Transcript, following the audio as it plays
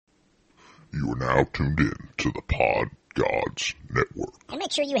You are now tuned in to the Pod Gods Network. And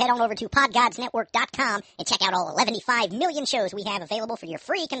make sure you head on over to podgodsnetwork.com and check out all 115 million shows we have available for your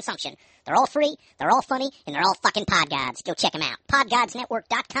free consumption. They're all free, they're all funny, and they're all fucking podgods. Go check them out.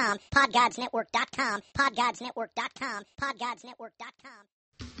 podgodsnetwork.com, podgodsnetwork.com, podgodsnetwork.com,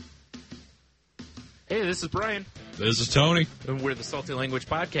 podgodsnetwork.com. Hey, this is Brian, This is Tony. and we're the Salty Language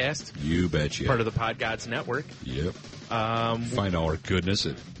Podcast, You betcha. part of the Pod Gods Network, Yep. Find all our goodness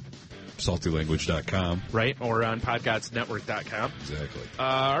at saltylanguage.com. right? Or on podgodsnetwork.com. Exactly.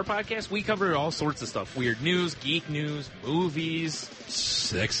 Our podcast, we cover all sorts of stuff. Weird news, geek news, movies,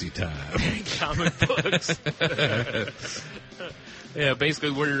 Sexy time. comic books. Yeah,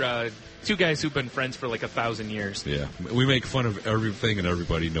 basically we're two guys who've been friends for like 1,000 years. Yeah. We make fun of everything and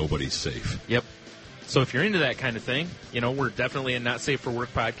everybody. Nobody's safe. Yep. So if you're into that kind of thing, you know, we're definitely a not safe for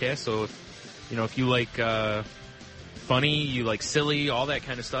work podcast. So if you like funny, you like silly, all that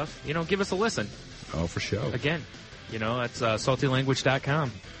kind of stuff, give us a listen. Oh, for sure. Again, that's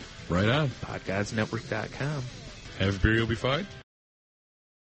saltylanguage.com, Right on. podgodsnetwork.com. Have a beer, you'll be fine.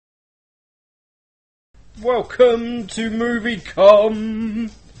 Welcome to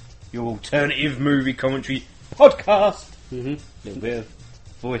MovieCom, your alternative movie commentary podcast. Little bit of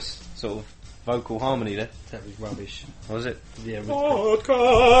voice, sort of vocal harmony there. That was rubbish. Was it? Yeah, it was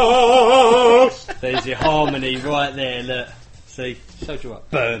Podcast. There's your harmony right there, look. See? Showed you up.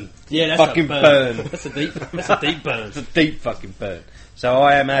 Burn. Yeah, that's Fucking a burn. burn. That's a deep burn. It's a deep fucking burn. So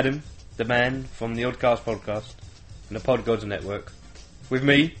I am Adam, the man from the Oddcast podcast and the Pod Gods Network. With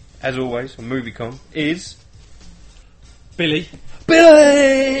me, as always, on MovieCom is Billy.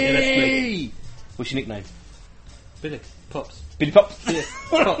 Billy. Yeah, that's me. What's your nickname? Billy. Pops. Billy Pops. Yeah.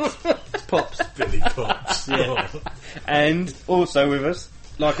 Pops. It's Pops. Billy Pops. Yeah. And also with us,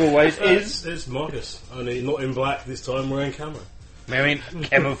 like always, is It's Marcus. Only not in black this time, wearing camera. Marion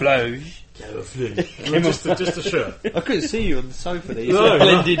Camouflage. Just a shirt. I couldn't see you on the sofa there. You No, sort of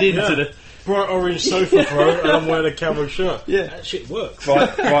blended into yeah. the... Bright orange sofa throw, and I'm wearing a camera shirt. Yeah. That shit works. Right,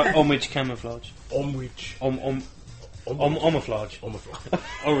 homage camouflage. Omwich. Omoflage.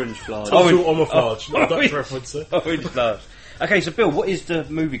 Orange flag. Total omoflage. Dutch Orange. reference there. Orange flage. Okay, so Bill, what is the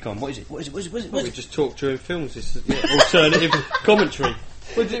MovieCom? What is it? What is it? Well, we just talk during films. This is alternative commentary.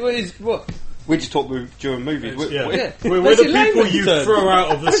 What? We just talk during movies. Yeah. Yeah. We're That's the your people layman's you term. throw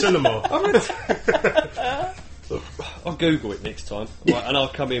out of the cinema. I'll Google it next time, right, and I'll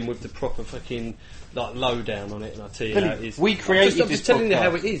come in with the proper fucking lowdown on it, and I'll tell you how it is. We created I'm this just telling you podcast.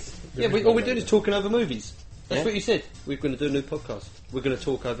 how it is. Yeah, all we're doing is talking over movies. That's Yeah. what you said. We're going to do a new podcast. We're going to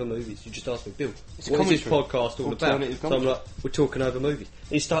talk over movies. You just asked me, Bill, It's a what is this commentary. podcast all about? Alternative So I'm commentary. like, we're talking over movies.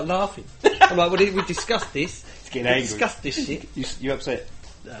 And you start laughing. I'm like, we discussed this. It's getting We angry. discussed this shit. You upset?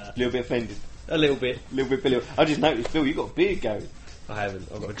 A little bit offended? A little bit. A little bit, Billy. I just noticed, Bill, you got a beard going. I haven't.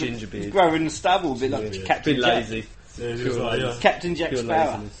 I've got a ginger You're beard. growing in the stubble, a bit like Yeah. Captain Bit Jack. lazy. It's like, yeah. Captain Jack Pure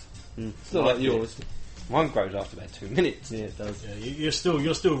Sparrow. laziness. It's not like yours. Mine grows after about 2 minutes. Yeah, it does. Yeah, you're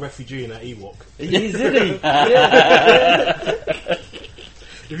still a refugee in that Ewok. He is, isn't he?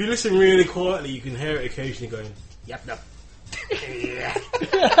 If you listen really quietly, you can hear it occasionally going, yep, yep.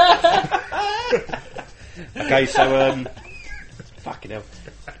 Okay, so, fucking hell.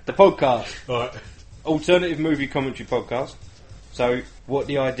 The podcast. Right. Alternative movie commentary podcast. So what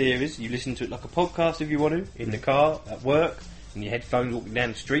the idea is, you listen to it like a podcast if you want to, in the car, at work, in your headphones, walking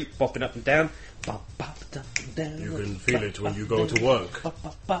down the street, bopping up and down. Bop, bop, up and down. You can feel it when you go to work. Bop,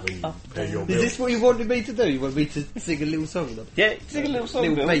 bop, bop, When you up and pay down. your Is bill. this what you wanted me to do? You want me to sing a little song? Yeah, sing a little song,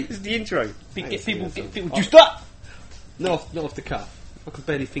 Little Bill. beat. This is the intro. Get sing people a song. juiced up! Not off the cuff. I can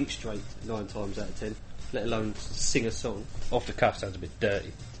barely think straight 9 times out of 10, let alone sing a song. Off the cuff sounds a bit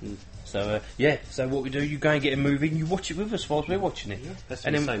dirty. So, so what we do, you go and get a movie and you watch it with us whilst we're watching it. That's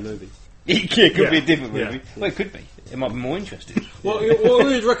and the then same movie. it could be Yeah. a different Yeah. movie. Well, it could be. It might be more interesting. What we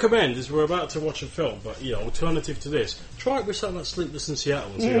would recommend is we're about to watch a film, but alternative to this, try it with something like Sleepless in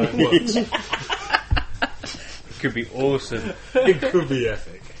Seattle and see how it works. It could be awesome. It could be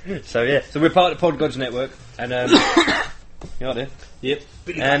epic. So so we're part of the Pod Gods Network, and you are there. Yep.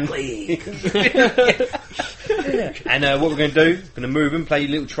 And what we're going to do, we're going to move and play a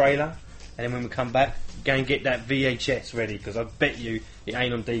little trailer, and then when we come back, go and get that VHS ready, because I bet you it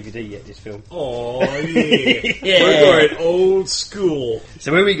ain't on DVD yet, this film. Oh yeah. Yeah. We're going old school.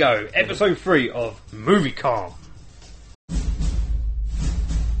 So here we go, episode 3 of MovieCom.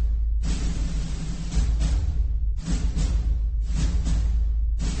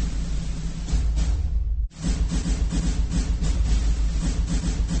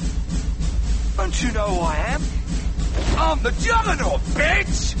 Don't you know who I am? I'm the Juggernaut,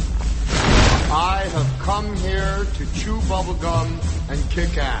 bitch! I have come here to chew bubblegum and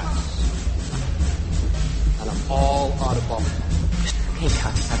kick ass. and I'm all out of bubble. Hey,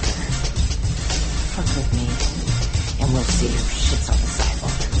 cocksucker. Fuck with me, and we'll see who shits on the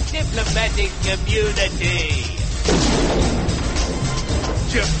sidewalk. Diplomatic community.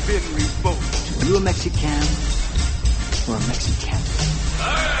 Just been revoked. Are you a Mexican or a Mexican? I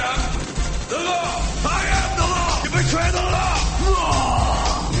am the law. I am the law. You betray the law.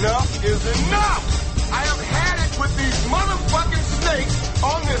 Enough is enough. I have had it with these motherfucking snakes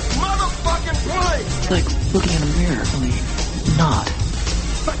on this motherfucking plane. Like looking in a mirror, only not.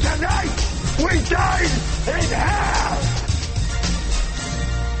 But tonight, we died in hell.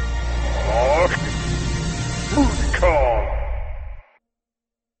 Movicom.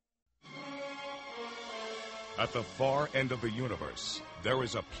 At the far end of the universe, there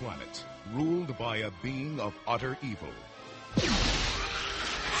is a planet ruled by a being of utter evil.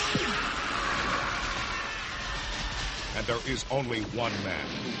 And there is only one man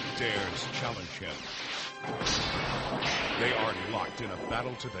who dares challenge him. They are locked in a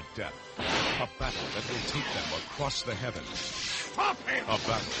battle to the death. A battle that will take them across the heavens. Stop him! A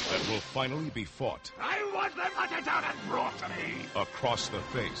battle that will finally be fought. I want them hunted down and brought to me. Across the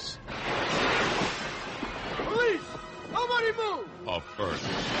face Police! Nobody move! of Earth.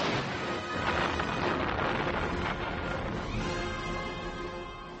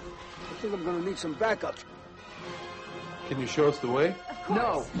 I think I'm gonna need some backup. Can you show us the way?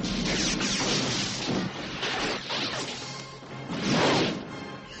 No.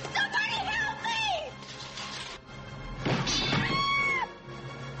 Somebody help me!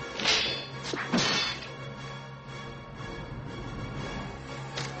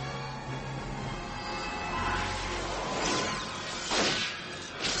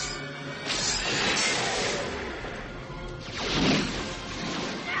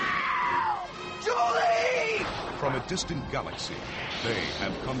 Julie! From a distant galaxy, they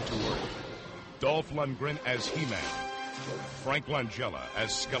have come to Earth. Dolph Lundgren as He-Man. Frank Langella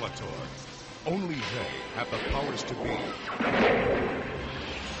as Skeletor. Only they have the powers to be.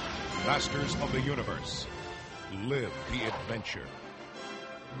 Masters of the Universe. Live the adventure.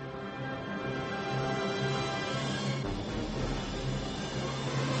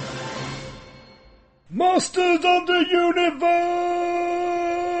 Masters of the Universe!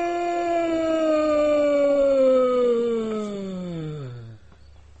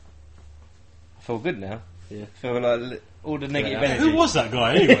 I feel good now. Yeah. I feel like all the negative energy. Who was that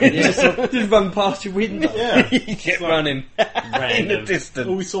guy anyway? Just run past your window. Yeah. You kept running in the distance.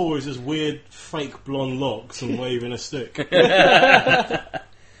 All we saw was his weird fake blonde locks and waving a stick.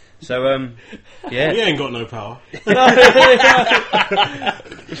 So, yeah. He ain't got no power.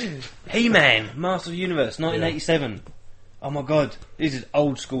 He-Man, Master of the Universe, 1987. Oh my god, this is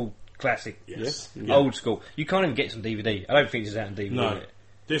old school classic. Yes. Yeah. Old school. You can't even get some DVD. I don't think this is out on DVD. No. Yet.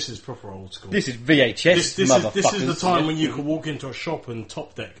 This is proper old school. This is VHS, motherfuckers. This is the time when you could walk into a shop and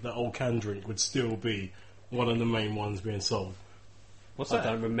Top Deck, that old canned drink, would still be one of the main ones being sold. What's I that?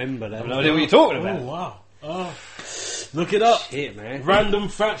 don't remember that. I have no idea what you're talking about. Oh, wow. Oh. Look it up. Shit, man. Random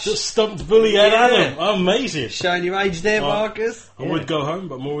facts that stumped Billy and Adam. Amazing. Showing your age there, Marcus. I would go home,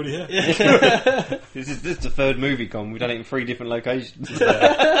 but I'm already here. This is the third movie con. We've done it in 3 different locations.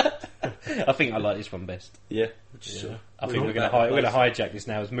 I think I like this one best. Yeah. I think we're going to hijack this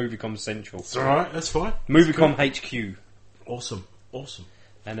now as Moviecom Central. It's alright, that's fine. Moviecom HQ. Awesome.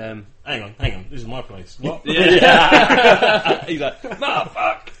 And Hang on. This is my place. What? yeah. He's like,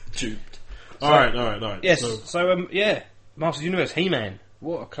 motherfuck. Duped. Alright. Yes. So yeah, Masters of the Universe, He-Man.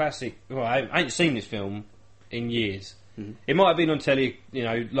 What a classic! Well, I ain't seen this film in years. Mm-hmm. It might have been on telly,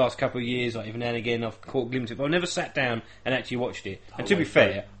 last couple of years, like every now and again I've caught a glimpse of it, but I've never sat down and actually watched it. And to be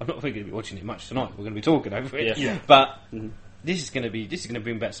fair, I'm not going to be watching it much tonight. We're going to be talking over it. Yeah. But this is going to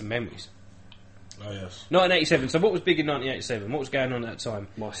bring back some memories. Oh yes. 1987. So what was big in 1987? What was going on at that time?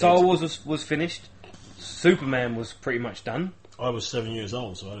 Star Wars was finished. Superman was pretty much done. I was 7 years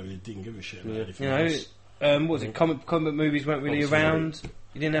old, so I really didn't give a shit about anything else. What was it? Comic movies weren't really around.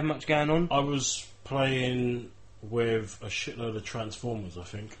 You didn't have much going on. I was playing with a shitload of Transformers, I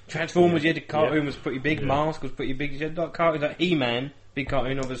think. Transformers, the cartoon was pretty big. Mask was pretty big. You had like cartoons like He-Man, big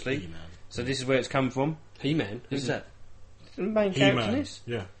cartoon, obviously. He-Man. So this is where it's come from. He-Man? Who's that? The main character in this.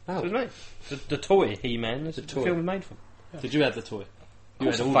 Yeah. Oh. The toy He-Man. That's what the film was made from. Yeah. Did you have the toy? I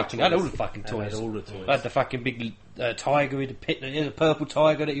had all the fucking toys. I had the fucking big tiger with the pit, the purple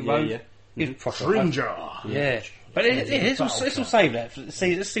tiger that he rode. Yeah. He was proper. Cringer. Yeah. But let's all save that. Let's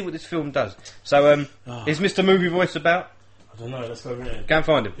see what this film does. So, is Mr. Movie Voice about? I don't know, let's go over there. Go and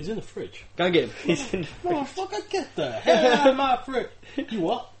find him. He's in the fridge. Go and get him. He's in the fridge. Motherfucker, get the hell out of my fridge. You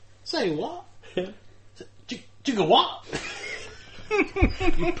what? Say what? Jigga what?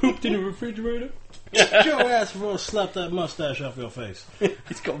 You pooped in the refrigerator? Your ass before I slap that mustache off your face.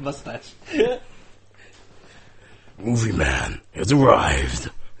 He's got a mustache. Movie man has arrived.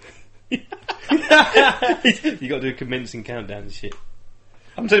 You got to do a commencing countdown and shit.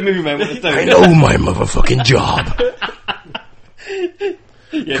 I'm telling Movie Man what to do. I know my motherfucking job.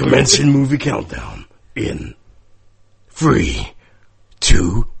 Commencing movie countdown in 3,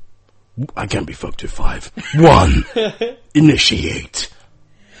 2. I can't be fucked with 5. 1. Initiate.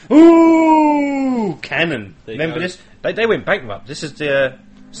 Ooh, Canon. Remember this? They went bankrupt. This is the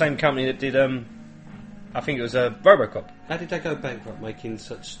same company that did, I think it was RoboCop. How did they go bankrupt making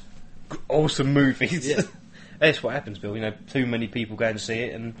such awesome movies? Yeah. That's what happens, Bill. You know, too many people go and see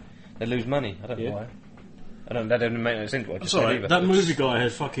it and they lose money. I don't know why. That doesn't make no sense. What I just said Sorry, either. that movie guy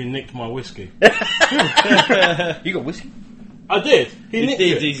had fucking nicked my whiskey. You got whiskey? I did. He nicked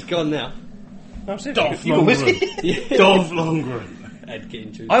did. it. He's gone now. I'm serious. Dolph You got whiskey? Lundgren. Dolph Lundgren. I'd get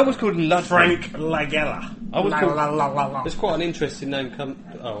into I always called him Ludwig. Frank Lagella. I was called... There's quite an interesting name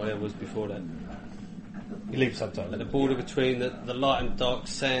oh, there was before that. You leave subtitle. At the border between the light and dark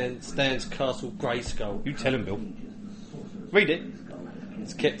stands Castle Grayskull. You tell him, Bill. Read it.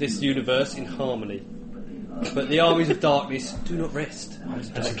 It's kept this universe in harmony. But the armies of darkness do not rest. And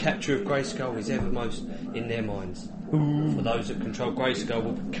the capture of Grayskull is evermost in their minds. For those that control Grayskull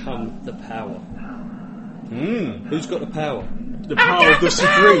will become the power. Who's got the power? The power of the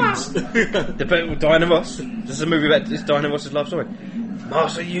Supremes. The Dynamos. This is a movie about this Dynamos' love story.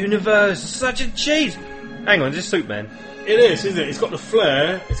 Master Universe, such a cheese. Hang on, is this Superman? It is, isn't it? It's got the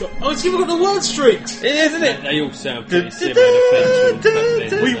flair. It's even got the word streaks. It is, isn't it? They all sound pretty similar.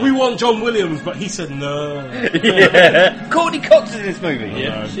 We want John Williams, but he said no. Yeah. Courtney Cox is in this movie.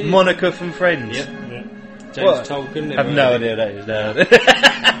 Yeah. Monica from Friends. Yep. Yeah. James Tolkien. I have no idea who that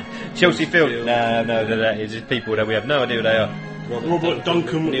is. Chelsea Field. No, that is just people that we have no idea who they are. Robert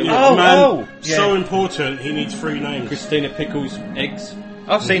Duncan. Yeah. So important, he needs 3 names. Christina Pickles' eggs.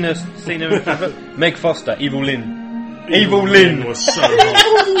 I've seen her. Meg Foster, Evil Lynn. Evil Lynn was so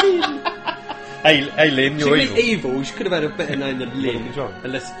hot. Hey Lynn, you're evil. Evil. She could have had a better name than Lynn. What's wrong?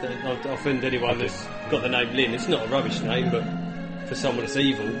 Unless I'll offend anyone that's got the name Lynn. It's not a rubbish name, but for someone that's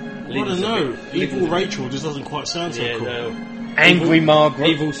evil, I don't know. Evil Rachel just doesn't quite sound so cool. No. Angry Margaret.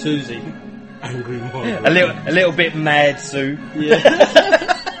 Evil Susie. Angry Margaret. A little bit mad Sue.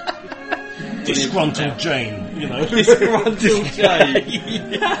 Yeah. Disgruntled Jane, you know. Disgruntled Jane.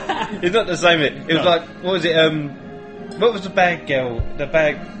 It's not the same. It was like, what was it? What was the bad girl?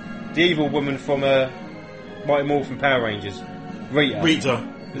 The evil woman from Mighty Morphin Power Rangers. Rita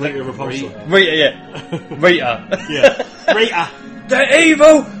Repulsa. Rita, yeah. Rita. Yeah. Rita. The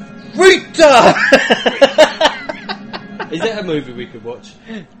evil Rita. Is that a movie we could watch?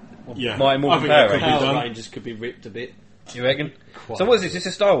 Yeah. Mighty Morphin Power Rangers. Power Rangers could be ripped a bit. You reckon? So what is this? This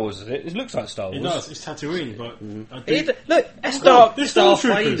is Star Wars, is it? It looks like Star Wars. It does. It's Tatooine, but Look, that's dark. They're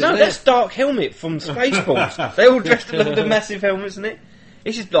Stormtroopers. No, that's Dark Helmet from Spaceballs. They all dressed up with the massive helmets, isn't it?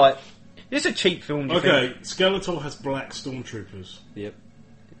 It's just like it's a cheap film. Okay, Skeletor has black Stormtroopers. Yep.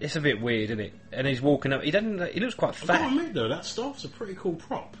 It's a bit weird, isn't it? And he's walking up. He doesn't. He looks quite fat. I gotta admit though, that staff's a pretty cool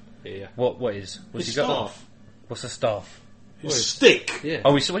prop. Yeah. What is? What's His he got? staff. What's the staff? His stick. Yeah.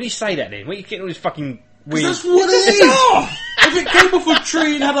 Oh, when you say that, then when you getting all this fucking weird. That's what it is. If it came off a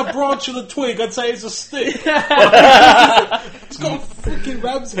tree and had a branch and a twig, I'd say it's a stick. It's got a freaking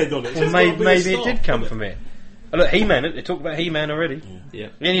ram's head on it. Well, maybe it did come from it. Oh, look, He-Man. They talked about He-Man already. Yeah.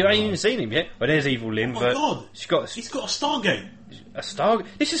 And you ain't even seen him yet. Well, there's Evil Lynn, Oh my but God. he's got a Stargate. a Stargate.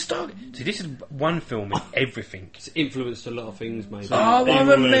 This is Stargate. See, this is one film in everything. It's influenced a lot of things, maybe. Oh, I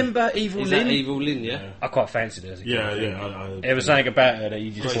Evil remember Evil Is Lynn. that Evil Lynn, yeah? I quite fancied her as a kid. Yeah. There was something about her that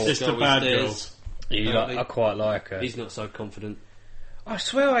you just It's thought, the bad girls. I quite like her. He's not so confident. I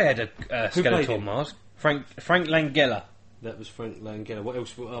swear I had a Who played Skeletor him? mask. Frank Langella. That was Frank Langella. What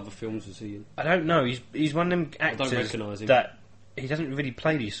other films was he in? I don't know. He's one of them actors don't recognise him. that he doesn't really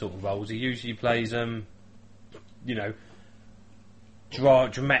play these sort of roles. He usually plays,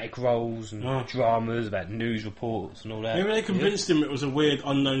 dramatic roles and dramas about news reports and all that. Maybe they convinced him it was a weird,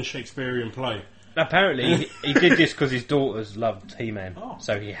 unknown Shakespearean play. Apparently, he did this because his daughters loved He-Man,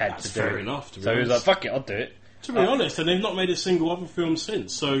 so he had That's to do fair it. enough, to be So he was like, honest. "Fuck it, I'll do it." To be honest, and they've not made a single other film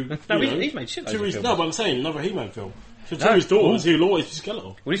since. So No, you know, he's made shitloads of films. No, but I'm saying another He-Man film. So to No. his daughters, he'll always be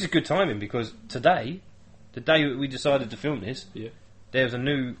Skeletor. Well, this is good timing because today, the day that we decided to film this, there's a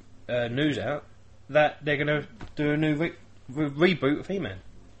new news out that they're going to do a new reboot of He-Man.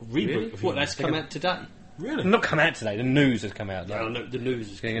 Really? What, that's come out today? Really? Not come out today. The news has come out. Yeah, no, the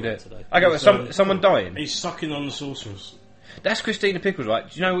news is going coming to out do today. it. I go. Someone dying. He's sucking on the sorcerers. That's Christina Pickles, right?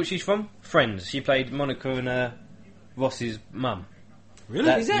 Do you know what she's from? Friends. She played Monica and Ross's mum. Really?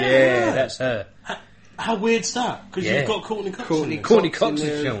 That- Is that yeah, her? that's her. How weird's that? Because Yeah. you've got Courtney Cox. Courtney in Courtney Cox Cox in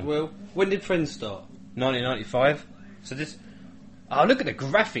is there as film. well. When did Friends start? 1995. So this. Oh, look at the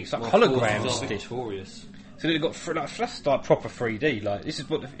graphics, like My holograms. thoughts are stitched. victorious. So they've got that's like proper 3D. Like this is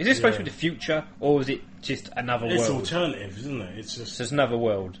what is this supposed to be the future, or is it just another It's world? alternative, isn't it? It's just So it's another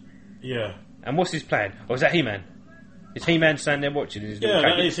world. yeah. And what's his plan? Or is that He-Man? Is He-Man standing there watching? His little Yeah,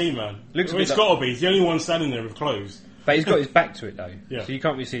 that cape? is He-Man. Looks a Well, bit it's like- got to be. He's the only one standing there with clothes. But he's got his back to it though, Yeah. so you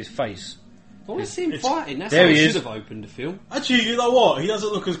can't really see his face. I want to see him It's- fighting. That's There how he he is. should have opened the film. Actually, you know what? He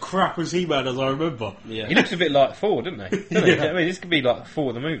doesn't look as crap as He-Man as I remember. Yeah. He looks a bit like Thor, doesn't he? Doesn't he? Yeah. I mean, this could be like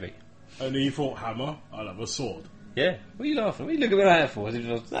Thor the movie. Only you thought hammer, I'll have a sword. Yeah. What are you laughing? What are you looking at that for? As if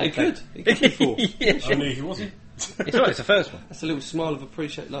it was- No, he could. He could be Thor. Yeah. I knew he wasn't. It's right. It's the first one. That's a little smile of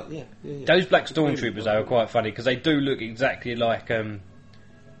appreciation. Like, yeah. Those black stormtroopers though are quite funny because they do look exactly like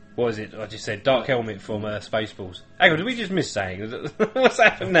what was it? I just said Dark Helmet from Spaceballs. Hang on, did we just miss saying? What's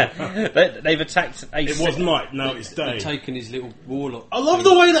happened now? They've attacked a. It was night, now it's day. They've taken his little warlock. I love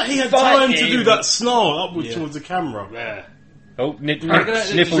the way that he had time to Fighting. do that snarl upwards Yeah. towards the camera. Yeah. Oh, Look at that,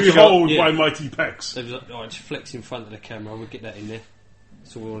 sniffle it's shot. Behold Yeah. my mighty pecs. They was like, oh, just flex in front of the camera. We'll get that in there.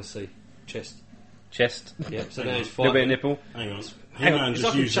 That's all we want to see. Chest. Chest. Yeah. So now he's A little bit of fighting. nipple. Hang on. Hang on, He-Man it's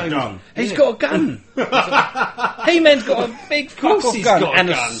just like a used a James- gun. He's Yeah. got a gun. He-Man's got a big fuck off he's gun got a and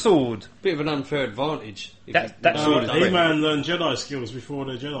a gun. sword. Bit of an unfair advantage. if That- you- that sword is great. He-Man learned Jedi skills before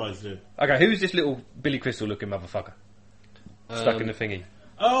the Jedis did. Okay, who's this little Billy Crystal looking motherfucker? Stuck in the thingy.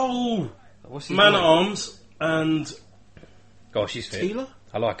 Oh! What's his Man name? at Arms and Gosh, she's fit. Tila?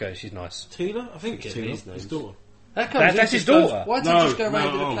 I like her, she's nice. Tila? I think Forget Tila. these His names. daughter. How comes he That's just his goes- daughter. Why does No, he just go Man around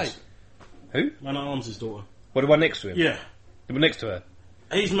at with a Arms. cape? Who? Man at Arms' his daughter. What, the one next to him? Yeah. The one next to her?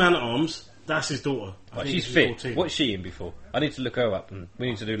 He's Man at Arms. That's his daughter. I Oh, think she's it's fit. 14. What's she in before? I need to look her up and we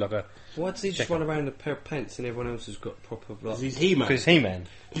need to do like a... Why does he just Check run around in a pair of pants and everyone else has got proper like? He's He-Man. Because He-Man.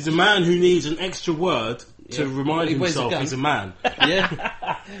 He's a man who needs an extra word to Yeah. remind He wears a himself gun. he's a man.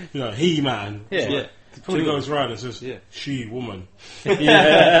 Yeah. You know, He-Man. Yeah. Yeah. He goes around and says, Yeah. she, woman.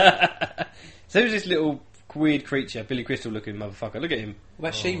 Yeah. So who's this little weird creature, Billy Crystal looking motherfucker? Look at him. What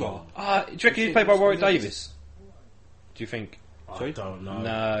about She-Ra? Do you reckon he's played by Warwick Davis? Do you think? I don't know.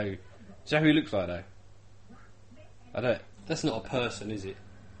 No. Do you know who he looks like though? I don't... That's not a person, is it?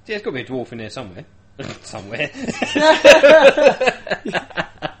 Yeah, there's got to be a dwarf in there somewhere. Somewhere.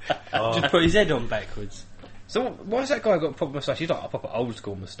 Just put his head on backwards. So why's that guy got a proper moustache? He's like a proper old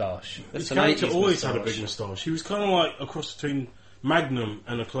school moustache. His an character 80s always had a moustache. big moustache. He was kind of like a cross between Magnum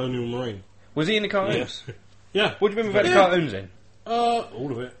and a Colonial Marine. Was he in the cartoons? Yeah. What do you remember about the Yeah. cartoons then?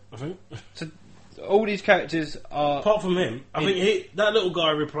 All of it, I think. So all these characters are... Apart from him, I think that little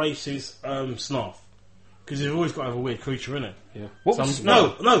guy replaces Snarf. Because he's always got to have a weird creature in it. Yeah. What was No,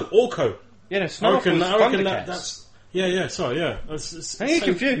 Orko. Yeah, no, I Snarf reckon, was I reckon Thundercats. that's... Yeah, sorry, yeah. Are you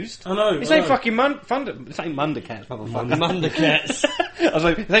confused? I know. It's I ain't know. fucking It's ain't Mundercats, motherfucker. Mundercats. I was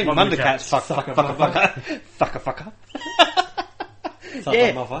like, it ain't Mundercats, Mundercats. fucker.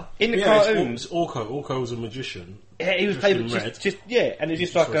 Yeah, Mother. in the Yeah, cartoons, it's Orko. Orko was a magician. yeah, he was just played in red. just and it's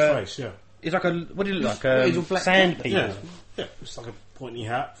just Just like for a, his face, yeah. it's like a, what did it look he's all like? black. Sand people. Yeah, it's like a pointy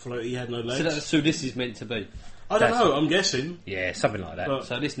hat, floaty, he had no legs. So that's who this is meant to be. I don't that's know, I'm guessing. Yeah, something like that. But-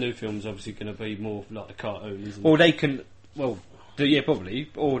 So this new film's obviously going to be more like the cartoon, isn't Or they can, yeah,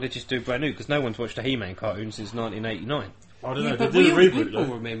 probably, or they just do brand new because no one's watched a He-Man cartoon since 1989. I don't Yeah, know, but they did a we reboot all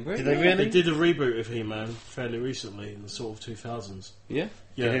though. remember it. Did they really? They did a reboot of He-Man fairly recently in the sort of 2000s. Yeah.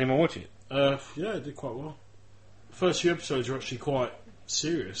 Yeah, Did anyone watch it? yeah, it did quite well. The first few episodes were actually quite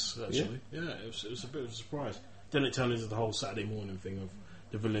serious, actually. Yeah, it was a bit of a surprise. Then it turned into the whole Saturday morning thing of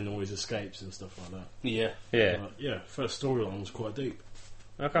the villain always escapes and stuff like that. Yeah. Yeah. But, yeah, first storyline was quite deep.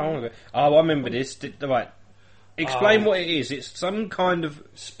 Okay, I want to go. Oh, I remember this. Right. Explain what it is. It's some kind of...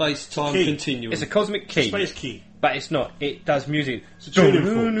 Space-time Key. continuum. It's a cosmic key. Space Key. But it's not. It does music. It's a tuning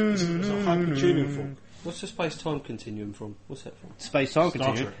fork. It's a hyper tuning fork. What's the space-time continuum from? What's that from? Space Time Star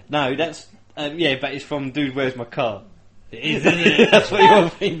Continuum. Trek. No, that's... yeah, but it's from Dude, Where's My Car? It is, isn't it? That's what you're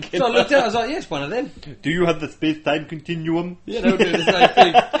thinking. So I looked at it, I was like, yeah, it's one of them. Do you have the Space Time Continuum? Yeah, they were doing the same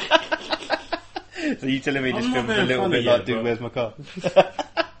thing. So you telling me this I'm not film's a being little funny bit yet, like Dude, but- Where's My Car?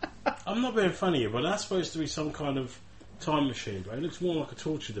 I'm not being funny here, but that's supposed to be some kind of time machine, but it looks more like a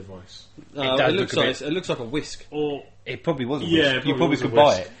torture device. does It looks look a like bit- it looks like a whisk. Or It probably was a Yeah, whisk. it You probably probably was could a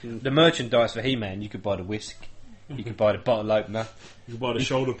buy whisk. it. The merchandise for He-Man, you could buy the whisk. You could buy the bottle opener. you can buy the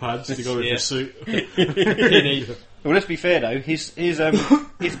shoulder pads to go with Yeah. your suit. Well, let's be fair though. His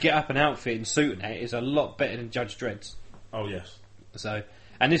get up and outfit and suit and that is a lot better than Judge Dredd's. Oh, yes. So,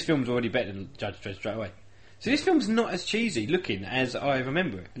 and this film's already better than Judge Dredd straight away. So this film's not as cheesy looking as I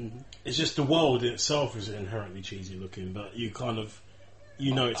remember it. It's just the world in itself is inherently cheesy looking, but you kind of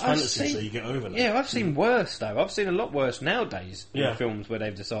you know it's fantasy, so you get over that. Yeah, I've seen worse though. I've seen a lot worse nowadays in Yeah. films where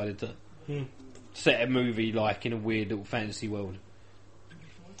they've decided to set a movie like in a weird little fantasy world.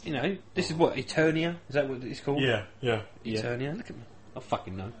 You know, this is what Eternia. Is that what it's called? Yeah, yeah. Eternia. Look at me. I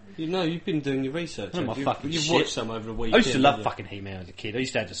fucking know. You know, you've been doing your research. I'm not fucking You've shit. watched some over the weekend. I used to love haven't you? fucking He-Man as a kid. I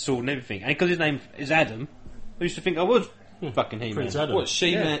used to have the sword and everything. And because his name is Adam, I used to think I was fucking He-Man. Prince Adam. What,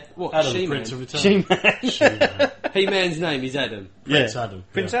 She-Man? What, Adam, She-Man? Prince of Eternity. She-Man. He-Man's name is Adam. Prince Adam.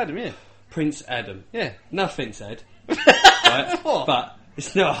 Prince Adam, yeah. Prince Adam. Yeah. No offence, Ed. Right? But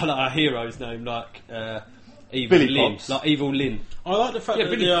it's not like a hero's name like Evil Billy Lynn. Pops. Like Evil Lynn. I like the fact Yeah,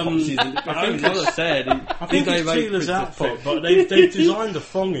 that Billy the, Pops isn't. I think it's not sad. I think it's Teela's outfit, but they've designed the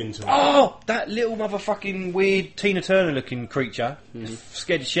thong into it. Oh, that little motherfucking weird Tina Turner looking creature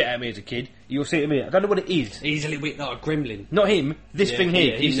scared the shit out of me as a kid. You'll see it in a minute. I don't know what it is. He's a little bit like a gremlin. Not him. This Yeah, thing here.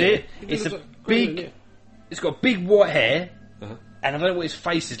 yeah, Can you him see there. it? He It's looks a like a big. gremlin, yeah. It's got big white hair, Uh-huh. and I don't know what his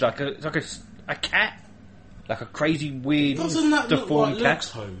face is like. It's like a cat, like a crazy weird Doesn't that look deformed like cat. Luke's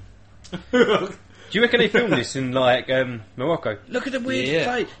home? Do you reckon they filmed this in like Morocco? Look at the weird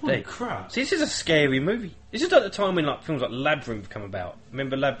Yeah. face. Holy They- crap. See, this is a scary movie. This is like the time when like films like Labyrinth come about.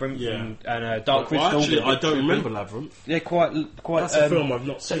 Remember Labyrinth Yeah. and Dark Crystal? Well, actually, I don't remember Labyrinth. They're quite. That's a film I've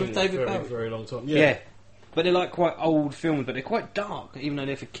not seen with in David a very, Bowie? very long time. Yeah. But they're like quite old films, but they're quite dark, even though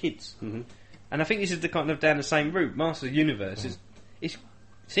they're for kids. Mm-hmm. And I think this is the kind of down the same route. Masters of the Universe it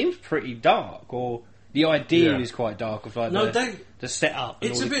seems pretty dark, or the idea Yeah. is quite dark of like No, the setup.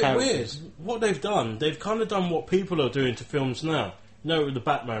 And It's all a the bit weird. characters. What they've done, they've kind of done what people are doing to films now. You know, with the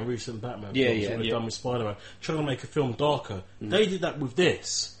Batman, recent Batman Yeah, films, yeah, what they've yeah. done with Spider-Man, trying to make a film darker. They did that with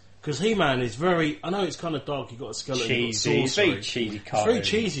this. Because He-Man is very... I know it's kind of dark, you've got a skeleton, Cheesy. you've It's got very sorcery. cheesy It's cartoon. very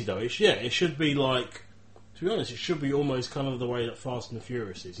cheesy, though. It should be like... To be honest, it should be almost kind of the way that Fast and the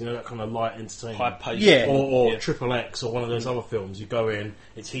Furious is. You know, that kind of light entertainment. High pace. Yeah. Or Yeah. Triple X, or one of those other films. You go in,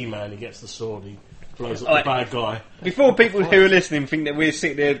 it's He-Man, he gets the sword, he blows up Like- the bad guy. Before people who are listening think that we're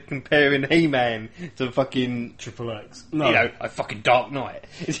sitting there comparing He-Man to fucking, Triple X. you know, a fucking Dark Knight.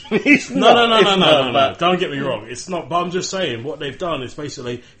 It's No, not, it's not, no. but- Don't get me wrong. It's not. But I'm just saying, what they've done is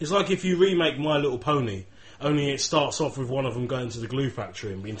basically, it's like if you remake My Little Pony, only it starts off with one of them going to the glue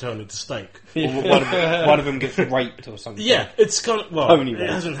factory and being turned into steak. Or one of them gets raped or something. Yeah, it's kind of, well, Pony it rape.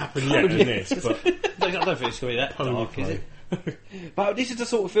 hasn't happened yet in this, but I don't think it's going to be that pony dark, is play. it? But this is the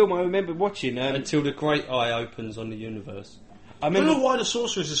sort of film I remember watching. Until the great eye opens on the universe. I I don't remember. know why the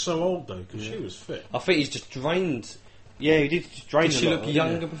sorceress is so old though, because she was fit. I think he's just drained. Yeah, he did just drain Did a she lot, look yeah.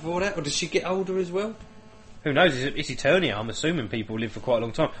 younger before that, or did she get older as well? Who knows? It's Eternia. I'm assuming people live for quite a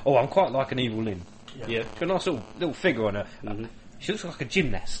long time. Oh, I'm quite like an Evil Lynn. Yeah. Got a nice little figure on her. She looks like a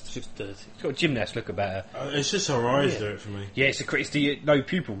gymnast. She's dirty. She's got a gymnast look about her. It's just her eyes do it for me. Yeah, it's the no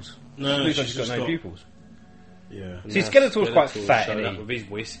pupils. No, She looks like she's she's got just no got- pupils. Yeah. See, Skeletor's quite Skeletor's fat, showing isn't up he? with his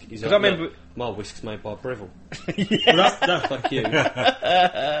whisk. He's 'Cause like, I remember- "Look, my whisk's made by Breville." Well, that Fuck you.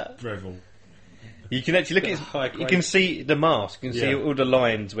 Breville. You can actually look at High you grade. can see the mask. You can see Yeah. all the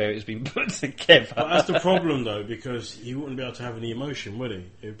lines where it's been put together. But that's the problem though, because he wouldn't be able to have any emotion, would he?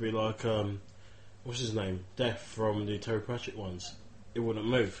 It'd be like, what's his name? Death from the Terry Pratchett ones. It wouldn't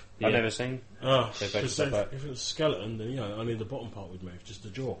move. I've never seen. Oh, Terry Pratchett just stuff like- if it was a skeleton, then only the bottom part would move, just the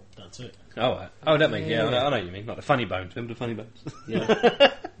jaw. That's it. Oh, right. Oh, that makes I know what you mean. Like the funny bones. Remember the funny bones?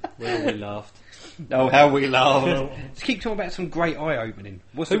 Yeah. Well, we laughed. Oh, how we laugh! Let's keep talking about some great eye opening.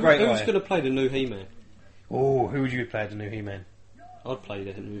 What's the great Who's eye? going to play the new He-Man? Oh, who would you play the new He-Man? I'd play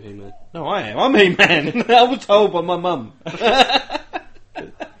the new He-Man. No, I am. I'm He-Man. I was told by my mum. Well,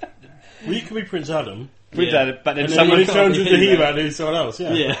 you can be Prince Adam. Prince Adam, but then And then someone when he turns can't into be He-Man, he's someone else.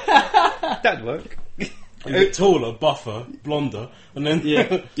 Yeah. That'd work. A bit taller, buffer, blonder, and then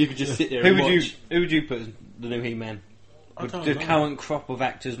Yeah, you could just sit there Who and would watch. who would you put as the new He-Man? I With don't the know. current crop of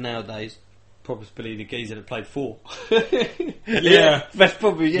actors nowadays. Probably the geezer that played 4. Yeah. That's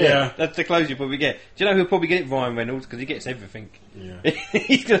probably Yeah. That's the closest you probably get. Do you know who'll probably get it? Ryan Reynolds, because he gets everything. Yeah.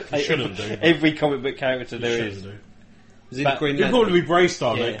 He's gonna play shouldn't do, but- every comic book character He there should is. do. Is he But the Green He'll Lantern? probably be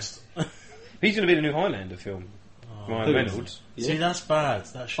Braystar Yeah. next. He's going to be the new Highlander film. Ryan Who? Reynolds. See, that's bad.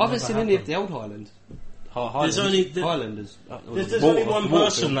 That should I haven't never seen any of happen. the old Highland. There's only Highlanders. there's only one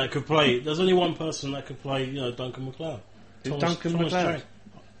person that could play. There's only one person that could play. Duncan MacLeod. Who's Thomas- Duncan Thomas MacLeod? Jane.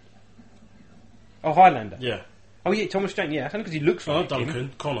 Oh, Highlander. Yeah. Oh, yeah, Thomas Jane. Yeah, I think because he looks Oh, like not him.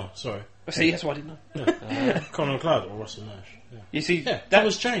 Duncan. Connor. Sorry. See, that's what I didn't know. Connor MacLeod or Russell Nash. Yeah. You see, Yeah. that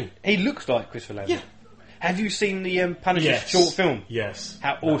Thomas Jane. he looks like Christopher Lambert. Yeah. Have you seen the Punisher Yes. short film? Yes.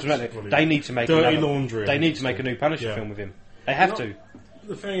 How That's awesome that is. brilliant. They need to make Dirty another, Laundry. They need to make a new Punisher Yeah. film with him. They have to.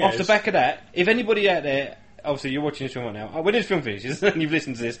 The thing Off is, the back of that, if anybody out there, obviously you're watching this film right now, when this film finishes and you've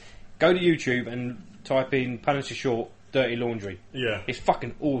listened to this, go to YouTube and type in Punisher short Dirty Laundry. Yeah. It's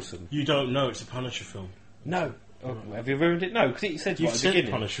fucking awesome. You don't know it's a Punisher film. No. Oh, have you ruined it? No, because it said You right at the said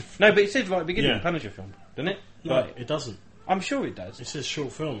beginning. Punisher. No, but it said right at the beginning Yeah. Punisher film, doesn't it? No, Right. it doesn't. I'm sure it does. It says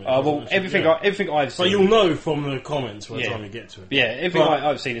short film. It Oh, doesn't well, actually- everything, yeah. everything I've seen... But you'll know from the comments by the Yeah. time you get to it. Yeah, everything But-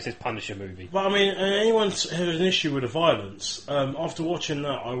 I've seen, it says Punisher movie. But I mean, anyone has an issue with the violence, after watching that,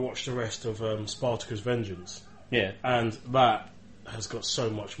 I watched the rest of Spartacus Vengeance. Yeah. And that has got so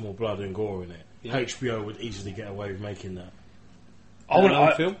much more blood and gore in it. Yeah. HBO would easily get away with making that. Oh, An no,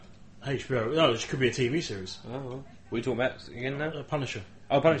 old film? HBO, no, it could be a TV series. Oh, well. What are you talking about again now? Punisher.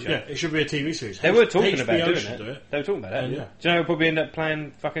 Oh, Punisher. Yeah, it should be a TV series. They were talking HBO about doing should it. do it. They were talking about that. Yeah. Do you know who probably ended up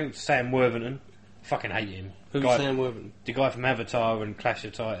playing fucking Sam Worthington? Fucking hate him. Who's Guy- Sam Worthington? The guy from Avatar and Clash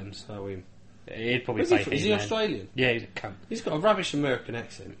of Titans. Oh, him. He'd probably Where's he play from? Is he He-Man. Australian? Yeah, he's a cunt. He's got a rubbish American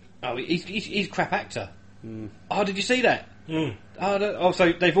accent. Oh, he's a crap actor. Oh, did you see that? Mm. Oh,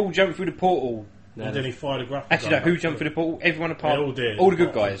 so they've all jumped through the portal. And then he fired a graphic. Actually, no, who jumped through the portal? Everyone apart. They all did. All the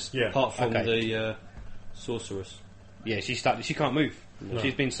good guys. Yeah. Apart from Okay. the sorceress. Yeah, she's stuck. She can't move. No.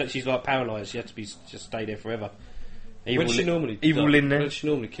 She's like paralysed. She had to be just stay there forever. When does she normally? Evil Lynn there. When does she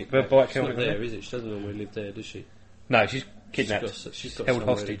normally kick But back? Bike She's not Helmet there, there. is it? She doesn't normally live there, does she? No, she's kidnapped. She's got held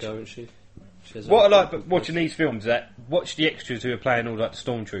somewhere hostage. To go, hasn't she? She has What I a- like about watching these films is that watch the extras who are playing all like the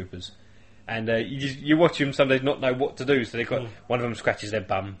stormtroopers, and you watch them. Some they not know what to do, so they got one of them scratches their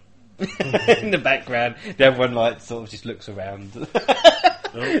bum in the background. The other one like sort of just looks around.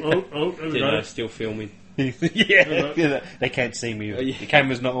 There we Yeah, go. still filming. yeah, they can't see me. yeah. The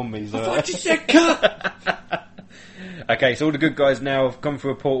camera's not on me. So. I thought you said cut! Okay, so all the good guys now have come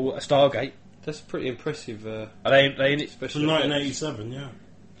through a portal at Stargate. That's pretty impressive. Are they in it? From Special effects. 1987, yeah.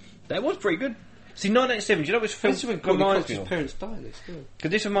 That was pretty good. See, 1987. Do you know which film That's when Courtney reminds me Cox's of? parents died. It's good.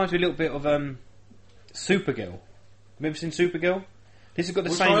 Because this reminds me a little bit of Supergirl. Have you ever seen Supergirl? This has got the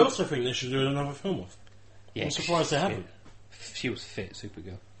Which same. I also think they should do another film of. Yeah, I'm surprised they haven't. She was fit,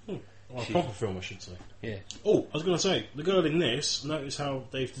 Supergirl. Or a proper film, I should say. Yeah. Oh, I was going to say, the girl in this, notice how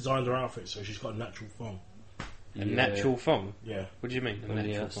they've designed her outfit so she's got a natural thong. A natural thong? Yeah. What do you mean? A On the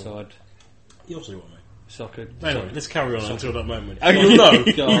natural thong? outside. You'll see what I mean. It's like a... Anyway, let's carry on until that moment. Oh, You'll know, God.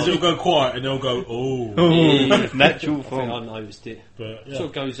 because it'll go quiet and they'll go, oh. Natural I think thong. I noticed it. But, yeah. Sort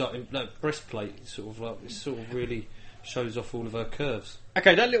of goes up in that breastplate. Sort of like it sort of really shows off all of her curves.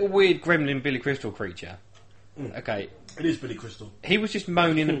 Okay, that little weird gremlin Billy Crystal creature. Okay, It is Billy Crystal. he was just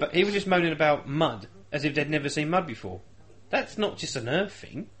moaning. About mud, as if they'd never seen mud before. That's not just an Earth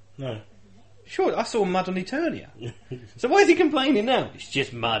thing. No. Sure, I saw mud on Eternia. So why is he complaining now? It's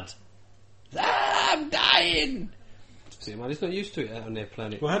just mud. Ah, I'm dying. See, man, he's not used to it out on their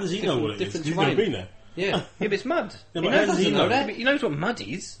planet. Well, how does he know what it is? Different He's never terrain. been there. Yeah. Yeah, but it's mud. Yeah, he, but how does he doesn't know that. He knows what mud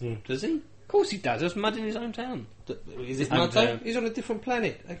is. Does he? Of course he does. There's mud in his own town. Is it And, mud though? He's on a different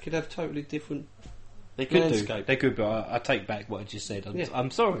planet. They could have totally different. They could Landscape. do. They could, but I take back what I just said. Yeah. I'm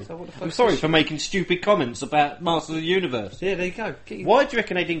sorry. So what the fuck's I'm sorry this for making stupid comments about Masters of the Universe. Yeah, there you go. Get your- Why do you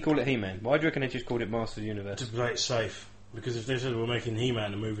reckon they didn't call it He-Man? Why do you reckon they just called it Masters of the Universe? To play it safe. Because if they said we're making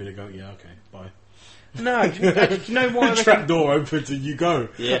He-Man a movie, they go, yeah, okay, bye. No, do you know why I Trap reckon... door opens and you go.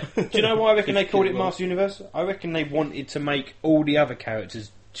 Yeah. Do you know why I reckon they called it Masters of the Universe? I reckon they wanted to make all the other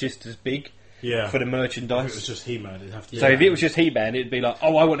characters just as big Yeah. for the If merchandise. it was just He-Man, it'd have to So if it was just He-Man, it'd be like,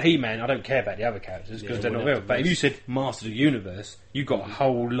 oh, I want He-Man, I don't care about the other characters because Yeah, they're it not wouldn't real. have to But if be. you said Masters of the Universe, you got a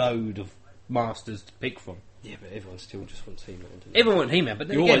whole load of Masters to pick from. Yeah, but everyone still just wants He-Man. doesn't Everyone want He-Man, but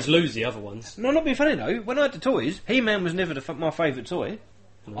then You again, always lose the other ones. no, not being funny though. When I had the toys, He-Man was never my favourite toy.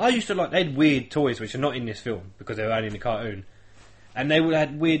 I used to like, they had weird toys which are not in this film because they were only in the cartoon. And they would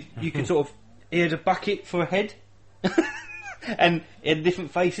had weird, you could sort of, he had a bucket for a head. And it had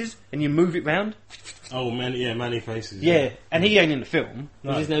different faces, and you move it round. Oh, Manny Faces. Yeah, and he ain't in the film.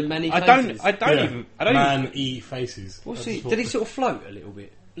 No. There's no many I faces. don't Yeah. even, I don't even, Man-E Faces. What's That's he? what- Did he sort of float a little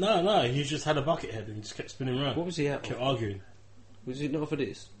bit? No, he just had a bucket head and he just kept spinning around. What was he out Kept of? arguing. Was it not for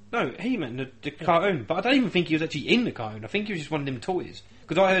this? no, He-Man, the cartoon. But I don't even think he was actually in the cartoon. I think he was just one of them toys.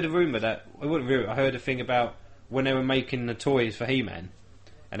 Because I heard a rumour that, I wasn't rumour, I heard a thing about when they were making the toys for He-Man,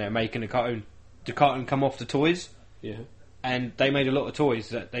 and they were making the cartoon come off the toys, Yeah. and they made a lot of toys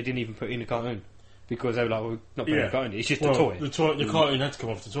that they didn't even put in the cartoon. Because they were like, well, not putting in the cartoon, it's just a toy. The cartoon had to come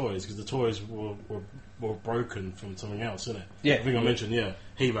off the toys because the toys were broken from something else, isn't it? Yeah. I think I mentioned,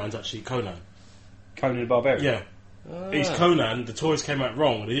 He-Man's actually Conan. Conan the Barbarian. Yeah. He's Conan, the toys came out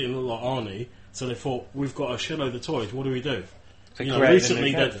wrong, they didn't look like Arnie, so they thought, we've got a shitload of toys, what do we do? So You know, create a recently new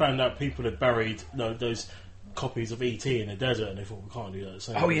they character. found out people had buried those copies of E.T. in the desert and they thought, we can't do that.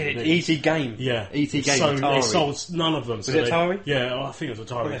 Same Oh yeah, E.T. game. Yeah. E.T. game. So Atari. they sold none of them. Was it Atari? Yeah, I think it was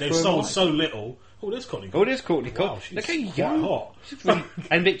Atari. they They threw them sold away. so little. Oh, there's Courtney. Oh, it is Courtney Wow, Cox. she's Look how quite young. hot. She's really-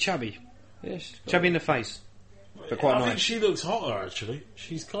 and a bit chubby. Yeah, she's got Chubby in the face. but quite I nice. think she looks hotter, actually.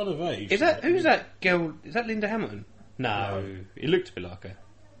 She's kind of aged. Who's that girl? Is that Linda Hamilton? No, it looked a bit like her.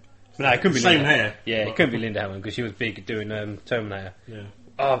 No, it couldn't be Same Linda. hair. Yeah, it couldn't be Linda Hamilton because she was big doing Terminator. Yeah.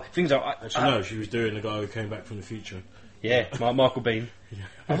 Oh, things like Actually, no, she was doing the guy who came back from the future. Yeah, Michael Bean.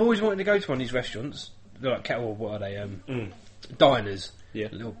 I've always wanted to go to one of these restaurants. They're like cattle. What are they? Diners. Yeah.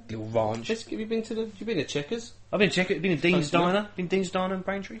 Little ranch. Have you been to You've been to Checkers? I've been checking. Been to Dean's Close Diner. Been to Dean's Diner in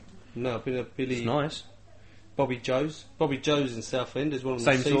Braintree. No, I've been to Billy. It's nice. Bobby Joe's. Bobby Joe's in Southend is one of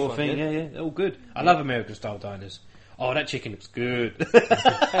the Same sort of thing. Yeah. They're all good. I love American style diners. Oh, that chicken looks good.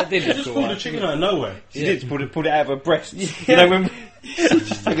 That did She look just all pulled right. the chicken out of nowhere. She did pull it out of her breast. You know when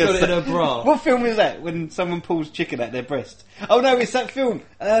Just got it in her bra. What film is that? When someone pulls chicken out their breast? Oh no, it's that film.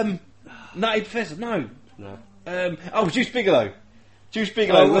 Nutty Professor. No. Juice Bigelow. Juice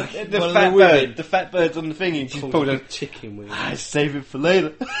Bigelow. Oh, the one of fat the bird. women. The fat bird's on the thing, and she's Pulled pulled a a chicken with save it for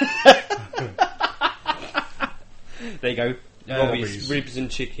later. There you go. Robbie's ribs and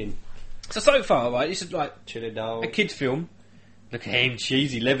chicken. So far, right? This is like Chili dog. a kids' film. Look at him,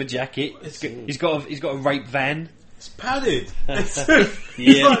 cheesy leather jacket. He's got a rape van. It's padded. It's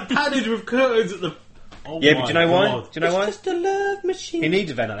Yeah. like padded with curtains at the... Oh Yeah, my but do you know why? God. Do you know why? Just a love machine. He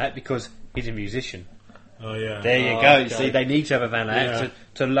needs a van like that because he's a musician. Oh, yeah. There you Oh, go. okay. See, they need to have a van like Yeah. that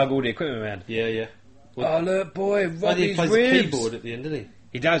to lug all the equipment around. Yeah. Oh look, boy, He Robbie's plays ribs. the keyboard at the end, doesn't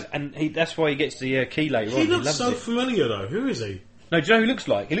He does, and that's why he gets the key later on. He looks loves so it. familiar, though. Who is he? No, do you know who he looks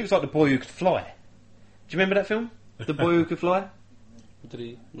like? He looks like the boy who could fly. Do you remember that film? The boy who could fly. he? Did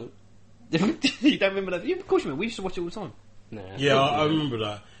he? No. You don't remember that? Of course you remember. We used to watch it all the time. Nah. Yeah, I remember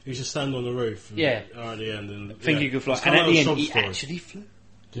that. He used to stand on the roof. And, Yeah. At the end. And, Think yeah. he could fly, It's and kind at of the a end he sob story. actually flew.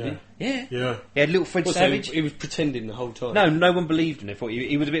 Yeah. Yeah. Yeah. He had little Fred Well, so Savage. he was pretending the whole time. No one believed him. They thought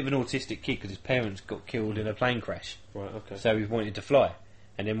he was a bit of an autistic kid because his parents got killed in a plane crash. Right. Okay. So he wanted to fly.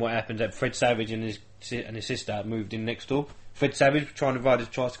 And then what happened? That Fred Savage and his sister moved in next door. Fred Savage trying to ride his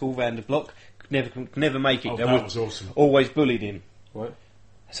tricycle around the block, could never make it. Oh, They that was awesome. Always bullied him. Right.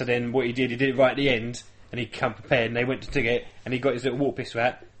 So then what he did it right at the end, and he come prepared, and they went to it, and he got his little water pistol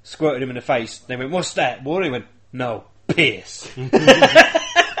out, squirted him in the face. They went, "What's that, boy?" He went, "No, piss."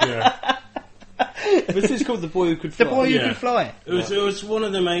 Yeah. This is called The Boy Who Could Fly. The boy who Yeah. could fly. It was one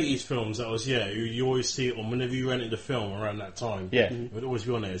of them 80s films that was, you always see it on whenever you rented a film around that time. Yeah. It would always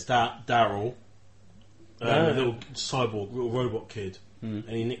be on there. It's Daryl, a little cyborg, little robot kid, and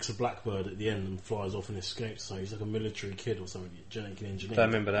he nicks a blackbird at the end and flies off and escapes. So he's like a military kid or something, genetic engineer. I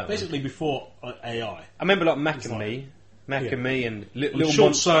remember that one. Basically before AI. I remember like Mac It's and like- Me, Mac Yeah. and Me, and Short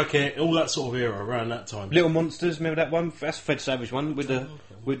Little Circuit, all that sort of era around that time. Little Monsters. Remember that one? That's Fred Savage one with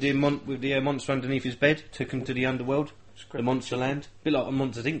the monster underneath his bed. Took him to the underworld, the Monster Land. Bit like a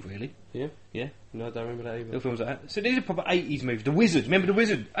Monsters Inc. Really. Yeah. Yeah. No, I don't remember that either. Little films like that. So these are proper 80s movies. The Wizard. Remember The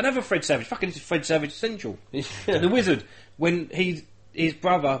Wizard? Another Fred Savage. Fucking this is Fred Savage Central. The Wizard. When his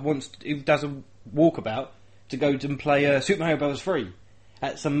brother he does a walkabout to go and play Super Mario Bros. 3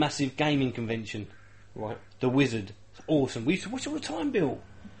 at some massive gaming convention. Right. The Wizard. It's awesome. We used to watch it all the time, Bill.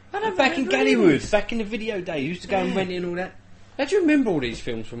 Back in Gallywood. Back in the video days. We used to go and rent it and all that. How do you remember all these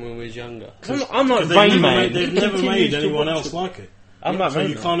films from when we was younger? I'm like They've Rain never Man. made, they've never made to anyone watch else it. like it. I'm like So Rain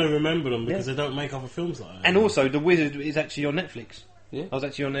you Man. can't even remember them because they don't make other films like that. And also, The Wizard is actually on Netflix. Yeah. I was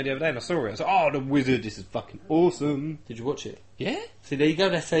actually on there the other day and I saw it. I was like, oh, The Wizard, this is fucking awesome. Did you watch it? Yeah. See, there you go.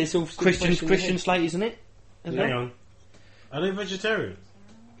 That's how it's all still Christian fresh in your head. Slate, isn't it? As Hang well? on. Are they vegetarian?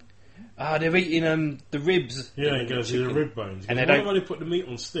 They're eating the ribs. Yeah, he goes, these are rib bones. He And goes, they why don't- have they put the meat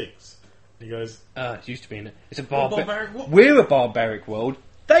on sticks? He goes, It used to be in it. It's a barbaric what? We're a barbaric world.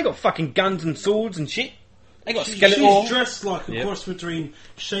 They got fucking guns and swords and shit. They got Skeletor. she's dressed like a Yep. cross between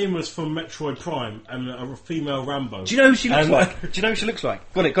Shameless from Metroid Prime and a female Rambo. Do you know who she looks And- like? Do you know who she looks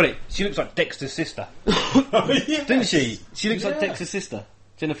like? Got it. She looks like Dexter's sister. Yes. Didn't she? She looks like Yeah. Dexter's sister.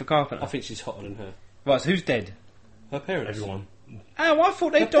 Jennifer Carpenter. I think she's hotter than her. Right, so who's dead? Her parents. Everyone. Oh, I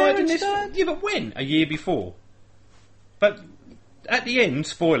thought they Her died in parents this. died? Yeah, but when? A year before. But at the end,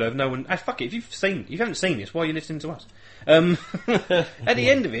 spoiler, no one. Fuck it. If you haven't seen this, why are you listening to us? At the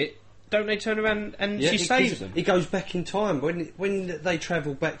end of it, don't they turn around and she saves them? He goes back in time. When they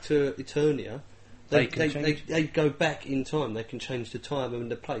travel back to Eternia, They they can go back in time. They can change the time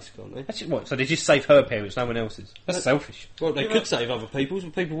and the place, can't they? That's just, what? So they just save her parents, no one else's. That's selfish. Well, they could save other people's,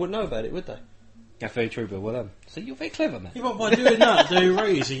 but people wouldn't know about it, would they? That's very true, Bill. Well done. So you're very clever, man. Yeah, but by doing that, they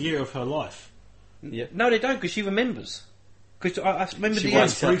erase a year of her life. Yeah. No, they don't, because she remembers. Because I remember She the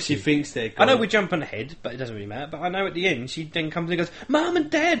wakes end. up, she thinks they're I know gone. we're jumping ahead, but it doesn't really matter. But I know at the end, she then comes and goes, "Mum and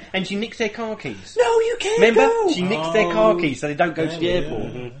Dad," and she nicks their car keys. No, you can't Remember? go! She nicks their car keys so they don't go to the yeah,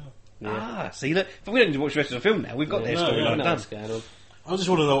 airport. yeah. Ah, see that? But we don't need to watch the rest of the film now. We've got their No, storyline no, know done. what's going on. I just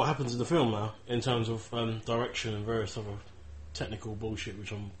want to know what happens in the film now, in terms of direction and various other technical bullshit,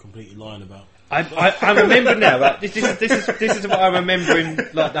 which I'm completely lying about. I remember now. Like, this is what I remember in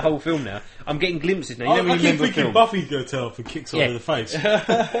like the whole film. Now I'm getting glimpses now. You never I keep remember a thinking film. Buffy's going to turn up and kick someone in the face.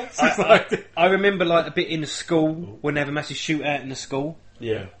 I remember like a bit in the school when they have a massive shootout in the school.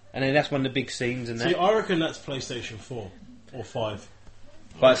 Yeah. And then that's one of the big scenes. And See, that. I reckon that's PlayStation 4 or 5.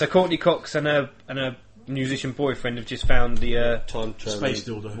 Right, so Courtney Cox and her musician boyfriend have just found the time space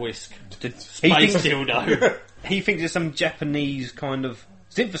dildo. Whisk. Space dildo. He thinks it's some Japanese kind of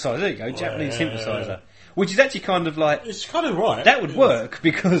synthesizer. There you go, Japanese synthesizer. Which is actually kind of like... It's kind of right. That would work,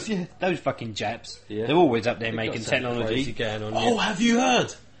 because those fucking Japs, Yeah. they're always up there They've making got something technology. crazy going on. Oh, have you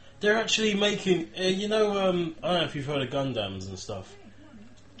heard? They're actually making... I don't know if you've heard of Gundams and stuff.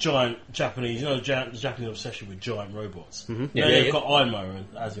 Giant Japanese... the Japanese obsession with giant robots. Mm-hmm. Yeah, they've got Aimo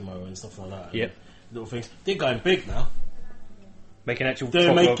and Asimo and stuff like that. Yep. Little things. They're going big now. Making actual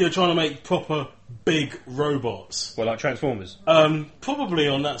They're trying to make proper big robots. Well, like Transformers. Probably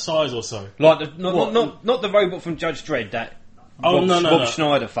on that size or so. Like not the robot from Judge Dredd that Rob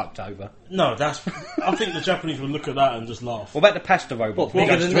Schneider fucked over. No, I think the Japanese would look at that and just laugh. What about the pasta robot? Well,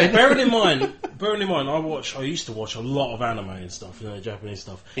 bearing in mind, I used to watch a lot of anime and stuff, Japanese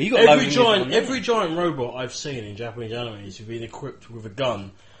stuff. Yeah, you got every giant robot I've seen in Japanese anime has been equipped with a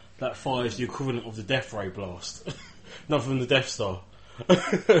gun that fires the equivalent of the Death Ray blast. Not from the Death Star.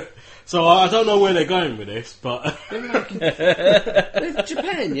 So I don't know where they're going with this, but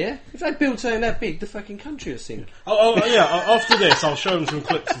Japan, yeah. If they build something that big, the fucking country will sink. Yeah. After this, I'll show them some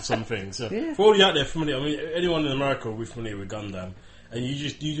clips and some things. So Yeah. for all you out there familiar, anyone in America will be familiar with Gundam, and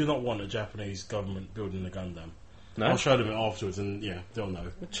you do not want a Japanese government building a Gundam. No? I'll show them it afterwards, and they'll know.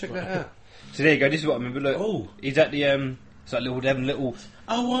 Check that out. So there you go. This is what I remember. Look, he's at the it's like little.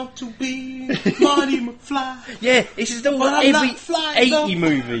 I want to be Marty McFly. Yeah, it's just all But I'm every not flying 80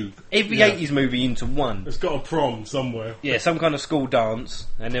 movie, every 80s movie into one. It's got a prom somewhere. Yeah, some kind of school dance,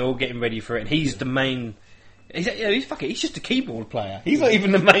 and they're all getting ready for it. And he's the main. He's just a keyboard player. He's not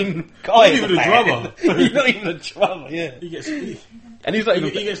even the main guy. He's not even a drummer. He's not even a drummer. Yeah, and he's not even.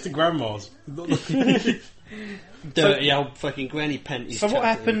 He gets the grandmas. Dirty old fucking granny panties. So what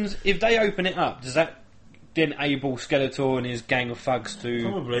happens if they open it up? Does that then enable Skeletor and his gang of thugs to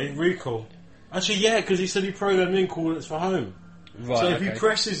Probably recall. Actually, yeah, because he said he programmed in coordinates for home. Right, so if he okay.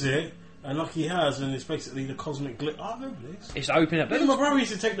 presses it, and like he has, and it's basically the cosmic glitch. I know this. It's opening up. Look, my brother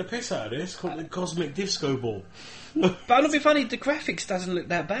used to take the piss out of this, called the cosmic disco ball. But it'll be funny. The graphics doesn't look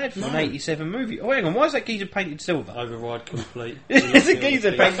that bad for an '87 movie. Oh, hang on. Why is that geezer painted silver? Override complete. It's a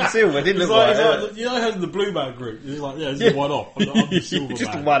geezer painted silver. It didn't It's look like, right. it's like, I had the Blue Bag group. It's like, there's the one off. I'm the silver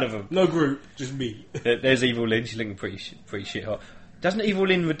Just bag. one of them. No group, just me. There's Evil Lynn. She's looking pretty shit hot. Doesn't Evil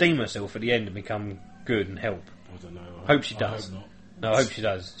Lynn redeem herself at the end and become good and help? I don't know. Hope she does. I hope not. No, I hope she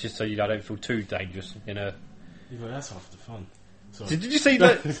does. Just so you don't feel too dangerous in her. Yeah, but that's half the fun. So. Did you see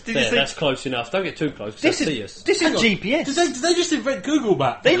that? Did you see? That's close enough. Don't get too close. This They'll is see us. this is GPS. Did they just invent Google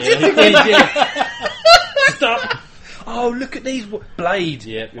Maps? They did invent that. Stop. Oh, look at these blades.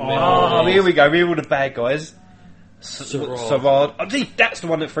 Yeah. Oh, here we go. Here are all the bad guys. Sarad. Sarad. Oh, see, that's the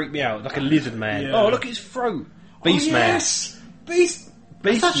one that freaked me out. Like a lizard man. Yeah. Oh, look at his throat. Beast oh, man. yes! Beast.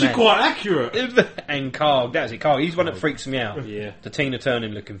 Beast That's actually man. quite accurate. And Karg. That's it. Karg. He's the one that freaks me out. Yeah. The Tina Turner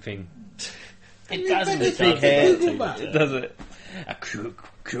looking thing. It doesn't. does. Big hair. Google Maps. It does it. A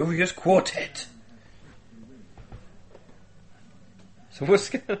curious quartet. So what's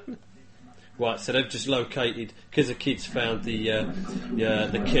going on? Right, so they've just located, because the kids found the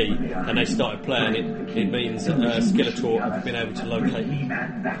key and they started playing it. It means that Skeletor have been able to locate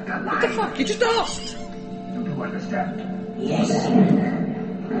it. What the fuck? You just asked! Do you understand? Yes.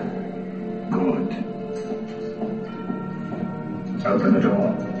 Good. Open the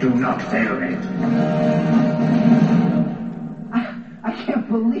door. Do not fail me. I can't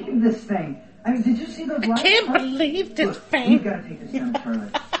believe this thing. I mean, did you see those lights? I can't believe this thing. You've got to take this down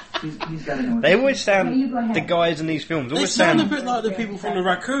further. He's got to know what They always Yeah, you sound, go ahead. the guys in these films They always sound a sound... bit like the people from the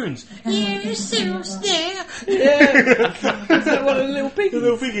Raccoons. You're so there. Yeah! Is that one of the little piggies? The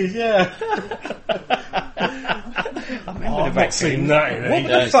little figures, yeah. I've not seen that in What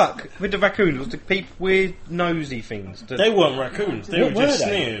ages. the fuck with the raccoons? Was the people weird nosy things? They weren't raccoons. They What were just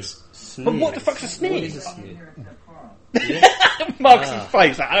were they? sneers. But what the fuck's a sneer? What is a sneer? Marcus'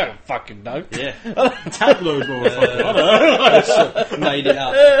 face, like, I don't fucking know. Yeah. Tabloid motherfucker. I don't know. Made it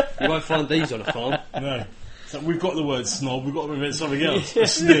up. You won't find these on a farm. No. So we've got the word snob, we've got to invent something else. A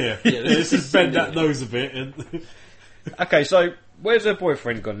sneer. Yeah, Let's just bend that nose a bit. And Okay, so where's her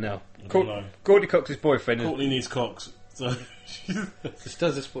boyfriend gone now? don't know. Courtney Cox's boyfriend is... Courtney needs cocks. So Just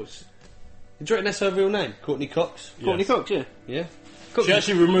does this. Do you reckon that's her real name? Courtney Cox? Yes. Courtney Cox, yeah. Yeah. She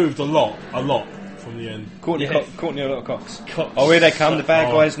actually removed a lot from the end. Courtney a lot of cocks. Oh, here they come. The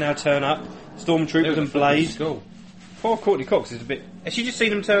bad guys now turn up. Stormtroopers and Blade. Poor Courtney Cox is a bit... Has she just seen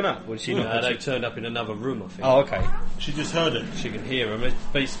them turn up? Or did she not? No, they turned up in another room, I think. Oh, okay. She just heard it. She can hear him. It's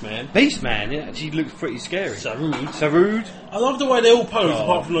Beastman. Beastman, yeah. She looks pretty scary. Sarud. I love the way they all pose,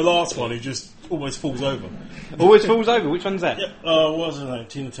 apart from the last one who just almost falls over. Always falls over? Which one's that? Yeah, what was her name?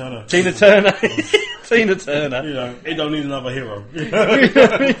 Tina Turner. Tina Turner. Tina Turner. You know, it don't need another hero.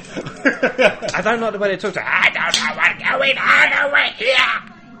 I don't like the way they talk to her. I don't know what's going on over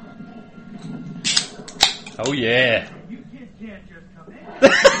here. Oh, yeah.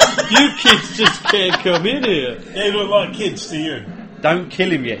 You kids just can't come in here. They look like kids to you. Don't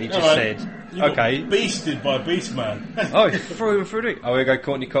kill him yet, he just said. You Okay. got beasted by Beastman. Oh, through and through. Oh, here we go.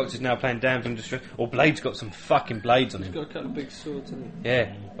 Courtney Cox is now playing Damned and Distress. Or Blade's got some fucking blades on him. He's got a couple of big swords, hasn't he?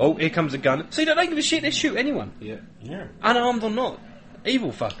 Yeah. Oh, here comes a gun. See, they don't give a shit. They shoot anyone. Yeah. Unarmed or not.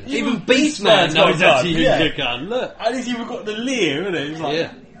 Evil fuckers. Even Beastman knows how to use a gun. Look. And he's even got the leer, isn't it? He's like,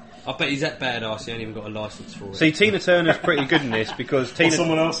 Yeah. I bet he's that badass he ain't even got a licence for it. See, Tina Turner's pretty good in this because or Tina...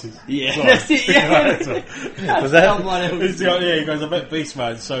 someone else's. Yeah, Sorry. that's it, yeah. Was that... Someone else. He goes, I bet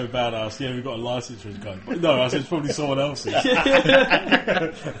Beastman's so badass, he ain't got a licence for his gun. But no, I said it's probably someone else's. See,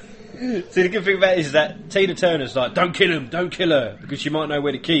 the good thing about it is that Tina Turner's like, don't kill him, don't kill her, because she might know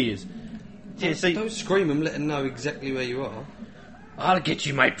where the key is. Yeah, see, Don't scream him, let him know exactly where you are. I'll get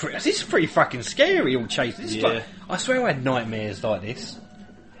you, mate. This is pretty fucking scary, all chase. This is like, I swear I had nightmares like this.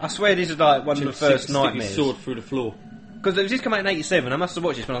 I swear this is like one of the first nightmares. Stick his sword through the floor. Because it was just come out in 87. I must have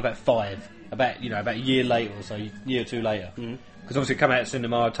watched this when I was about 5. About a year later or so, a year or two later. Because obviously it come out at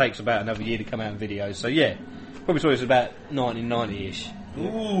cinema, it takes about another year to come out in videos. So yeah, probably saw this about 1990-ish.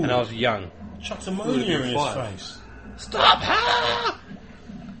 Ooh. And I was young. Chucked ammonia in his face. Stop!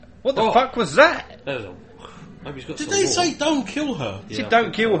 What the fuck was that? Did they say don't kill her? She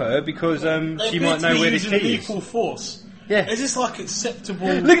don't kill her because she might know where the key is. Lethal force. Yeah. Is this like acceptable?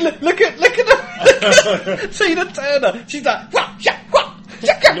 Look at the Tina Turner. She's like,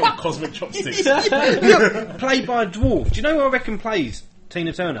 little cosmic chopsticks. Look, played by a dwarf. Do you know who I reckon plays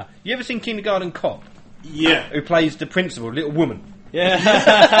Tina Turner? You ever seen Kindergarten Cop? Yeah. Who plays the principal, little woman? Yeah.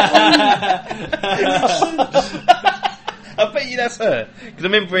 I bet you that's her. Because I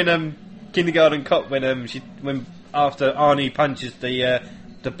remember in Kindergarten Cop when after Arnie punches the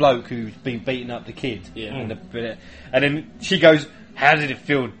bloke who's been beating up the kid. Yeah. And then she goes, "How did it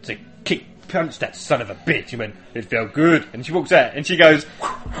feel to punch that son of a bitch?" He went, "It felt good." And she walks out and she goes,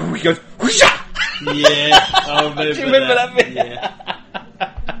 he goes, "Whoosha!" Yeah, I remember Do you remember that bit? Yeah.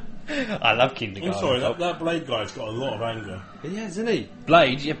 I love Kindergarten I'm sorry, Cop. that Blade guy's got a lot of anger. He has, isn't he?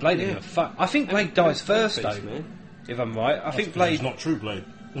 Blade didn't give a fuck. I think Blade dies first Beast, though. man. If I'm right, I think He's Blade. not true Blade.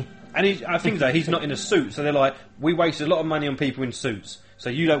 And I think though he's not in a suit, so they're like, we wasted a lot of money on people in suits, so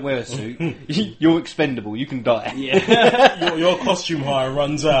you don't wear a suit. You're expendable. You can die. Yeah. your costume hire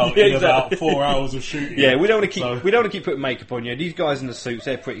runs out in about 4 hours of shooting. Yeah, we don't want to keep putting makeup on you. These guys in the suits,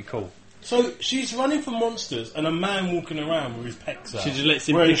 they're pretty cool. So she's running from monsters, and a man walking around with his pecs out. She just lets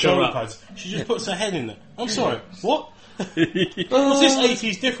him wearing pick her shoulder up. pads. She just puts her head in there. I'm sorry, what? Was this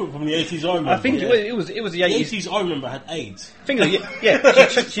 80s different from the 80s I remember? I think it was the 80s. The 80s I remember had AIDS. Thing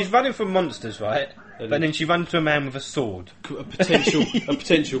is, she's running from monsters, right? But then she runs to a man with a sword. A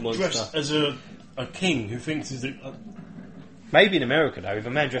potential monster. Dressed as a king who thinks he's Maybe in America though, if a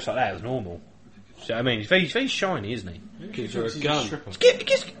man dressed like that was normal. So, I mean, he's very shiny, isn't he? Gives her a gun.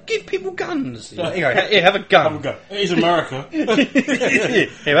 Give people guns. Like, here, have a gun. Have a gun. It is America.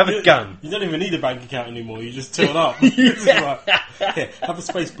 Here, have a gun. You don't even need a bank account anymore. You just turn up. It's like, here, have a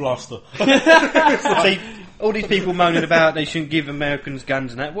space blaster. See, all these people moaning about they shouldn't give Americans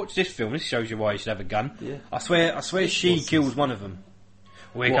guns and that. Watch this film. This shows you why you should have a gun. Yeah. I swear she kills one of them.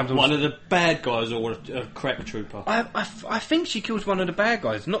 One of the bad guys or a crack trooper? I think she kills one of the bad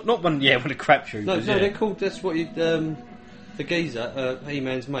guys. Not one. Yeah, one of the crap troopers. No, they're called. That's what the geezer,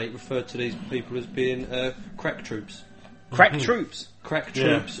 He-Man's mate, referred to these people as being crack troops. Crack troops. Crack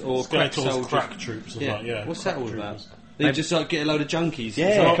troops or crack soldiers. Crack troops. What's that all about? They just like get a load of junkies. Yeah.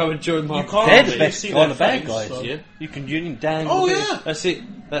 It's like, come and join my They're the army. best kind of bad guys. So. Yeah. You can dance. Oh yeah, that's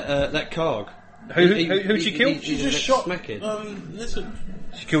it. That Karg. Who she killed? She just shot. Smackhead. Listen.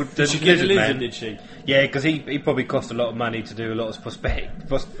 She killed the lizard man, did she? Yeah, because he probably cost a lot of money to do a lot of what's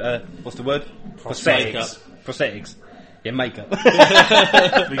the word? Prosthetics. Yeah, makeup.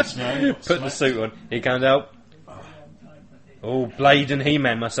 Big smile. Put the suit on. He comes out. Oh, Blade and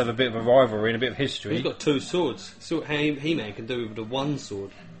He-Man must have a bit of a rivalry and a bit of history. He's got 2 swords. See what He-Man can do with the one sword.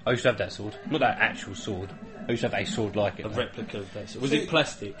 I used to have that sword. Not that actual sword. I used to have a sword like it. A replica of that sword. Was it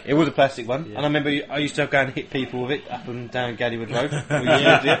plastic? It was a plastic one. Yeah. And I remember I used to go and hit people with it up and down Gaddywood Road.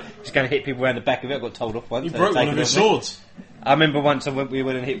 Just going to hit people around the back of it. I got told off once. You broke one of his swords. I remember once we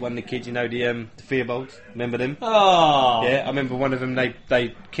went and hit one of the kids, you know, the Fearbolts. Remember them? Oh. Yeah, I remember one of them,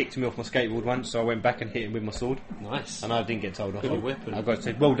 they kicked me off my skateboard once, so I went back and hit him with my sword. Nice. And I didn't get told off. Good weapon. I got to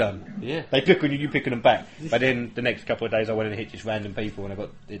say, well done. Yeah. They pick on you, you picking them back. But then the next couple of days I went and hit just random people and I got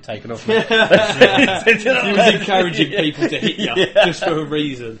it taken off me. You was encouraging people to hit you, just for a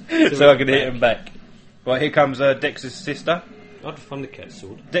reason. So I could hit them back. Right, here comes Dexter's sister. I'd fund the cat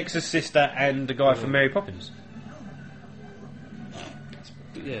sword. Dexter's sister and the guy from Mary Poppins.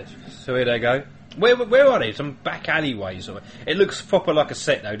 Yeah. So here they go. Where are they? Some back alleyways. It looks proper like a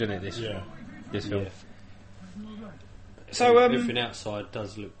set though, doesn't it? This film. Yeah. So everything outside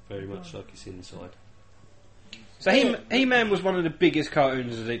does look very much like it's inside. So He-Man was one of the biggest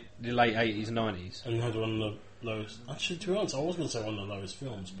cartoons of the late 80s and 90s. And had one of the lowest... Actually, to be honest, I was going to say one of the lowest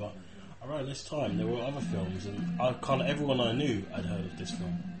films, but around this time there were other films, and everyone I knew had heard of this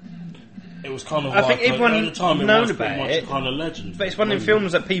film. It was kind of I think everyone at the time it known was about pretty much it, a kind of legend. But it's one of them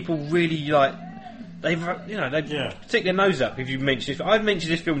films that people really like. They stick their nose up if you mention it. I've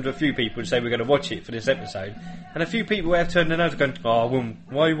mentioned this film to a few people and say we're going to watch it for this episode, and a few people have turned their nose and gone, "Oh, well,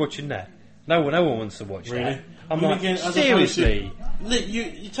 why are you watching that? No one wants to watch that." I'm like, again, seriously.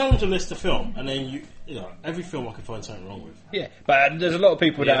 You tell them to list the film, and then you know every film I can find something wrong with. Yeah, but there's a lot of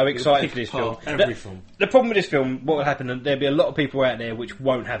people that are excited for this film. Every film. The problem with this film, what will happen, there'll be a lot of people out there which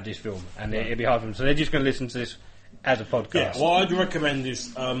won't have this film, and it'll be hard for them. So they're just going to listen to this as a podcast. Yeah, what I'd recommend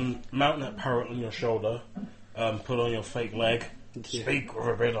is mount that parrot on your shoulder, put on your fake leg, speak with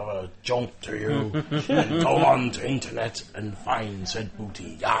a bit of a jaunt to you, and go on to internet and find said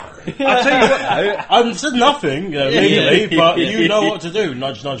booty. Yar. I'll tell you what though, I said nothing legally, but you know what to do.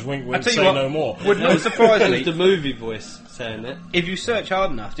 Nudge, nudge, wink, wink, say no more. Would not surprise me. The movie voice saying that. If you search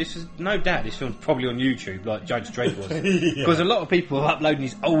hard enough, this is no doubt this film's probably on YouTube, like Judge Dredd was, because a lot of people are uploading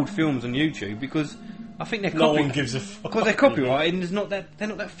these old films on YouTube because I think they're no one gives a fuck. Because they're copyrighted and they're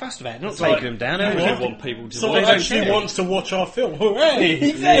not that fussed about it. They're not taking them down. They don't want people to Someone watch actually it. wants to watch our film.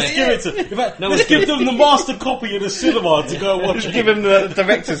 Hooray! Let's give it to. In fact, let's give them the master copy in the cinema to go watch it. Give them the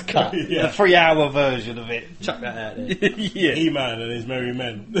director's cut, Yeah. the 3-hour version of it. Chuck that out there. Yeah. He-Man and his merry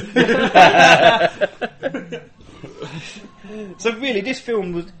men. So really, this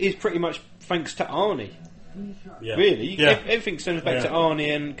film is pretty much thanks to Arnie. Yeah. Really, Yeah. everything stems back to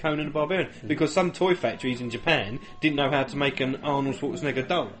Arnie and Conan the Barbarian because some toy factories in Japan didn't know how to make an Arnold Schwarzenegger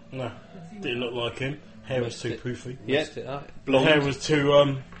doll. No, didn't look like him. Hair was too poofy. Yeah, Blonde. Hair was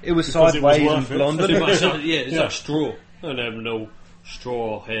too. It was because sideways it was and worth it. blonde. Too much, it's like straw. I don't have no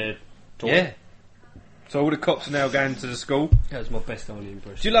straw hair. Yeah. So all the cops are now going to the school. That was my best Arnie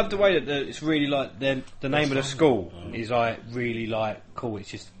impression. Do you love the way that it's really like the name of the school is like really like cool? It's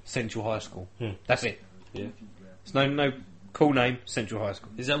just Central High School. That's it. Yeah. It's no cool name. Central High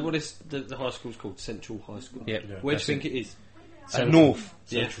School. Is that what the high school's called? Central High School. Yeah. Where do you think it is? North.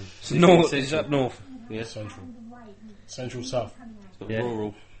 Yeah. Central. It's north. It's up north. Yeah. Central South. It's not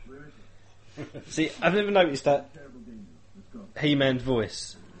rural. See, I've never noticed that He-Man's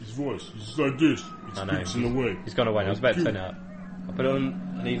voice. His voice is like this. I know. It's in the way. He's gone away. I was about to turn it up. I put it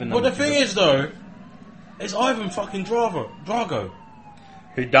on an even But number. the thing is, though, it's Ivan fucking Drago.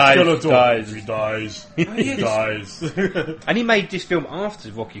 He dies. Skeletor. He dies. He dies. And he made this film after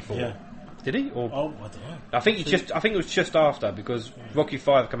Rocky 4. Yeah. Did he? Or Oh, I don't know. I think it was just after because Rocky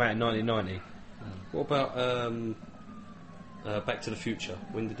 5 came out in 1990. What about Back to the Future?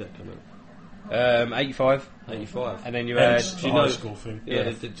 When did that come out? 85. 85. And then you Hence had the high school thing. Yeah,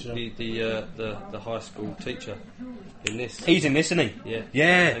 Yeah. the high school teacher in this. He's in this, isn't he? Yeah.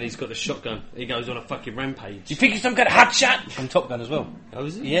 Yeah. And he's got the shotgun. He goes on a fucking rampage. Do you think he's some kind of hot shot? From Top Gun as well. Oh,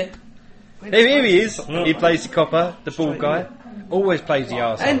 is he? Yeah. Here he is. He plays the copper, the bald guy. Always plays the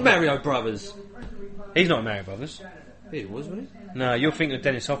arsehole. And Mario Brothers. He's not Mario Brothers. He was, wasn't No, you're thinking of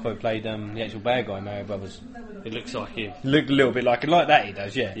Dennis Hopper played the actual bad guy in Mario Brothers. he? It looks like him. Looked a little bit like that he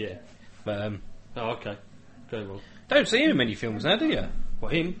does, yeah. Yeah. But Oh, okay. Go well. don't see him in many films now, do you?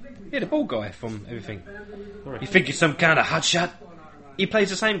 What, him? Yeah, the bald guy from everything. Alright. You think he's some kind of hotshot? He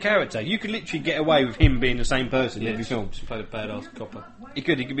plays the same character. You could literally get away with him being the same person in every film. Just played a badass copper. He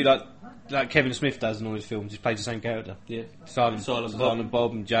could be like Kevin Smith does in all his films. He plays the same character. Yeah. Silent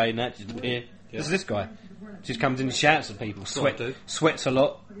Bob and Jay and that just appear. Yeah. This is this guy. Just comes in and shouts at people. what I do. Sweats a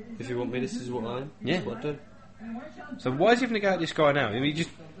lot. If you want me, this is what I am. Yeah. That's what I do. So why is he having to go at this guy now? I mean,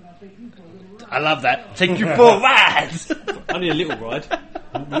 I love that. Take you for a ride. Only a little ride.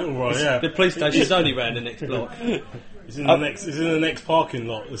 Little ride, yeah. The police station's only round the next block. It's in the next parking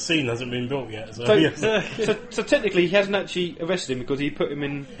lot. The scene hasn't been built yet. So, So technically, he hasn't actually arrested him because he put him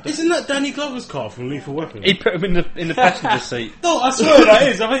in. Isn't that Danny Glover's car from Lethal Weapon? He put him in the passenger seat. No, I swear that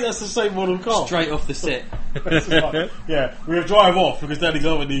is. I think that's the same model car. Straight off the set. Yeah, we'll drive off because Danny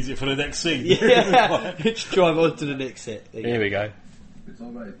Glover needs it for the next scene. Yeah, let's drive on to the next set. Here we go. It's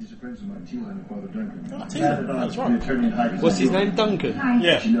all right. These are friends of mine, Tila and Father Duncan. That's right. What's his name? Duncan?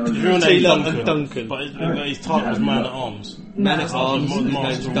 Yeah, his real name Tila is and Duncan. But his title was Man at Arms. Man at Arms, his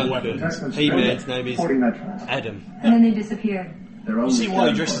name's Duncan. Weapons. He-Man's name is Adam. And then they disappeared. You see why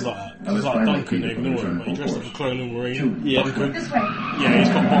he dresses like that? He's like Duncan, they ignore him, but he dressed like a Colonel Marine. Yeah. Duncan. This way. Yeah, he's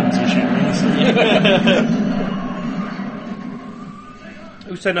got bombs and shit.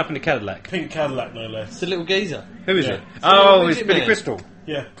 Who's turned up in the Cadillac? Pink Cadillac, no less. It's a little geezer. Who is Yeah. it? Oh, Is it's it Billy man? Crystal.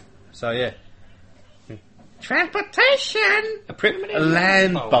 Yeah. So yeah. Transportation. A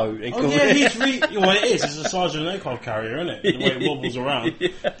land boat. They Oh call yeah, it. he's well, it is. It's a Sergeant aircraft carrier, isn't it? The way it wobbles around.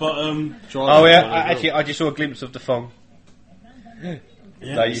 But Oh yeah, I just saw a glimpse of the thong. yeah,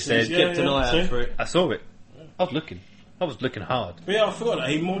 Like you said, Kept an eye out for it. I saw it. I was looking hard. But yeah, I forgot that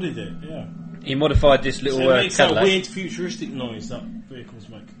he modded it. Yeah. He modified this little So it makes that Cadillac. weird futuristic noise that vehicles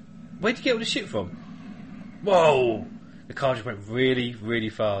make. Where'd you get all this shit from? Whoa! The car just went really, really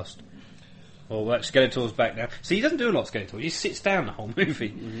fast. Well, that Skeletor's back now. See, he doesn't do a lot of Skeletor. He just sits down the whole movie.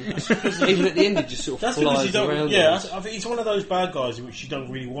 Even at the end, he just sort of That's because flies you don't. around. Yeah, I think he's one of those bad guys in which you don't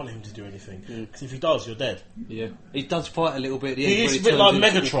really want him to do anything. Because if he does, you're dead. Yeah, he does fight a little bit at the end. He when is a bit like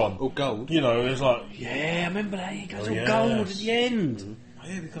turns into Megatron. All gold. You know, it's like Yeah, I remember that. He goes all yes. gold at the end. Oh,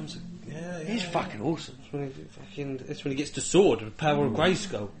 yeah, he becomes. He's fucking awesome. That's when he gets the sword, the power of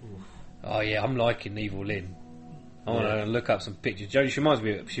Grayskull. Oh yeah, I'm liking Evil Lynn. I want to look up some pictures. Jodie, she reminds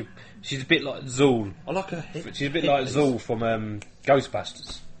me of she's a bit like Zool. I like her head. She's a bit like Zool from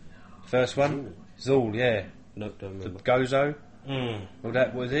Ghostbusters. First one, Zool, yeah. Nope, don't The remember. Gozo. Well,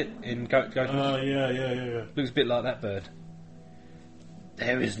 that was it in Ghostbusters. Oh yeah. Looks a bit like that bird.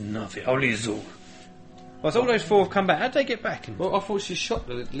 There is nothing, only Zool. Well, so all those four have come back. How'd they get back? Well, I thought she shot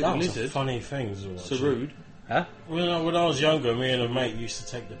the little That was a lizard. funny thing as well. So rude. Huh? When I was younger, me and a mate used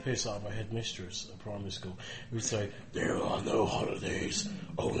to take the piss out of our headmistress at primary school. We'd say, "There are no holidays,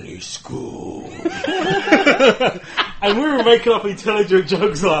 only school." And we were making up intelligent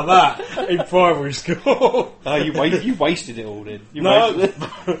jokes like that in primary school. Oh, you wasted it all then. You No. wasted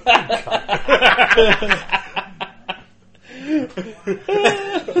it.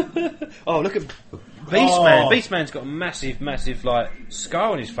 Oh, look at Beastman. Beastman's got a massive, like,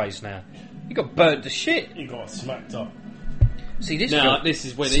 scar on his face now. He got burnt to shit. He got smacked up. See, this Now, guy... this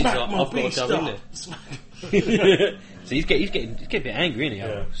is when he's like, Smack my I've got beast to go in up. there. See, he's getting a bit angry, isn't he,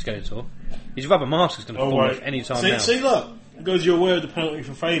 Yeah. Skeletor? His rubber mask is going to Oh, fall wait. off any time now. See, look. Because you're aware of the penalty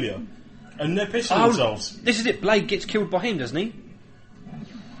for failure. And they're pissing themselves. This is it. Blade gets killed by him, doesn't he?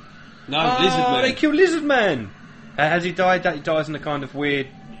 No, Lizard Man. They kill Lizard Man. Has he died? He dies in a kind of weird...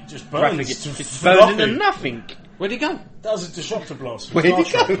 Just graphic. burns. It burns into nothing. Where'd he go? That was a disruptor blast. Where'd he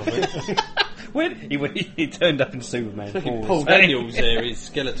Star go? Trek, I think. When he turned up in Superman 4. Paul Daniels there is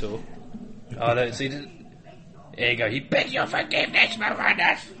Skeletor. Oh, no, see, there you go. He begs your forgiveness,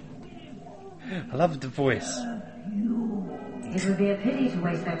 Marauders. I love the voice. It would be a pity to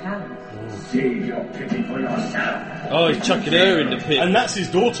waste their talents. Save your pity for yourself. Oh, he's chucking her in the pit. And that's his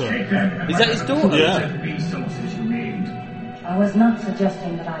daughter. Is that his daughter? Yeah. Resources you need. I was not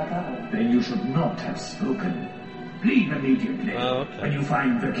suggesting that I go. Then you should not have spoken. Leave immediately. Oh, okay. When you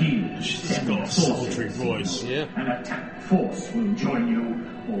find the key, She's send got your a sultry forces. voice. Yeah. An attack force will join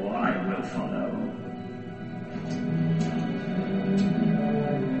you, or I will follow.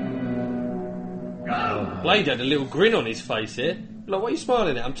 Blade had a little grin on his face here. Like, what are you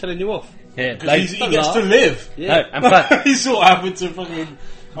smiling at? I'm telling you off. Yeah, Because he gets to live. Yeah. No, and plus, He sort of happened to fucking...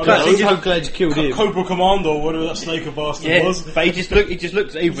 I Plus, don't he know, I'm glad you killed him. Cobra Commando or whatever that snake of bastard yeah, was. but he just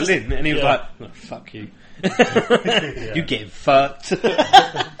looked at Evil Lynn and he was Yeah. like, oh, fuck you. You getting fucked.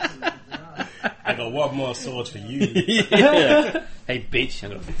 I got one more sword for you. Yeah. Hey, bitch,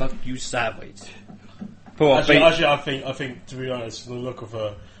 I'm gonna fuck you sideways. Poor Actually, bitch. I think, to be honest, the look of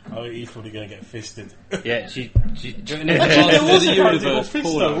her, I think he's probably going to get fisted. Yeah, she There There was was a a universe universe fist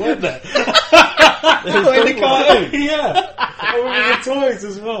porno. though, weren't there? in the cartoon. Yeah. And with the toys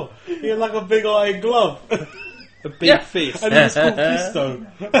as well. He had like a big iron glove. A big fist. And he was called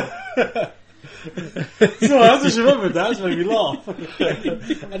Fisto. So I just remembered that. That's made me laugh.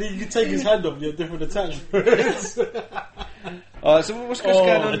 And he could take his hand off and he had different attachments. Alright, so what's going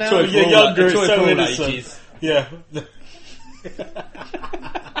on now? You're younger, a toy it's so for all innocent. ages. Yeah.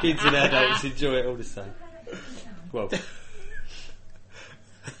 Kids and adults enjoy it all the same. Well,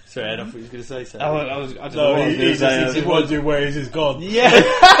 sorry, Ed, I thought you were going to say something. I don't know what I was going to say. He wanted to do Where Is His God? Yeah.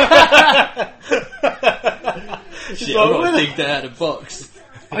 Shit, I've got to dig that out of the box.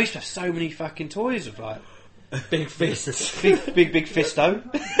 I used to have so many fucking toys of like big fists, big fisto,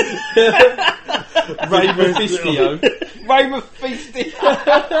 Ray Mephisto, Ray Mephisto.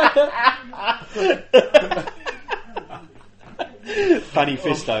 Funny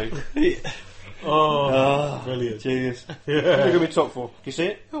Fisto. Oh, brilliant. Genius. Yeah. Look at me top 4. Can you see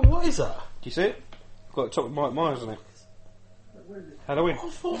it? Oh, what is that? Can you see it? Got a top with Mike Myers on it. Halloween. I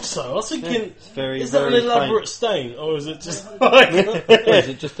thought so. I was thinking, it's very, is that an very elaborate stain, or is it just like... Is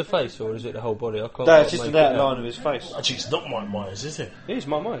it just the face, or is it the whole body? I can't. That's just an outline of his face. Actually, it's not Mike Myers, is it? It is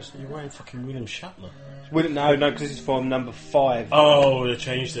Mike Myers. You're wearing fucking William Shatner. No, because it's from number 5. Oh, they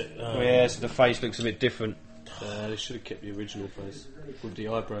changed it. Yeah, so the face looks a bit different. They should have kept the original face with the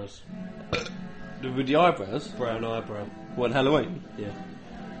eyebrows. With the eyebrows? Brown eyebrow. What, Halloween? Yeah.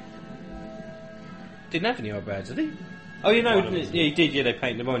 Didn't have any eyebrows, did he? Oh, you know, yeah, he did. Yeah, they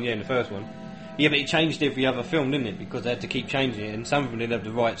painted them on. Yeah, in the first one. Yeah, but he changed every other film, didn't it? Because they had to keep changing it, and some of them didn't have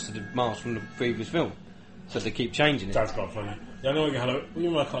the rights to the mask from the previous film, so they keep changing it. That's quite funny. Yeah, I know Halloween. What do you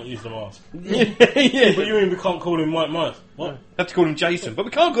mean I can't use the mask? Yeah. But you mean we can't call him Mike Myers? What? We have to call him Jason, but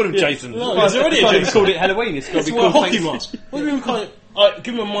we can't call him Jason. No, there's already a Jason. Called it Halloween. It's got to It's be a called hockey Jason. mask. What do you mean we can't...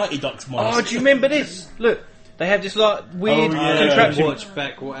 give him a Mighty Ducks mask. Oh, do you remember this? Look, they have this like weird contraption. Watch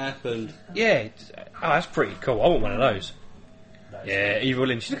back what happened. Yeah. That's pretty cool. I want one of those. Yeah, Eva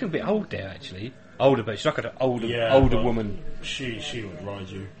Lynn. She's looking a bit old there, actually. Older, but she's like an older woman. She would ride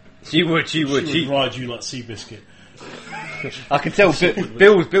you. She would. She would ride you like Seabiscuit. I can tell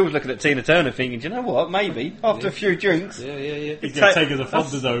Bill's looking at Tina Turner thinking, do you know what, maybe, after a few drinks... Yeah. He's going to take her to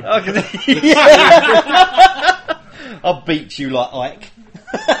Thunderdome. I'll beat you like Ike.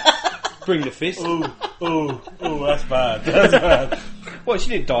 Bring the fist. Oh, that's bad. That's bad. What, she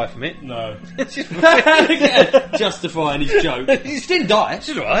didn't die from it? No. Justifying his joke. She didn't die,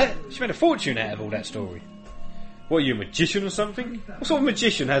 she's alright. She made a fortune out of all that story. What, are you a magician or something? What sort of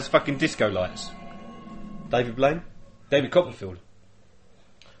magician has fucking disco lights? David Blaine? David Copperfield?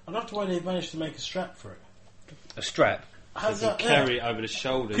 I love the way they managed to make a strap for it. A strap? How's You that? carry it over the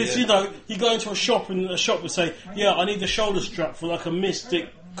shoulder. Because, you know, you go into a shop and the shop would say, yeah, I need a shoulder strap for like a mystic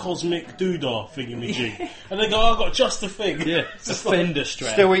cosmic doodah thingy-majig. And they go, oh, I've got just the thing. Yeah, it's a fender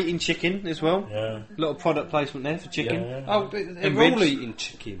strap. Still eating chicken as well. Yeah. Little product placement there for chicken. Yeah. Oh, they're all eating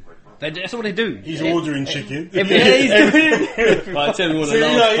chicken. That's what they do. He's ordering chicken. He's doing it. Right, tell me what So, the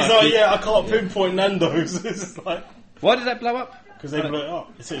last he's like, yeah, I can't pinpoint Nando's. It's like... Why did that blow up? Because they blew it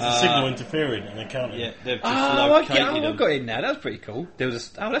up. It's a signal interfering and they count it. Yeah, they've just I've located got it now. That's pretty cool. That's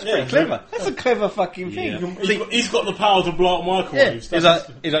pretty clever. That's a clever fucking thing. Yeah. He's got the power to blow up microwaves. He's like,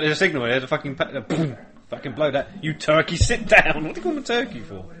 there's a signal there. There's a fucking boom, fucking blow that. You turkey, sit down. What do you call a turkey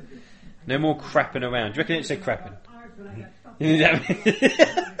for? No more crapping around. Do you reckon it said crapping?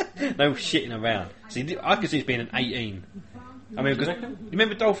 No shitting around. See, I could see it being an 18. I mean, because you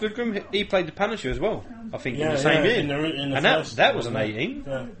remember Dolph Lundgren? He played the Punisher as well. I think in the same year. In the and first, that was an 18.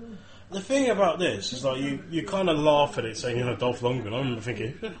 Yeah. The thing about this is like you kind of laugh at it, saying Dolph Lundgren. I remember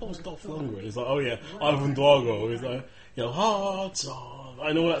thinking, what was Dolph Lundgren? It's like, oh yeah, Ivan Drago. He's like, hearts on,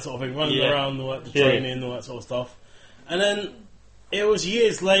 and all that sort of thing, running around, all that, the training, all that sort of stuff. And then it was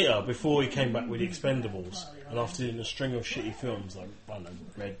years later before he came back with the Expendables, and after doing a string of shitty films like I don't know,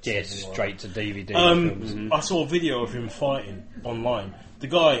 Red. Yeah, straight to DVD films. I saw a video of him fighting online. The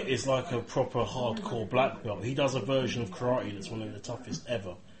guy is like a proper hardcore black belt. He does a version of karate that's one of the toughest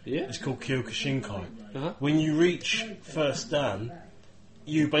ever. Yeah. It's called Kyokushinkai. When you reach first dan,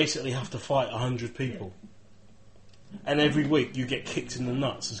 you basically have to fight 100 people. And every week you get kicked in the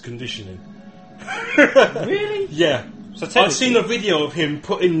nuts as conditioning. Really? Yeah. So I've seen a video of him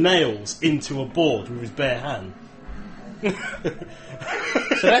putting nails into a board with his bare hand.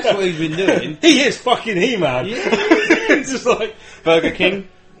 So that's what he's been doing. He is fucking He-Man. Yeah. It's just like Burger King.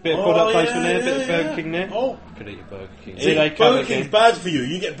 Bit of product placement there, bit of Burger King there. Oh, could eat a Burger King. see, Burger King's bad for you.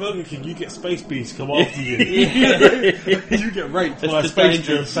 You get Burger King, you get Space Beast come after you. You get raped by That's the Space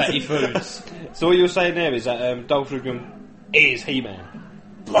danger of Beast. fatty foods. So what you're saying there is that Dolph Lundgren is He-Man.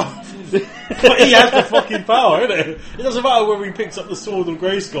 But he has the fucking power, innit? It doesn't matter whether he picks up the sword of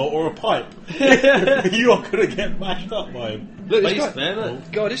Grayskull or a pipe. You are going to get mashed up by him. Look, this Beast, guy, man,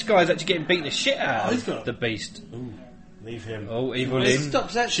 look. God, this guy's actually getting beaten the shit out he's got- of the Beast. Ooh, leave him. Oh, Evil It Lynn.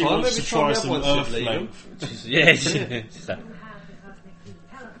 stops that She time wants every to time try we have some one earth to leave him. length. Yeah, she's like,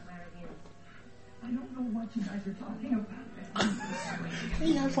 I don't know what you guys are talking about.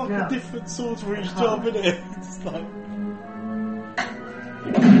 He has like a different sword for each job, innit? It's like...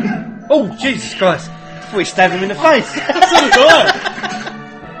 Oh, Jesus Christ. I thought he stabbed him in the face. That's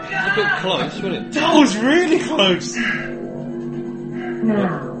a bit close, wasn't it? That was really close.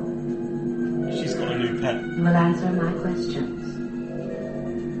 Now, She's got a new pet. you will answer my questions.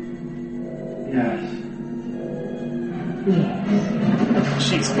 Yes. Yes.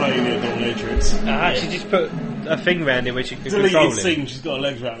 She's playing the dominatrix. She just put a thing round him where she can control Deleted him. scene, she's got her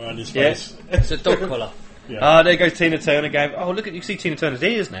legs wrapped around his Yes. face. It's a dog collar. Yeah. Ah, there goes Tina Turner going, oh, look at, you can see Tina Turner's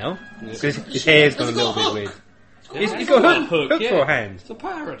ears now. Because his hair's gone a little bit weird. He's got a hook for a hand. It's a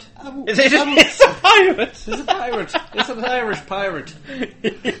pirate. It's a pirate! It's a pirate. It's an Irish pirate.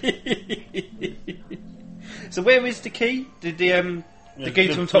 So where is the key? Did the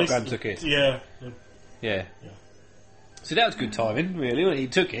geese from Top Gun took it? Yeah. Yeah. So that was good timing, really, when he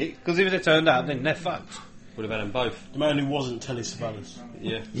took it, because if it had turned up, then they're fucked. Would have had them both. The man who wasn't Telly Savalas.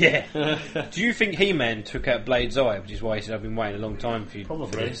 Yeah. Yeah. Do you think He-Man took out Blade's eye, which is why he said, I've been waiting a long time for you? Probably.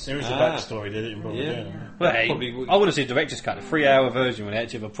 For this. There is a backstory, they didn't probably do. Well, hey, I want to see a director's cut, a 3-hour version when they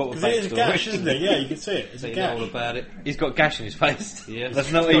actually have a proper Because it is a backstory. gash, isn't it? Yeah, you can see it. It's a You gash. know all about it. He's got gash in his face. Yeah.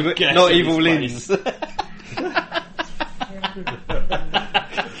 That's not He's got evil, gash not in evil his Lynn's.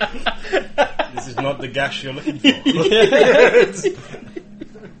 This is not the gash you're looking for.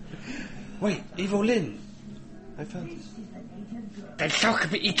 Wait, Evil Lynn. I found this.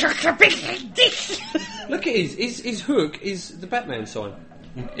 He took a big dick. Look at his hook is the Batman sign.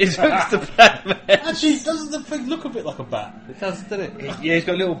 His hook's the Batman. Actually, doesn't the thing look a bit like a bat? It does, doesn't it? Yeah, he's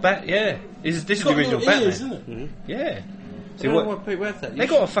got a little bat, yeah. This is the It's got original little Batman. ears, isn't it? Yeah. I See don't what? know why people have that. They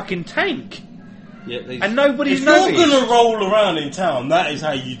got a fucking tank. Yeah, these... And nobody's If you're noticed. going to roll around in town, that is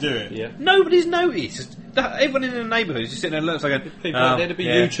how you do it. Yeah. Nobody's noticed. Everyone in the neighbourhood is just sitting there looks like People out there to be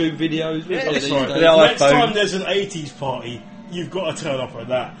YouTube videos. Yeah, these that's days. right. The Yeah, next iPhone. time there's an 80s party, you've got to turn up at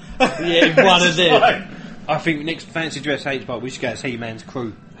that. Yeah, one of them. Like, I think next fancy dress H part we should go as He-Man's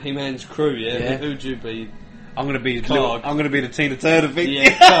crew. He-Man's crew, yeah. Yeah. Who'd you be? I'm gonna be the Card. I'm gonna be the Tina Turner thing.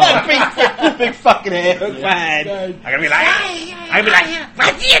 Yeah, card. big fucking hair hook man. I'm gonna be like,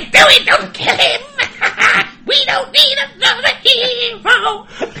 What are you doing? Don't kill him! We don't need another hero!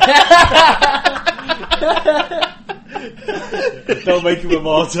 don't make him a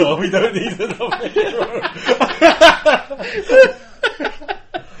martyr. We don't need another hero.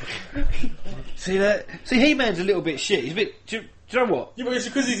 see that? See, He-Man's a little bit shit. He's a bit. Do you know what? Yeah, but it's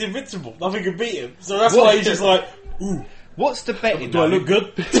because he's invincible. Nothing can beat him. So that's What? why he's just like, ooh. What's the betting? Do I though? look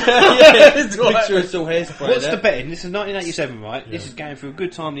good? Make sure it's all hairspray. What's there. the betting? This is 1987, right? This is going through a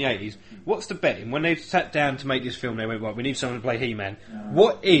good time in the 80s. What's the betting? When they sat down to make this film, they went, right, we need someone to play He-Man.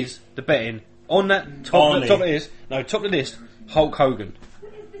 What is the betting on that top of the list, Hulk Hogan.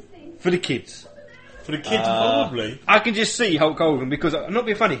 For the kids. For the kids, probably. I can just see Hulk Hogan because, I'm not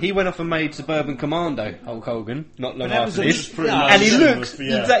being funny, he went off and made Suburban Commando, Hulk Hogan, not long that was after a- this. yeah, And he similar, looks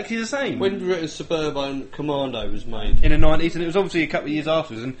yeah. exactly the same. When Suburban Commando was made. In the 90s, and it was obviously a couple of years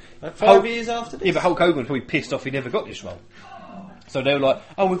afterwards. And 5 years after this? Yeah, but Hulk Hogan was probably pissed off he never got this role. So they were like,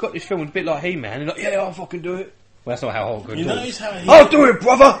 oh, we've got this film, it's a bit like He-Man. And like, yeah, I'll fucking do it. Well, that's not how Hulk Hogan You talks. notice how he... I'll do it,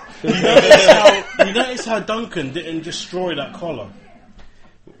 brother! You notice how Duncan didn't destroy that collar?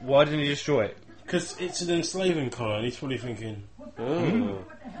 Why didn't he destroy it? Because it's an enslaving collar, and he's probably thinking, Tina,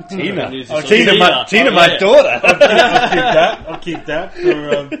 Tina. Tina, my daughter. I'll keep that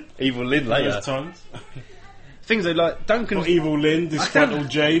for Evil Lynn later. those times. Things they like Duncan. Or Evil Lynn, Disgruntled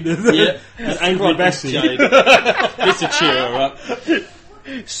Jade, Yeah. and Angry Bessie. This to cheer her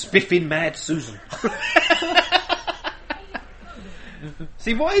up. Spiffing Mad Susan.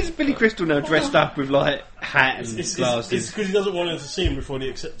 See, why is Billy Crystal now dressed up with like hat and glasses? It's because he doesn't want her to see him before he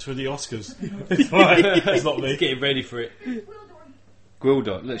accepts for the Oscars. It's like, it's not me. Getting ready for it.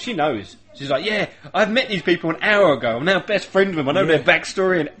 Gwildor, look, she knows. She's like, yeah, I've met these people an hour ago. I'm now best friend with them. I know their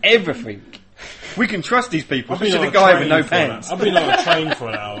backstory and everything. We can trust these people. I've been Especially on the a guy train with no for an pants. hour. I've been on a train for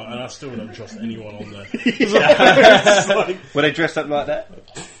an hour, and I still don't trust anyone on there. It's like, Were they dressed up like that?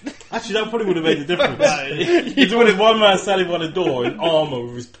 actually, that probably would have made a difference. You wanted one man standing by the door in armour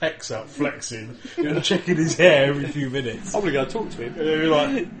with his pecs out, flexing, and checking his hair every few minutes. I'm going to go talk to him. And they'd be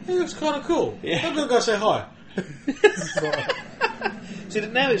like, "He looks kind of cool. Yeah. I'm going to go say hi." See,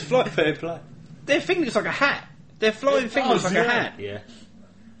 now it's flying. Fair play. Their thing looks like a hat. Their flying thing looks like a yeah. hat. Yeah.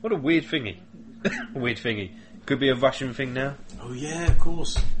 What a weird thingy. Weird thingy. Could be a Russian thing now. Oh yeah, of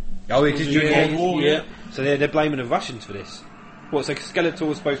course. Oh, it is during the Cold 80s. War, yeah. So they're blaming the Russians for this. What, so Skeletor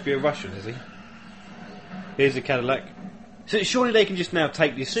was supposed to be a Russian, is he? Here's a Cadillac. So surely they can just now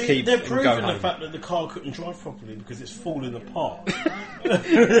take this See, keep they're and go proving the home. fact that the car couldn't drive properly because it's falling apart.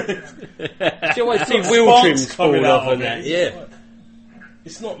 You always see Got wheel sparks trims fall coming off out and of that, it. yeah.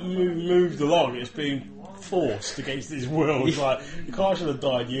 It's not moved along, it's being forced against his will. It's like, the car should have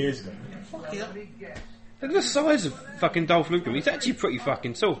died years ago. Fuck it up. Look at the size of fucking Dolph Lundgren. He's actually pretty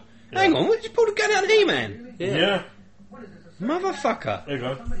fucking tall. Hang on, where'd you pull the gun out of He-Man? Yeah. Motherfucker. There you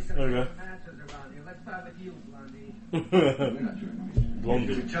go. There you go.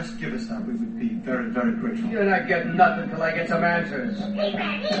 Blondie. Just give us that, we would be very, very grateful. You're not getting nothing till I get some answers.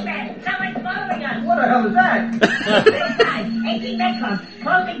 He-Man! Someone's following us! What the hell is that? AT Club,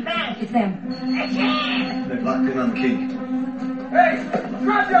 closing fast! It's them. Attack! They've locked in on the key. Hey,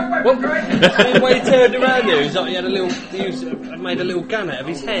 drop your weapon, right? The way he turned around there, he's like he had a little, made a little gun out of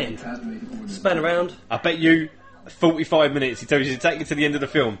his hand. Span around. I bet you 45 minutes he tells you to take you to the end of the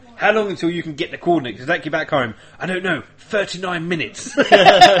film. How long until you can get the coordinates to take you back home? I don't know. 39 minutes.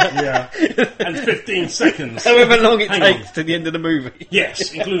 Yeah. And 15 seconds. However long it takes to the end of the movie.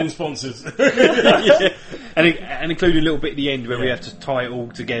 Yes, including sponsors. Yeah. And including a little bit at the end where we have to tie it all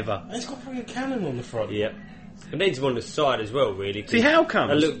together. And it's got a cannon on the front. Yep. And needs one on the side as well, really. See, how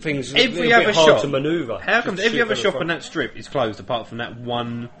comes and look, things every a other bit hard shop to manoeuvre? How comes Just every shoot other on the shop front. on that strip is closed apart from that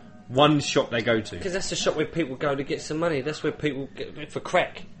one shop they go to? Because that's the shop where people go to get some money. That's where people get for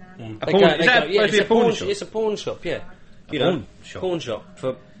crack. Is that supposed to be a pawn shop? It's a pawn shop, yeah. Pawn shop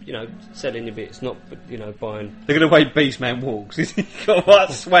for selling your bits, not buying. Look at the way Beastman walks. He's got a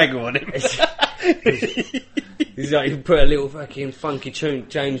white swagger on him. He's like, you put a little fucking funky tune,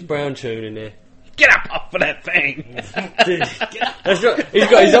 James Brown tune in there. Get up off of that thing! That's right. He's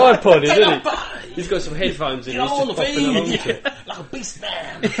got his iPod, isn't he? He's got some headphones in. He's just popping along to it. Like a beast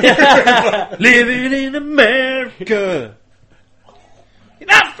man. Living in America.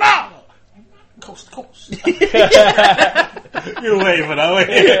 That's far. Coast to coast. You're waiting for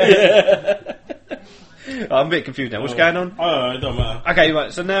that, I'm a bit confused now. What's going on? Oh, it don't matter. Okay,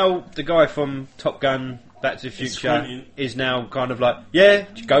 right. So now the guy from Top Gun, Back to the Future, is now kind of like, yeah,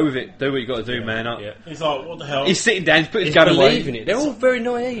 just go with it. Do what you got to do, man. He's like, what the hell? He's sitting down, he's putting his gun away. Believing it. They're all very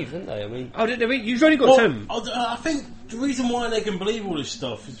naive, aren't they? I mean, you've only got two. I think the reason why they can believe all this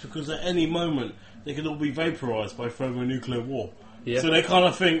stuff is because at any moment they could all be vaporised by further nuclear war. Yeah. So they kind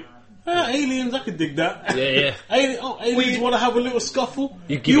of think, aliens, I could dig that. Yeah. Aliens want to have a little scuffle.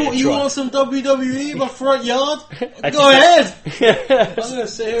 You want some WWE in my front yard? Go ahead. I'm going to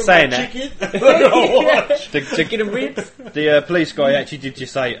sit here Saying with that. chicken. The chicken and ribs. The police guy actually did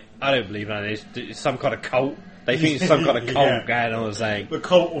just say, I don't believe in this. It's some kind of cult. They think it's some kind of cult going on, saying. The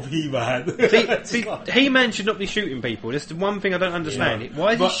cult of He-Man. See, He-Man should not be shooting people. That's the one thing I don't understand. Yeah.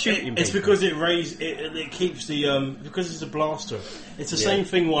 Why is he shooting people? It's because it keeps the because it's a blaster. It's the same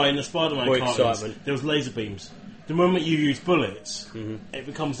thing why in the Spider-Man cartoons there was laser beams. The moment you use bullets, it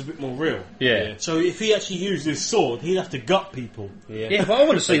becomes a bit more real. Yeah. So if he actually used his sword, he'd have to gut people. Yeah, but I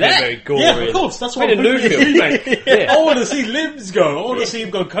want to see that. Very gory. Yeah, of course. That's what I'm new film. I want to see limbs go. I want to see him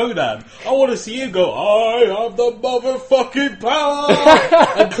go Conan. I want to see him go, I have the motherfucking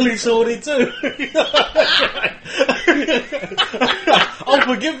power! And clean swording too. I'll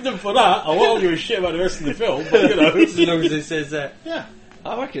forgive them for that. I won't give a shit about the rest of the film, but As long as it says that. Yeah.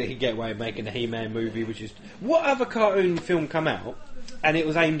 I reckon he could get away with making a He-Man movie, which is... What other cartoon film come out, and it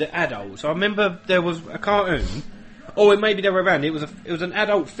was aimed at adults? I remember there was a cartoon, or maybe they were around, it was an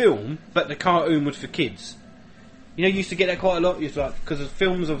adult film, but the cartoon was for kids. You used to get that quite a lot, because the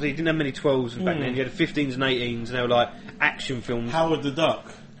films, obviously, you didn't have many 12s back then, you had 15s and 18s, and they were like action films. Howard the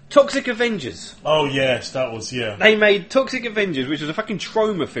Duck. Toxic Avengers. Oh, yes, that was, yeah. They made Toxic Avengers, which was a fucking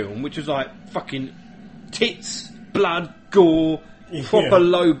trauma film, which was like fucking tits, blood, gore... Proper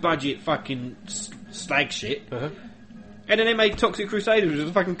low budget fucking slag shit. And then they made Toxic Crusaders, which was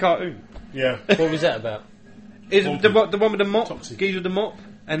a fucking cartoon. Yeah. What was that about? It was the one with the mop, geezer with the mop,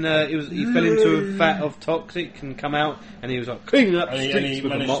 and he fell into a vat of toxic and come out, and he was like cleaning up the streets and he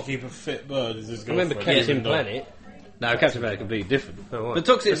with a managed mop. to keep a fit bird as his I remember girlfriend. Captain Planet. No, Captain Planet completely different. Oh, right. But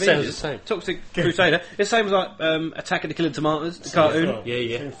Toxic That Avengers, sounds the same. Toxic Crusader, it's the same as like Attack of the Killer Tomatoes, the cartoon.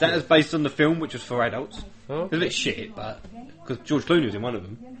 Yeah. That is based on the film, which was for adults. Oh, It was a bit shit, but because George Clooney was in one of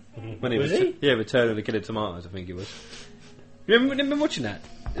them. When Was he? Yeah, Return of the Killer Tomatoes, I think it was. You remember watching that?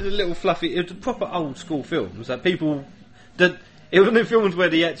 It was a little fluffy. It was a proper old school films that people. It was one of the films where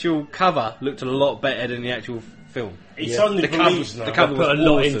the actual cover looked a lot better than the actual film. He suddenly believes now. The cover put was a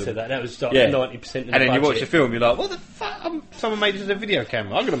lot awesome. into that. That was like 90% Yeah. of the And then you watch budget. the film, you're like, what the fuck? Someone made this with a video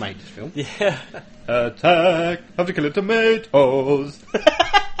camera. I'm going to make this film. Yeah. Attack of the Killer Tomatoes.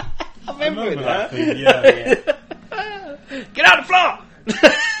 I remember that. thing, yeah. Get out of the floor!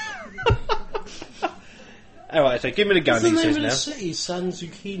 Alright, so give me the gun, What's the he name says of the now. city? San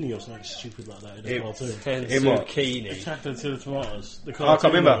Zucchini or something stupid like that in the cartoon. In what? Zucchini. Attack of the Tomatoes. The I can't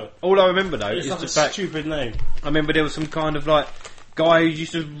cartoon remember. of it. All I remember though It's is like the a fact. stupid name. I remember there was some kind of like guy who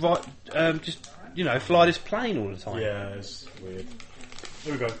used to write, just fly this plane all the time. Yeah, it's weird.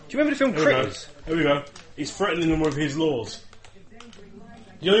 Here we go. Do you remember the film Critters? Here we go. He's threatening them with his laws.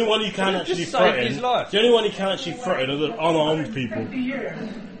 The only one he can actually threaten. The only one he can actually threaten are the unarmed people.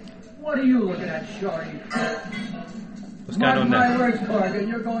 What are you looking at, shorty? What's going on my there? words, Corgan.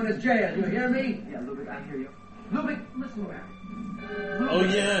 You're going to jail. You hear me? Yeah, Lubick, I hear you. Lubick, listen to me. Oh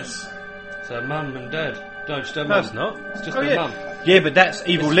yes. It's her mum and dad. No, just her No, mum. it's not. It's just Oh, her yeah. mum. Yeah, but that's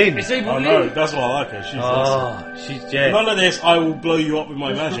Evil Lynn. It's Evil I Lynn. know, that's why I like her. She's Oh, she's yeah. None of this, I will blow you up with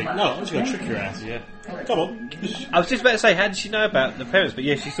my magic. No, I'm just going to trick your ass. Yeah. Come on. I was just about to say, how did she know about the parents? But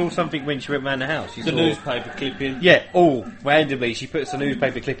yeah, she saw something when she went round the house. She The saw newspaper clipping. Yeah, randomly she puts a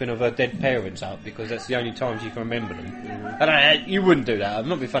newspaper clipping of her dead parents up because that's the only time she can remember them. And you wouldn't do that. I'm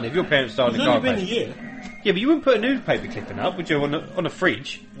not being funny. If your parents died It's in a car only been a crash, year. yeah, but you wouldn't put a newspaper clipping up, would you, on a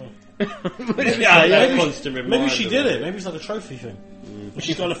fridge? Maybe she did it. Maybe it's like a trophy thing. But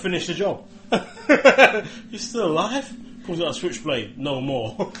she's got to finish the job. You're still alive? Pulls out a switchblade. No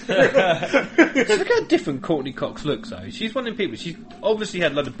more. Look how different Courtney Cox looks, though. She's one of them people. She's obviously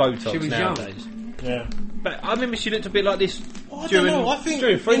had a lot of Botox She was nowadays. Yeah. But I remember she looked a bit like this I during. don't know. I think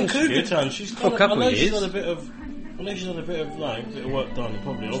during in Fringe, Cougar Town, she's for a kind couple I know of she's years. had a bit of. I know she's had a bit of bit of work done.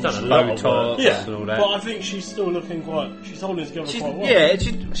 Probably. She's done a obviously. lot of Botox Yeah, and all that. but I think she's still looking quite. She's holding it together quite well.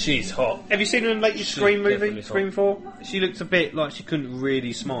 Yeah, She's hot. have you seen her in the latest Scream movie, definitely Scream 4? She looked a bit like she couldn't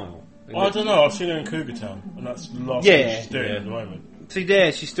really smile. I don't know. I've seen her in Cougar Town, and that's the last Yeah, thing she's doing yeah. at the moment. See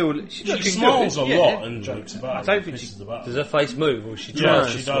there, she's looking smiles good. a lot and jokes about. I don't think she. about. Does her face move, or she Yeah,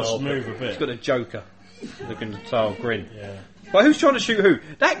 tries she to does smile? move a bit. She's got a Joker looking style grin. Yeah. But who's trying to shoot who?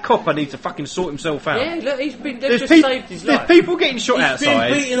 That copper needs to fucking sort himself out. Yeah, look, he's been. They've There's, just peop- saved his there's life. people getting shot He's outside.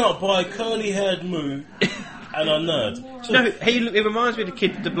 been beaten up by a curly-haired moo and a nerd. No, he reminds me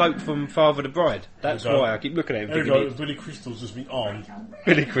of the bloke from Father the Bride. That's There we go. why I keep looking at him. There we thinking go. Billy Crystal's just been armed.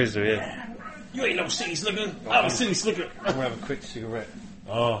 Billy Crystal, yeah. You ain't no city slicker. I'm a city slicker. I'm gonna have a quick cigarette.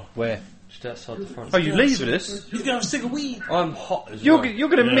 Oh, Where? Just outside the front. Oh, you leaving us? he's gonna have a stick of weed. I'm hot as You're well. you're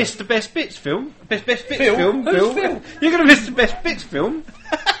going to Yeah. miss the best bits film. Best bits Phil? film. Who's Phil. Phil? You're going to miss the best bits film.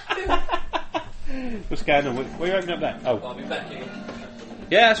 What's going on? Where are you opening up that? Oh, I'll be back in.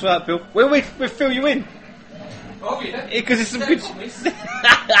 yeah, that's right, Bill. We'll fill you in Oh, yeah. because it's some good.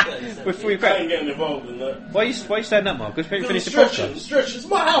 We'll fill you I crack. ain't getting involved in that. Why are you standing up, Mark? Because we finish the Stretch podcast. it's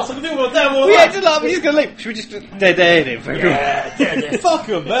my house. I can do what I damn well. Yeah, just like we're just going to leave. Should we just dead? Yeah, fuck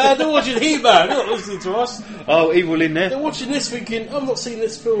them, man. They're watching He-Man. They're not listening to us. Oh, Evil in They're there. watching this thinking, I've not seen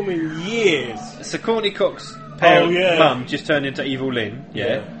this film in years. So Courtney Cox, parent, Oh, yeah. mum, just turned into Evil Lynn.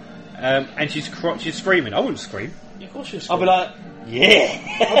 Yeah. And she's screaming. I wouldn't scream. Yeah, of course you're I'll be like,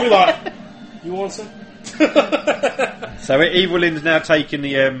 yeah. I'll be like, you want some? So Evil Lynn's now taking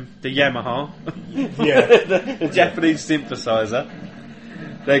the Yamaha, Yeah. the Japanese synthesizer.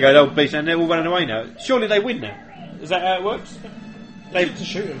 There you go, they'll beat, and they're all running away now. Surely they win now. Is that how it works? They've to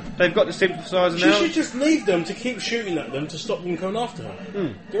shoot them. They've got the synthesizer She now. should just leave them to keep shooting at them to stop them coming after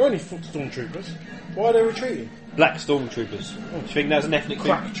her. They're only foot stormtroopers. Why are they retreating? Black Stormtroopers. Do you think that's an ethnic thing?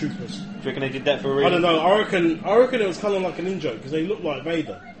 Crack troopers. Do you reckon they did that for a reason? I don't know. I reckon it was kind of like an in-joke because they look like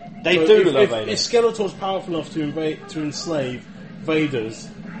Vader. They So do if, look like if, Vader. If Skeletor's powerful enough to enslave Vaders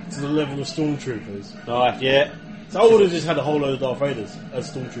to the level of stormtroopers, Right, yeah. so I would have just had a whole load of Darth Vaders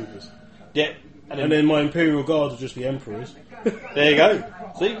as stormtroopers, Yeah. and then my Imperial Guard would just be emperors. There you go.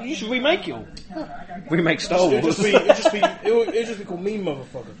 So you should remake it all. Remake Star It'd Wars. just be called Meme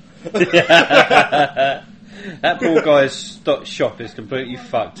Motherfucker. That poor guy's shop is completely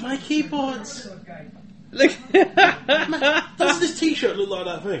fucked. My keyboards. Look. Does this T-shirt look like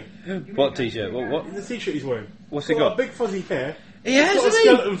that thing? What t-shirt? What? The T-shirt he's wearing. What's he Got got? a big fuzzy hair. He has, He's got a hasn't he?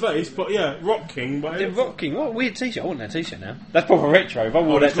 skeleton face, but yeah, Rock King. But The Rock King. What a weird t-shirt. I want that t-shirt now. That's proper retro. If I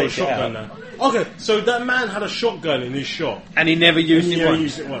wore that he's got a t-shirt shotgun out. now. Okay, so that man had a shotgun in his shop. And he never used And he it never once.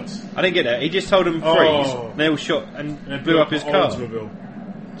 used it once. I didn't get that. He just told them freeze. Oh. And they all shot and And blew up his car.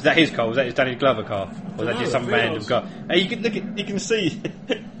 Oldsmobile. Is that his car? Was that his Danny Glover car? Or was that just some Dunno, random who car? Hey, you can look at, you can see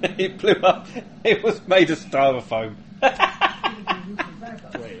it blew up. It was made of styrofoam.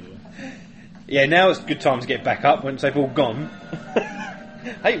 Yeah, now it's a good time to get back up once they've all gone.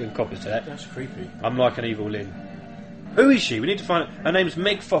 I hate when coppers do that. That's creepy. I'm like an Evil Lynn. Who is she? We need to find her. Her name's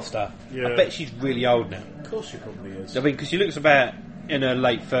Meg Foster. Yeah. I bet she's really old now. Of course she probably is. I mean, because she looks about in her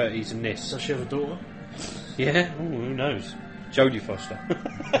late 30s in this. Does she have a daughter? Yeah? Ooh, who knows? Jodie Foster.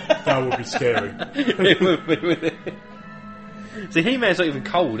 That would be scary. It would be, wouldn't it? See, He-Man's not even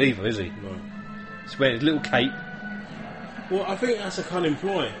cold either, is he? No. He's wearing his little cape. Well, I think that's a cunning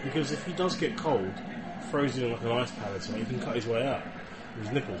ploy, because if he does get cold, throws in like an ice pallet, so he can cut his way out with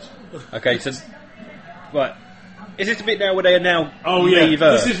his nipples. Okay, so... Right. Is this the bit now where they are now? Oh yeah, leave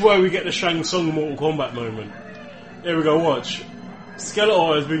Earth? this is where we get the Shang Tsung Mortal Kombat moment. Here we go, watch.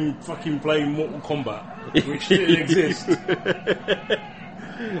 Skeletor has been fucking playing Mortal Kombat, which didn't exist.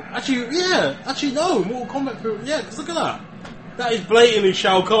 Actually no, Mortal Kombat, yeah, because look at that. That is blatantly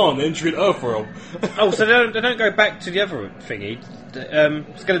Shao Kahn entering Earthrealm. Oh, so they don't go back to the other thingy.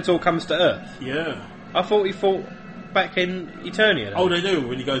 Skeletor comes to Earth. Yeah. I thought he fought back in Eternia. Oh, they do.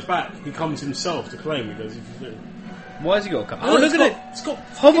 When he goes back, he comes himself to claim he goes. Why has he got to come? Oh, look at it! It's got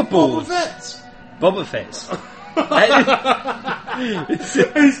hoverboard. Boba Fett. Boba Fett.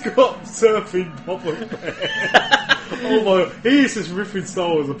 He's got surfing Boba Fett. Oh my! He's just ripping Star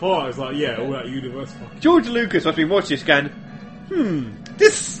Wars apart. It's like, yeah, all that universe. George Lucas must be watching this going,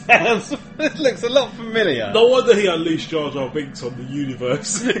 this looks a lot familiar. No wonder he unleashed Jar Jar Binks on the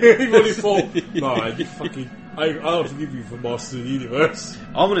universe. He probably thought, no, you fucking, I'll forgive you for Master of the Universe.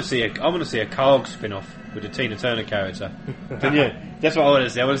 I want to see a Karg spin-off with the Tina Turner character. Don't you? That's what I want to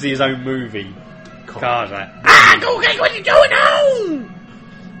see. I want to see his own movie. Karg, like, what are you doing on?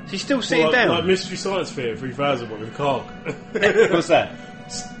 She's still sitting down. Like Mystery Science Theater 3000, but with Karg. What's that?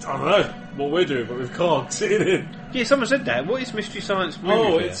 I don't know what we're doing, but with Karg sitting in. Yeah, someone said that. What is Mystery Science movie?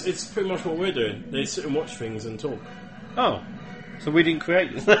 Oh, it's pretty much what we're doing. They sit and watch things and talk. Oh, so we didn't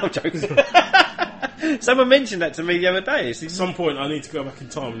create this. No, I'm joking. Someone mentioned that to me the other day. At some point, I need to go back in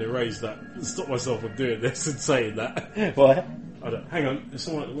time and erase that. And stop myself from doing this and saying that. Why? Hang on, there's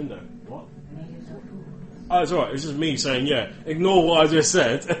someone at the window. What? Oh, it's alright. It's just me saying, yeah, ignore what I just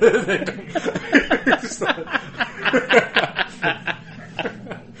said.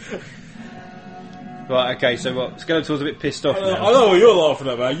 Right, okay, so what? Skeletor's a bit pissed off now. I know what you're laughing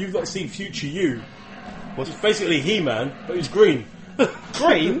at, man. You've not seen Future You. It's basically He-Man, but he's green.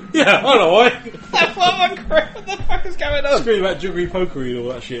 Green? Yeah, I don't know why. What the fuck is going on? It's really about jiggery pokery and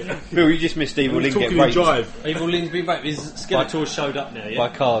all that shit. Bill, you just missed Evil Lyn get raped. Evil Lyn's been raped. His Skeletor showed up now, yeah? By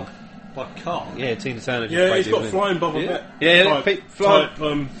Karg. By Karg? Yeah, Tina Turner just Yeah, raped he's got Evil flying Lyn. Boba Fett. Yeah,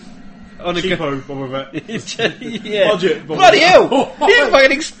 flying... on a cheapo Boba Fett. Yeah. Budget Boba Bloody Fett. hell! He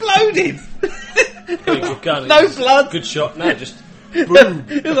fucking exploded! Good gun. No blood! Good shot. No, just... Boom!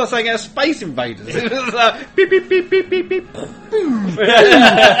 It was like saying out of Space Invaders. It was like beep beep beep beep beep beep. Boom!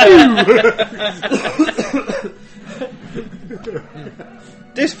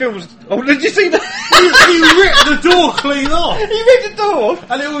 This film's. Oh, did you see that? He ripped the door clean off. He ripped the door off,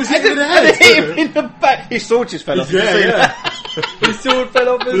 and it was hit in the head. And it hit him in the back. His sword just fell off. His sword fell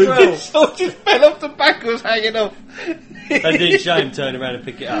off as well. His sword just fell off. The back was hanging off. And did Shane turn around and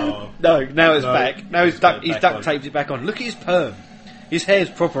pick it up? No, now it's back. Now he's duct taped it back on. Look at his perm. His hair's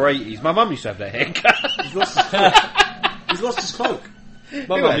proper 80s. My mum used to have that haircut. He's lost his cloak.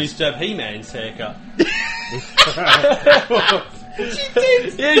 My mum used to have He-Man's haircut. She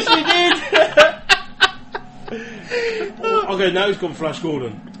did. Yeah, she did. Okay, now he's gone Flash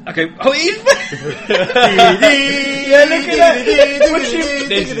Gordon. Okay. Oh, he's. Yeah, look at that.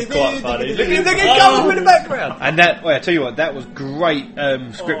 This is quite funny. Look at Gollum in the background. And that. Well, I tell you what, that was great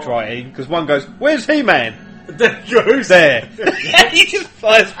script writing because one goes, "Where's He-Man?" There goes there. He just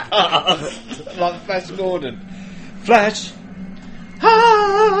flies past like Flash Gordon. Flash.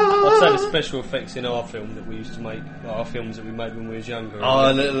 I'd say the special effects in our film that we used to make, our films that we made when we was younger.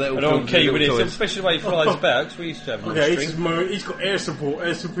 Oh, little and on key with it, toys. especially the way he flies about, because we used to have he's got air support,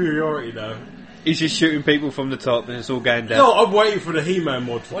 air superiority now. He's just shooting people from the top and it's all going down. No, I'm waiting for the He-Man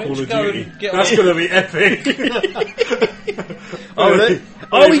mod for Call of Duty. That's going to be epic.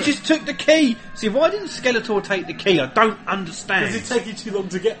 Oh, he just took the key. See, why didn't Skeletor take the key? I don't understand. Does it take you too long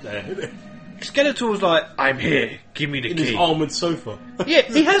to get there? Skeletor was like, I'm here, give me the in key. His armoured sofa. Yeah,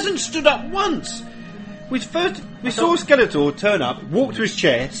 he hasn't stood up once. We saw Skeletor turn up, walk to his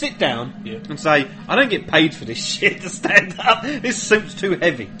chair, sit down, and say, I don't get paid for this shit to stand up. This suit's too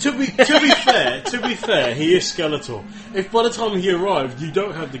heavy. To be fair, he is Skeletor. If by the time he arrived you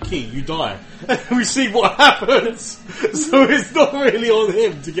don't have the key, you die. We see what happens. So it's not really on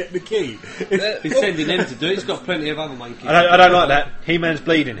him to get the key. He's sending them to do it. He's got plenty of other monkeys. I don't like that. He-Man's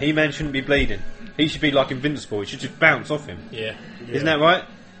bleeding. He-Man shouldn't be bleeding. He should be like Invincible. He should just bounce off him. Yeah. Isn't that right?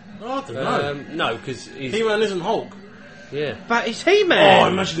 Oh, I don't know. No, because He-Man isn't Hulk. Yeah. But it's He-Man. Oh,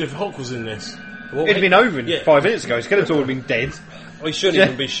 imagine if Hulk was in this. It'd have been over in 5 minutes ago. Skeletor would have been dead. Well, he shouldn't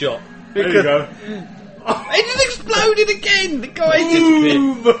even be shot. There you go. It just exploded again. The guy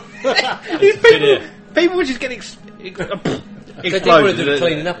people were just getting They didn't want to do the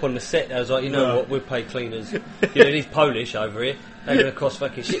cleaning up on the set. I was like, you know what, we'll pay cleaners. You know, he's Polish over here. They're going to cost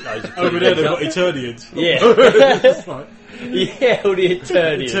fucking shitloads of over there they've got Eternians. Yeah. Yeah, all the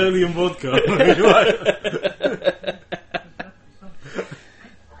Eternians. Eternian vodka.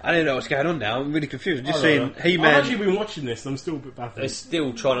 I don't know what's going on now. I'm really confused. I'm just I seeing don't know. He-Man. I've actually been watching this and I'm still a bit baffled. They're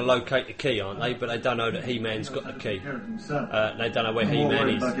still trying to locate the key, aren't they? But they don't know that He-Man's got the key. They don't know where He-Man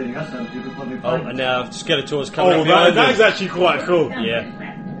is. Oh, and now Skeletor's coming up behind that is them. actually quite cool.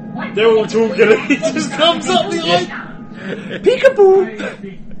 Yeah. They're all talking and he just comes up behind.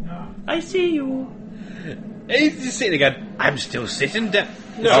 Peekaboo! I see you. He's just sitting there going, I'm still sitting down.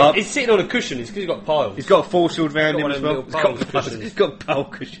 No, he's sitting on a cushion. It's because he's got piles. He's got a force shield around He's got him as one well. of them little pole He's got a pole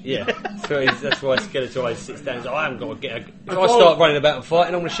cushion. Yeah, so that's why Skeletor always sits down and says, I haven't got to get a... If I start running about and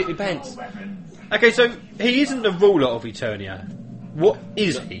fighting, I'm going to shit my pants. Okay, so he isn't the ruler of Eternia. What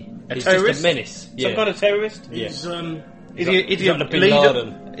is he? He's terrorist? just a menace. Some kind of terrorist? Yeah. He's, Is he a like the Bin leader?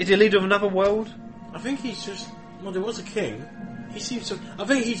 Laden. Is he a leader of another world? I think he's just... Well, there was a king. He seems to... I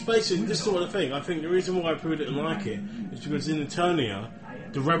think he's basically this sort of thing. I think the reason why people didn't like it is because in Eternia,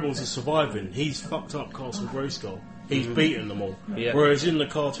 the rebels are surviving. He's fucked up Castle Grayskull. He's beaten them all. Yeah. Whereas in the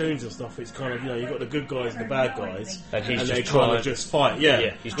cartoons and stuff, it's kind of, you've got the good guys and the bad guys. And he's they just kind trying- of just fight.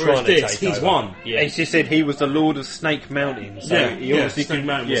 Yeah. he's Whereas trying to this, take he's over. won. Yeah. He just said he was the Lord of Snake Mountain. So he obviously Snake can-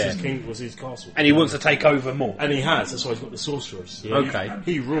 Mountain was yeah. his king, was his castle. And he wants to take over more. And he has, that's why he's got the sorcerers. Yeah. Okay.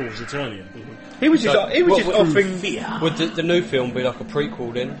 He rules Eternia. He was just, offering... Would the new film be like a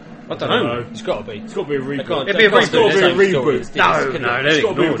prequel then? I don't know. It's got to be. It's got to be a They reboot. can't- It'd be a they can't reboot. do It's the got to be a same story reboot. as this, No, can no, they? they It's got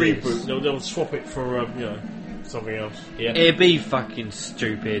to be a ignored reboot. this. They'll swap it for, something else. Yeah. It'd be fucking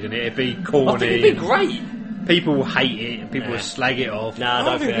stupid and it'd be I corny. think it'd be great. People will hate it and people Nah. will slag it off. Nah, I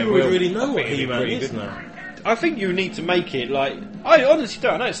don't think people would really know what He-Man is now. I think you need to make it like... I honestly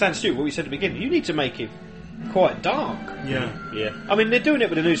don't. I know it sounds stupid what we said at the beginning. You need to make it quite dark. Yeah. Yeah. I mean, they're doing it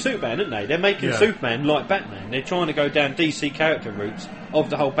with the new Superman, aren't they? They're making Yeah. Superman like Batman. They're trying to go down DC character routes of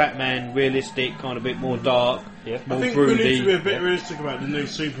the whole Batman, realistic, kind of bit more dark, Yeah. more I think broody. we need to be a bit realistic about the new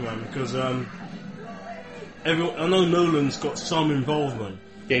Superman because I know Nolan's got some involvement.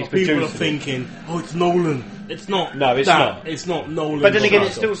 Yeah, he's But people are producing it. thinking, oh, it's Nolan. It's not. No, it's that. not. It's not Nolan. But then again,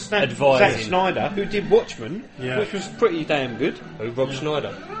 it's still Zack Advising. Snyder, who did Watchmen, Yeah. which was pretty damn good. Who, Rob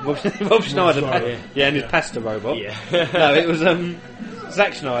Schneider? Rob Schneider, Schneider, yeah, and his yeah. pasta robot. Yeah. No, it was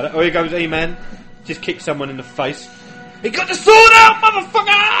Zack Snyder. Oh, here goes E-Man, just kicked someone in the face. He got the sword out,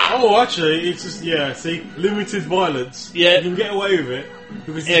 motherfucker! Oh, actually, it's just see, limited violence. Yeah. You can get away with it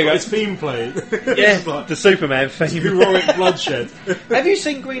because Here he's you got go. his theme playing. Yeah, It's like the Superman theme. heroic bloodshed. Have you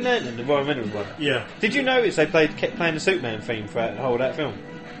seen Green Lantern, the Ryan Reynolds one? Yeah. Did you notice they kept playing the Superman theme throughout the whole of that film?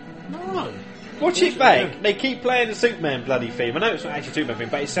 No. Watch it back. They keep playing the Superman bloody theme. I know it's not actually Superman theme,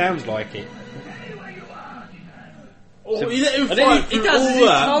 but it sounds like it. Oh, he let him And then fight he through does all as he's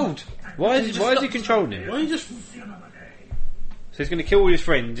that. told. Why is he controlling him? Why don't you just... So he's going to kill all his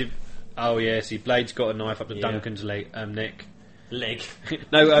friends. Oh yeah, see, Blade's got a knife up to Yeah. Duncan's neck. Leg.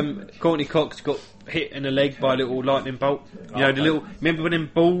 No, Courtney Cox got hit in the leg by a little lightning bolt. You know, the little... Remember when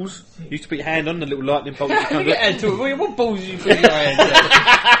them balls? You used to put your hand on the little lightning bolt. Get into it. What balls you put in your hand?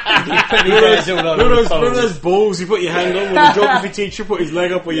 You put your hands all on Remember the those balls you put your hand on when the geography teacher put his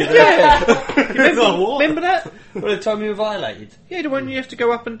leg up on your head? Remember that? Well, the time you were violated. Yeah, the one you have to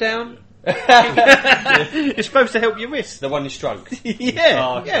go up and down. It's supposed to help your wrist. The one you stroked. Yeah,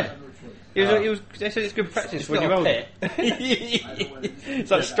 Oh, okay. yeah. It was, they said it's good practice It's when not you're a older. pet.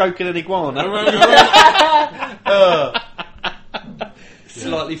 It's like stroking an iguana.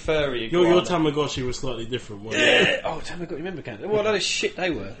 Slightly furry. Your iguana. Tamagotchi was slightly different, wasn't Yeah. Oh, tell me, got remember, Cam? What a load of shit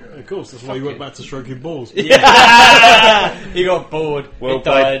they were. it? Of course, that's why you went back to stroking balls. He got bored. Well he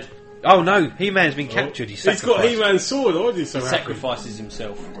died. Oh no, He-Man's been captured. He's He's got sacrificed He-Man's sword, why is he so He happy? sacrifices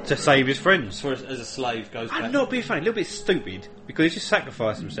himself to save his friends. as a slave. Goes back. I'm not being funny, a little bit stupid because he's just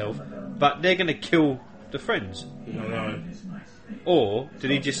sacrificed himself, but they're going to kill the friends. No. Or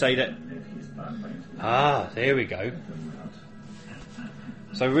did he just say that? Ah, there we go.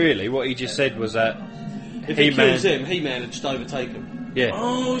 So really, what he just said was that If he He-Man. kills him, He-Man would just overtake him. Yeah.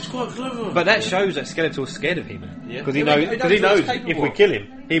 Oh, it's quite clever. But that shows that Skeletor's scared of He-Man. Yeah. Because he Yeah, knows, but he cause he knows knows what he's if capable we of. kill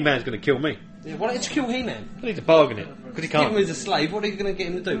him, He-Man's going to kill me. Yeah, why don't you just kill He-Man? I need to bargain it. Because he Keep him can't. as a slave. What are you going to get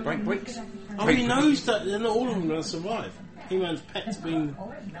him to do? Break bricks? Oh, he knows that they're not all of them going to survive. He-Man's pet's been...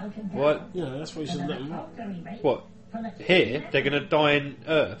 What? You know, that's why you should let him up. What? Here, they're going to die in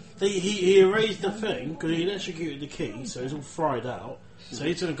Earth. He erased the thing, because he electrocuted the key, so he's all fried out. So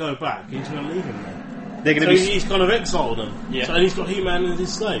he's going to go back, he's going to leave him there. They're going So to be... he's kind of exiled them. Yeah. So, and he's got He-Man as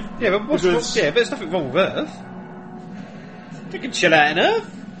his slave. Yeah, but what's Because- yeah, but there's nothing wrong with Earth. They can chill out in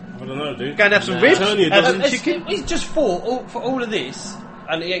Earth. I don't know, dude. Go and have some ribs. Eternia Have doesn't some chicken. He's just fought for all of this,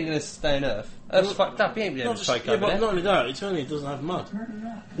 and he ain't going to stay on Earth. Earth's fucked up. He ain't going Not to just, take yeah, over but there. not only that, Eternia doesn't have mud.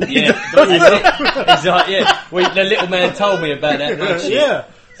 Yeah, he's like, yeah. The little man told me about that. Much. Yeah.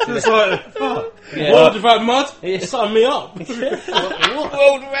 It's like, oh, Yeah. world without mud? Sign me up.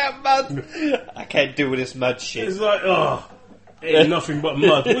 World without mud. I can't deal with this mud shit. It's like, oh, ain't nothing but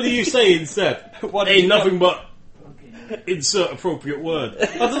mud. What do you say instead? Ain't nothing but insert appropriate word. I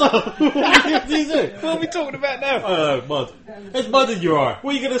don't know. What do you say? What are we talking about now? Mud. There's mud in your eye.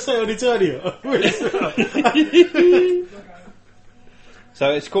 What are you going to say on Eternia?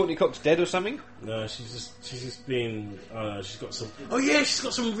 So is Courtney Cox dead or something? No, she's just being. She's got some. Oh yeah, she's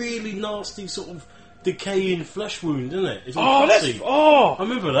got some really nasty sort of decaying flesh wound, isn't it? It's all pussy. I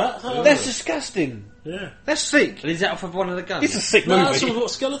remember that. That's disgusting. Yeah, that's sick. And is that off of one of the guns? It's a sick No, movie. that's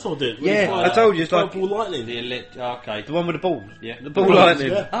what Skeletor did. when he Yeah, fired I told you, it's like purple lightning. Okay. the one with the balls. Yeah. The ball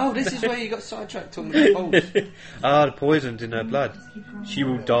lightning. Yeah. Oh, this is where you got sidetracked on the balls. The poison's in her blood. She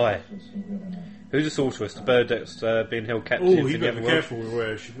will die. Who's the sorceress? The bird that's being held captive Oh, in you the better other be world? careful with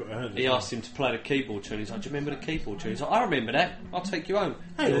where she put her hand. He asked him to play the keyboard tune. He's like, do you remember the keyboard tune? He's like, I remember that. I'll take you home.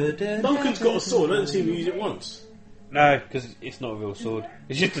 Hang on. Duncan's got a sword. I don't see him use it once. No, because it's not a real sword.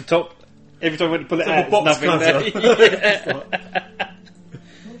 It's just the top. Every time I went to pull it It's out, like a there's box nothing cutter. there.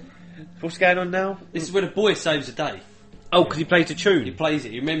 What's going on now? This is where the boy saves the day. Oh, because he plays a tune. He plays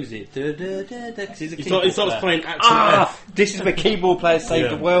it. He remembers it. Because he's a He keyboard starts player. playing Action F. This is where keyboard players save Yeah.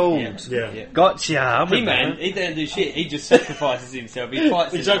 the world. Yeah. Gotcha. I remember He-Man, that. he don't do shit. He just sacrifices himself. He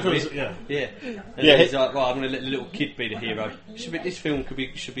fights Exactly. this Yeah. Yeah. And Yeah. then he's like, well, I'm going to let the little kid be the hero. This film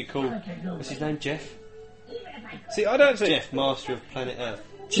should be called. What's his name? Jeff? See, I don't think Jeff, Master of Planet Earth.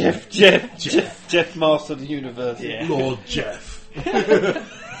 Jeff, Master of the Universe. Yeah. Lord Jeff.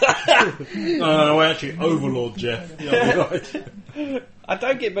 No, actually, Overlord Jeff. Yeah, right. I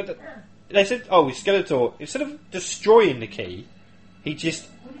don't get, but they said, he's Skeletor. Instead of destroying the key, he just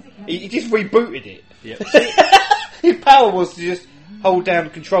rebooted it. Yep. His power was to just hold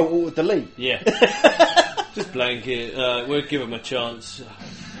down, control, alt, delete. Yeah. Just blanket. We'll give him a chance.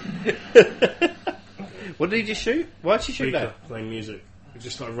 What did he just shoot? Why did she shoot Speaker that? playing music. It's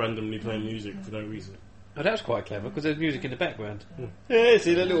just like randomly playing music for no reason. Oh, that was quite clever because there's music in the background. Yeah,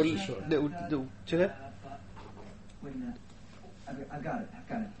 see the little. Do that? Wait a minute. I've got it.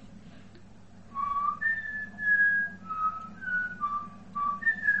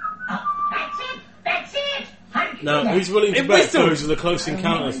 That's it! Now, who's willing to It bet whistled. goes to the Close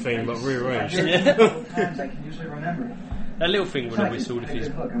Encounters theme but rearranged? Times I can usually remember it. That little thing would have whistled if his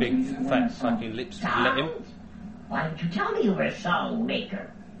big, fat, fucking lips would let him. Why don't you tell me you were a song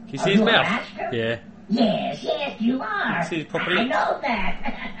maker? Can you see his Are you a mouth? master? Yeah. Yes, you are. See his proper I lips? know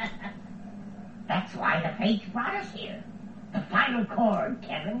that. That's why the fates brought us here. The final chord,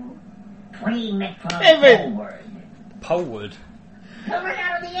 Kevin. 20 metros Kevin! forward. Poleward. Come right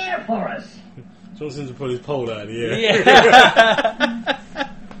out of the air for us. Johnson to pull his pole out of the air. Yeah.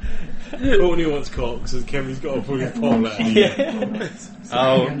 Courtney wants cocks and Kevin's got to pull his pole out of the air.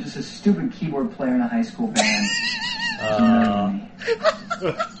 I'm just a stupid keyboard player in a high school band.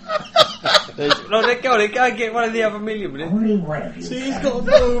 No, let go and get one of the other million minutes. Only one of you. See, he's got a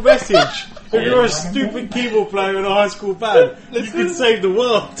little message. If you're a stupid keyboard player in a high school band, you can save the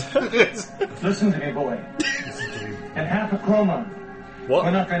world. Listen to me, boy. And half a chroma. What?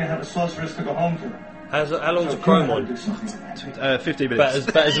 We're not going to have a sorceress to go home to. How long's a chrome on? 15 minutes.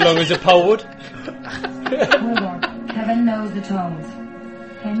 About as long as a poleward. Hold on. Kevin knows the tones.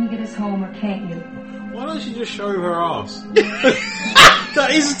 Can you get us home or can't you? Why don't you just show her ass?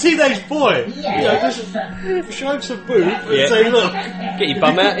 He's a teenage boy. Yes. Just show him some boob and Yeah. say, look, Get your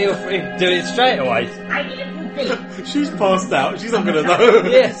bum out. He'll do it straight away. I didn't think. she's passed out. She's not going to know.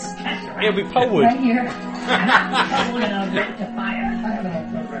 Yes. He'll be poleward. Right here. Someone a rectifier.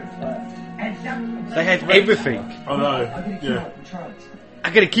 And some. They had everything. I know. Yeah. I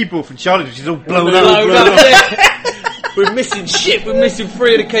get a keyboard from Charlie, which is all blown Load up. up there. We're missing shit. We're missing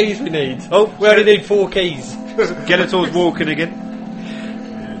 3 of the keys we need. Oh, we only need 4 keys. Skeletor's walking again.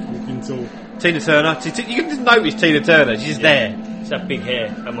 Walking tall. Tina Turner. You can just notice Tina Turner. She's just there. She's that big hair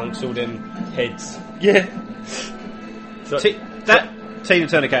amongst all them heads. Yeah. So, That Tina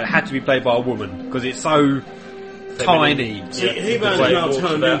Turner character had to be played by a woman because it's so tiny. See, Yeah. He-Man's The way now he walks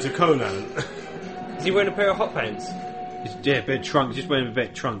turned about. into Conan. is he wearing a pair of hot pants? Yeah, a bit of trunk. Just wearing a bit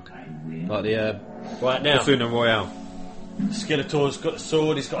of trunk. Like the Right now. Persona Royale. Skeletor's got the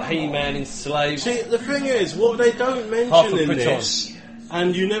sword. He's got He-Man enslaved. See, the thing is, what they don't Half mention a in Priton. this,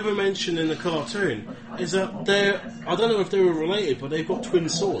 and you never mention in the cartoon, is that I don't know if they were related, but they've got twin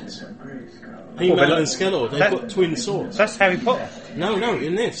swords. He-Man and Skeletor, they've got twin swords. That's Harry Potter. No,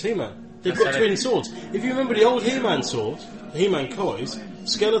 in this, He-Man. They've got twin swords. If you remember the old He-Man sword, the He-Man Kois,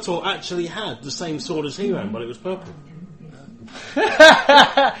 Skeletor actually had the same sword as He-Man, but it was purple.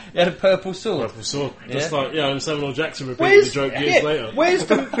 He had a purple sword. Purple sword. Yeah. Just like, and Samuel Jackson repeated the joke years later.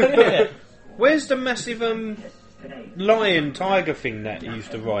 Where's the massive lion tiger thing that he used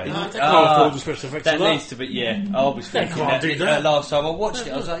to ride? That needs to be, I was thinking that last time I watched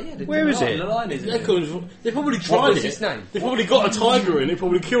it. I was like, where is it? The lion is They probably What tried was it. his name? They probably got a tiger in. They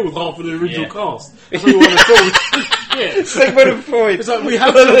probably killed half of the original cast. That's what you want to call Sigmund Freud. It's like we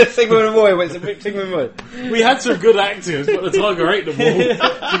had we had some good actors, but the tiger ate them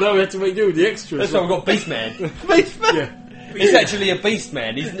all. So now we had to make do with the extras. That's why we've got Beastman. Beastman? Yeah. He's actually a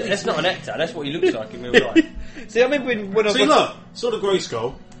Beastman. That's not an actor. That's what he looks like in real life. See, I remember when I look, saw the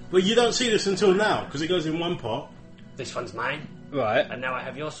Grayskull, but you don't see this until now because it goes in one part. This one's mine. Right. And now I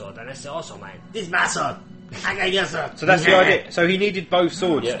have your sword, and it's also mine. This is my sword. I got your sword. So that's the idea. So he needed both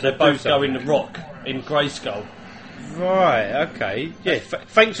swords. Yeah, to they both do go in something. the rock in Grayskull. Right. Okay. Yeah.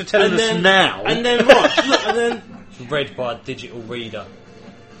 Thanks for telling us now. And then right, look, and then it's read by a digital reader.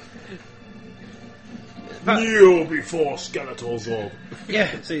 Kneel before Skeletor's orb.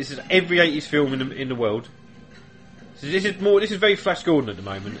 Yeah. So this is every 80s film in the world. So this is very Flash Gordon at the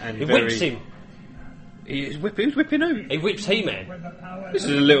moment, and He very, whips him. Who's whipping who? He whips He-Man. This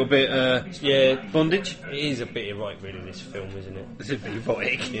is a little bit bondage. It is a bit erotic, really. This film, isn't it? It's a bit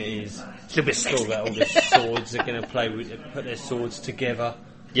erotic. It is. It's a bit It's all sexy. about all the swords they're going to play with, put their swords together.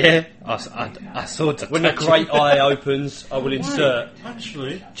 Yeah, I saw that. When the great eye opens, I will insert.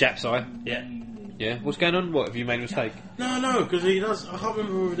 Actually, Jap's eye. Yeah. Yeah. What's going on? What have you made a mistake? No, because he does. I can't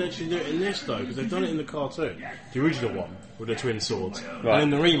remember whether they actually do it in this though, because they've done it in the cartoon, the original one with the twin swords, Right. and in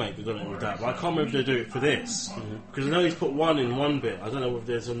the remake they've done it with that. But I can't remember if they do it for this, because I know he's put one in one bit. I don't know if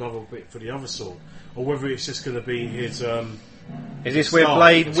there's another bit for the other sword, or whether it's just going to be his. Is this where staff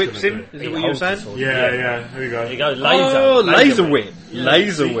Blade that's whips gonna him? be. Is that what you were saying? Yeah. Here we go. There you go. Laser. Oh, laser whip. Yeah.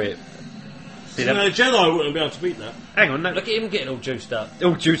 Laser See? whip. See So that? the Jedi wouldn't be able to beat that. Hang on, no. Look at him getting all juiced up.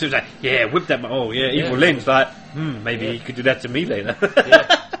 Oh, juice was like, yeah, whip that. Oh, yeah, Evil Yeah. Lynn's like, maybe he could do that to me later.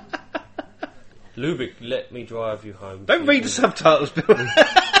 Lubick, let me drive you home. Don't read the subtitles, Bill.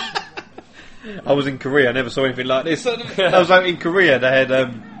 I was in Korea, I never saw anything like this. I was like, in Korea, they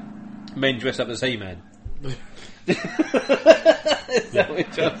had men dressed up as He-Man. Is that what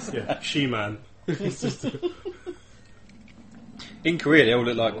it was? Yeah, She-Man. In Korea, they all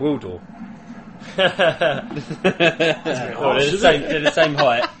look like Gwildor. They're the same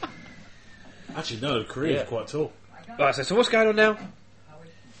height. Actually, no, Korea's quite tall. Right, so what's going on now?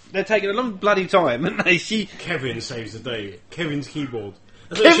 They're taking a long bloody time, and they see Kevin saves the day. Kevin's keyboard.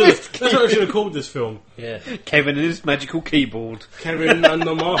 That's what I should have called this film. Yeah. Kevin and his magical keyboard. Kevin and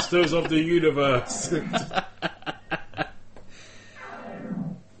the Masters of the Universe.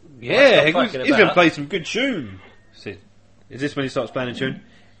 Yeah, Stop he's fucking going to about. play some good tune. See, is this when he starts playing a tune?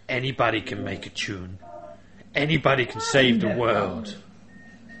 Anybody can make a tune. Anybody can save the world.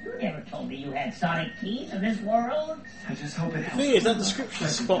 You never told me you had sonic keys in this world. I just hope it The helps. thing is, that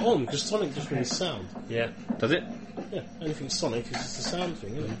description's spot on, because Sonic just means sound. Yeah. Does it? Yeah, anything Sonic is just a sound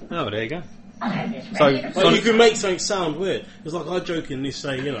thing, isn't it? Oh, there you go. I'll have this So, ready. Like, you can make something sound weird. It's like I jokingly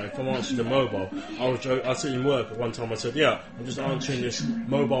say, if I'm answering the mobile, I said in work at one time, I said, I'm just answering this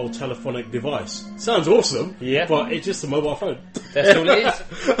mobile telephonic device. Sounds awesome, Yeah. but it's just a mobile phone. That's all it is.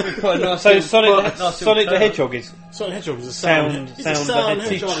 We put a nice So little- Sonic, nice Sonic little the Hedgehog is Sonic Hedgehog is a Sound- sound. He's a sound sound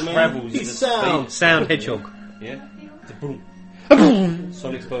hedgehog. hedgehog, man. Travels He's at sound. Sound Hedgehog. Yeah. It's a boom. Boom.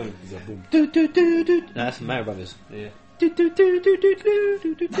 Sonic's boom. It's a boom. Do, do, do, do. No, that's the Mario Brothers. Yeah. Do, do, do, do, do, do,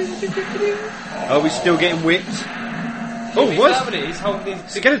 do, do, do, do. Are we still getting whipped? Oh, He's what? having it. He's holding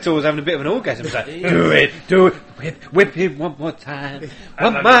his... Skeletor was having a bit of an orgasm. He's like, do it, whip him one more time,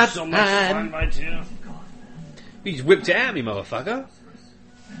 one more time. He just whipped it at me, motherfucker.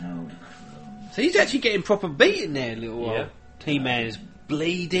 So he's actually getting proper beaten there, little Yeah. He-Man is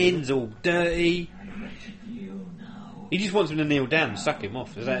bleeding, he's all dirty. He just wants him to kneel down and suck him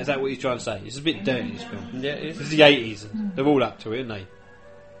off. Is that what he's trying to say? It's a bit dirty, this film. Yeah, it This is is. the 80s. They're all up to it, aren't they?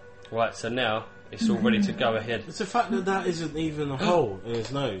 Right, so now it's all ready to go ahead. It's the fact that isn't even a hole in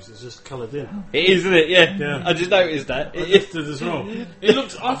his nose. It's just coloured in. It is, isn't it? Yeah. Yeah. I just noticed that. I lifted as well. It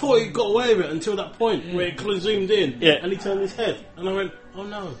looked. I thought he got away with it until that point where it zoomed in. Yeah. And he turned his head, and I went, "Oh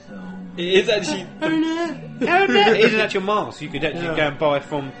no!" It is actually. It is an actual mask. You could actually go and buy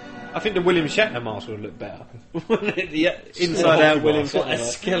from. I think the William Shatner mask would look better. The inside out William What a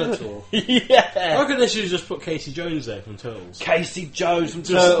Shatner. Skeletor. Yeah. I reckon they should just put Casey Jones there from Turtles. Casey Jones from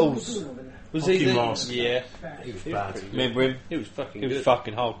Just- Turtles. Was he Hockey the mask. Yeah. He was bad. Remember him? He was fucking He was good.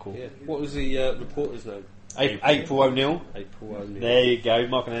 fucking hardcore. Yeah. What was the reporter's name? April O'Neil. April O'Neil. There you go.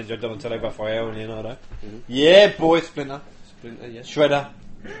 Michelangelo, Donatello, Raphael, and Leonardo. Yeah, boy, Splinter. Splinter, yeah. Shredder.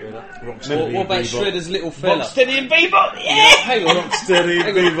 What about Shredder's little fella? Rocksteady and Bebop, yeah! Hang on. Rocksteady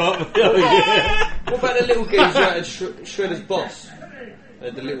and Bebop. Oh, yeah. What about the little geezer out of Shredder's boss?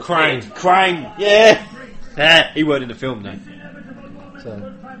 The little Krang, yeah. He weren't in the film though. So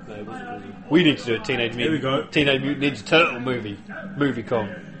No, it wasn't. we need to do a Teenage Mutant Ninja Turtle movie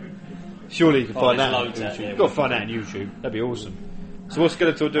con. Surely you can find that on YouTube. You've got to find that on YouTube. That'd be awesome. So what's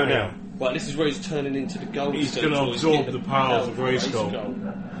Skeletor doing now? Well, this is where he's turning into the gold. He's going to absorb the powers of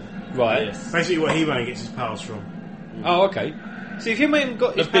Grayskull. Right. Yes. Basically where He-Man gets his powers from. Oh, okay. See, if He-Man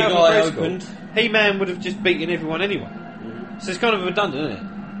got his The big power eye from opened. Grayskull, He-Man would have just beaten everyone anyway. So it's kind of redundant, isn't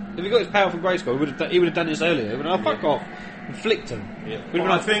it? If he got his power from Grayskull, he would have done this earlier. He would have fuck off and flicked him. Yeah.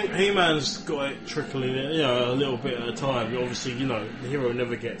 Well, I think He-Man's got it trickling in, a little bit at a time. But obviously, the hero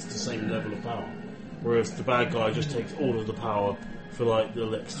never gets the same level of power. Whereas the bad guy just takes all of the power for like the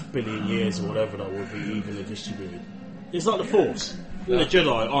next billion years or whatever that would be evenly distributed. It's like the Force. The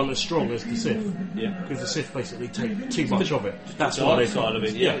Jedi aren't as strong as the Sith. Yeah. Because the Sith basically take too much of it. That's why they side of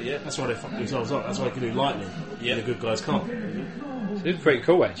it. Yeah. That's why they fuck themselves up. That's why they can do lightning. Yeah. And the good guys can't. It's pretty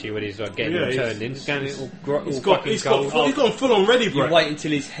cool actually when he's like getting turned in. He's gone full on ready break. You wait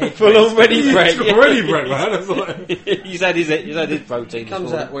until his head full on ready break. He's got ready break, man. That's like... he's had his protein. He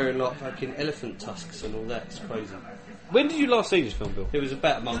comes out wearing like fucking elephant tusks and all that. It's crazy. When did you last see this film, Bill? It was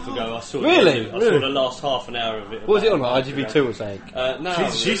about a month ago. I saw Really? I saw the last half an hour of it. What was it on, like ITV2 or something? No,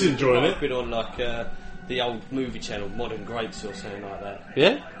 she's enjoying it. It's been on like the old movie channel, Modern Greats or something like that.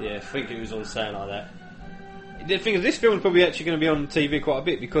 Yeah? Yeah, I think it was on something like that. The thing is, this film is probably actually going to be on TV quite a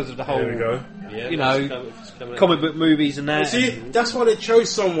bit because of the whole, There we go. Yeah, comic book movies and that. See, that's why they chose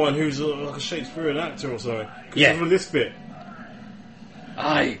someone who's like a Shakespearean actor or something. Yeah. From this bit.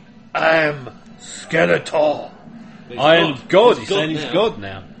 I am Skeletor. I am God. He's saying he's God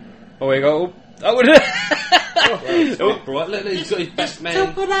now. Oh, we go. Oh, right. Look, he's got his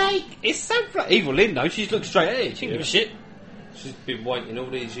Batman. It's so bright. Evil Lynn, though, she's looked straight at it. She didn't give a shit. She's been waiting all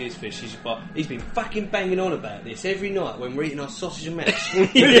these years for this. He's been fucking banging on about this every night when we're eating our sausage and mash.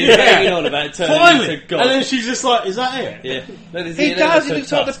 He's been banging on about turning into God. And then she's just like, is that it? Yeah. He does.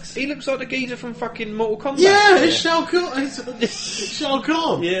 He looks like the geezer from fucking Mortal Kombat. Yeah, it's Shao Kahn. It's Shao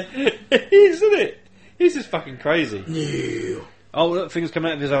Kahn. Yeah. He is, isn't it? He's just fucking crazy. Yeah. Oh, look, things come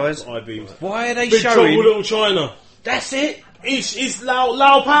out of his eyes. Eye beams. Why are they Big showing? Trouble Little China. That's it. It's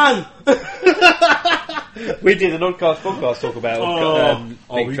Lao Pan. We did an Oddcast podcast talk about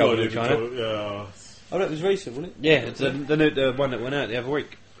Big Trouble in China. Yeah. Oh, that was recent, wasn't it? Yeah, it's the one that went out the other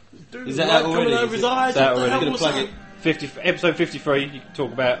week. Is that out already? Coming over his eyes. That What the already. hell was that? Episode 53. You can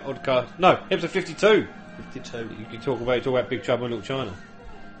talk about Oddcast. No, episode 52. 52. You can talk about Big Trouble in Little China.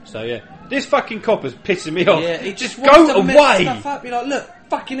 So yeah, this fucking copper's pissing me off. Yeah, he just go wants to mess away. stuff up. You're like, look,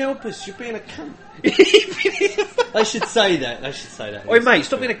 fucking help us. You're being a cunt. They should say that. Oi, mate,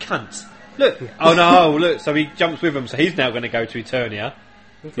 stop being a cunt. Look. Oh no, look. So he jumps with him. So he's now going to go to Eternia.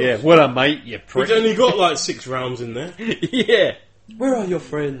 Yeah, well done, mate. You prick. We've only got like 6 rounds in there. Yeah. Where are your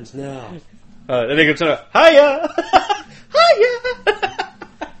friends now? Then they're going to turn up. Hiya! Hiya!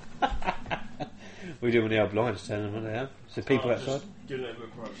 We do when they are blind, turn them when they are. So people outside.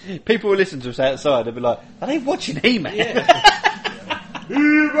 People who listen to us outside, they'll be like, are they watching He-Man?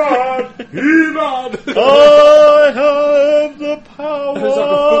 He-Man! He-Man! I have the power! It was like a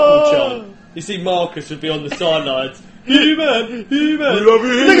football chant. You see Marcus would be on the sidelines. He-Man! He-Man! We love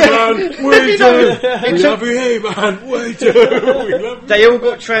you, He-Man! We do! We love you, He-Man! We do! They all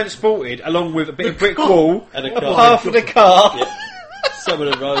got transported along with a bit of brick wall, And a car. half of the car. Yeah. Some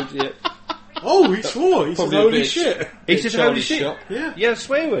of the road, yeah. Oh, he swore. He said, Probably a holy bit- shit. He says holy Charlie's shit. shop. Yeah,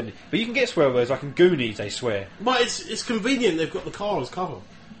 swear word. But you can get swear words like in Goonies, they swear. But it's convenient they've got the car as cover.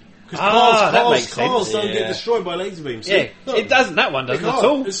 Because that makes cars sense. don't Yeah. get destroyed by laser beams. Yeah, Look, it doesn't. That one doesn't they at can't.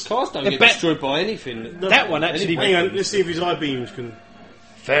 all. It's- Cars don't The get bat- destroyed by anything. That one actually. Hang on, let's see if his eye beams can...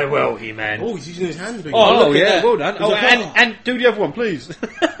 Farewell, He-Man. Oh, he's using his hand beam. Oh, look at yeah, that. well done. There's Oh, a car. and do the other one, please.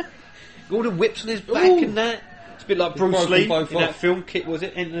 All the whips on his back Ooh. and that. It's a bit like Bruce broken Lee both in that off. film. Kit was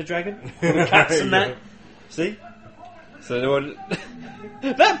it Enter the Dragon? All the cats and that. See. So they were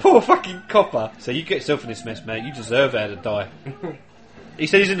that poor fucking copper. So you get yourself in this mess, mate. You deserve that to die. He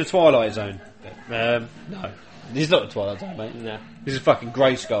said he's in the Twilight Zone. No, he's not the Twilight Zone, mate. No. This is fucking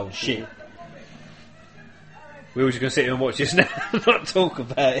Grayskull shit. We were just going to sit here and watch this now, not talk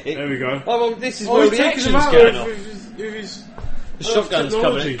about it. There we go. Oh, well, this is Oh, where he's the taking action's them out going off. with his The shotgun's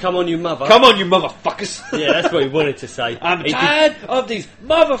technology. coming. Come on, you mother. Come on, you motherfuckers! Yeah, that's what he wanted to say. I'm He tired of these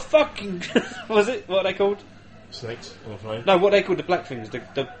motherfucking. What was it? What are they called? Snakes on a plane. No, what are they called? The black things. The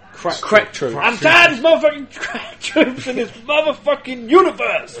Crack troops. I'm tired of these motherfucking crack troops in this motherfucking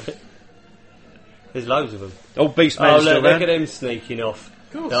universe. There's loads of them. Old Beastman's Oh, still look around. at them sneaking off.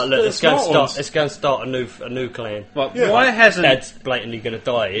 course. Look, They're let's go and smart ones. start a new clan. Right, Yeah. why hasn't Dad's blatantly going to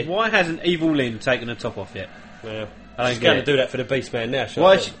die here. Why hasn't Evil Lynn taken the top off yet? Well, I don't she's get going it. to do that for the Beast Man now.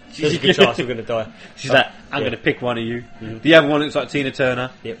 Why There's she's a good chance we're going to die. She's like, I'm going to pick one of you. The other one looks like Tina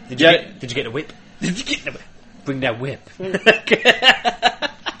Turner. Yep. Did you get the whip? Did you get the whip? Bring that whip. Did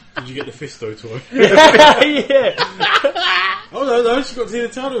you get the Fisto toy? Yeah. Oh no, she's got Tina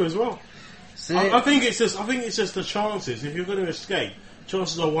Turner as well. I think it's just the chances. If you're going to escape,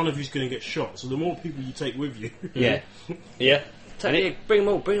 chances are one of you's going to get shot. So the more people you take with you, Yeah. Yeah. Bring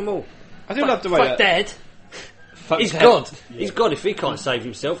them all. I do love the way Fuck that... Dad. He's God. He's God. If he can't save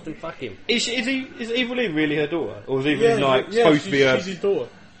himself, then fuck him. Is Evil Lynn really her daughter? Or is Evil Lynn supposed to be she's his daughter.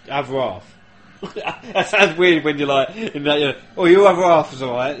 other half? That sounds weird when you're like, oh, your other half is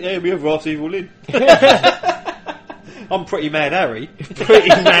alright. Yeah, my other half's Evil Lynn. I'm Pretty Mad Harry. Pretty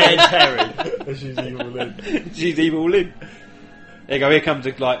Mad Harry. She's Evil Lynn. She's Evil Lynn. There you go, here comes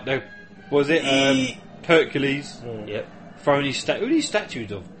what was it? Hercules. Yep. Throwing his who are these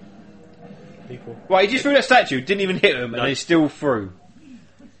statues of? People. Right, he just threw that statue, didn't even hit them, and they still threw.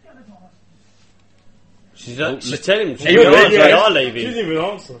 She's telling him They are leaving. She didn't even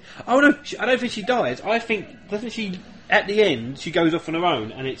answer. Oh no, I don't think she dies. I think, doesn't she, at the end, she goes off on her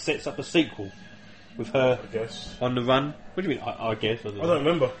own and it sets up a sequel with her on the run. What do you mean, I guess? I don't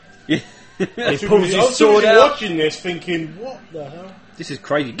remember. Yeah. He pulls his sword out. Watching this thinking, what the hell? This is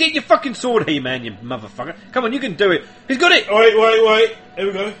crazy. Get your fucking sword here, man, you motherfucker. Come on, you can do it. He's got it! Wait. Here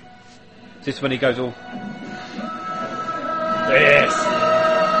we go. Is this when he goes all... Yes.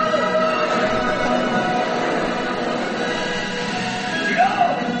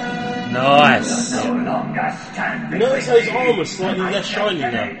 Nice. Notice how his armour's slightly less shiny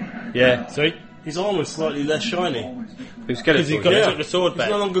now. Yeah. See? His armour's slightly less shiny. Because he took the sword back.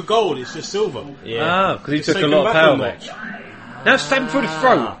 It's no longer gold, it's just silver. Yeah. Ah, because he took a lot of power back. Now stab him through the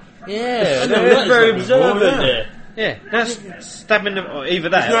throat. Yeah. That's very observant there. Yeah, that's stabbing them, or either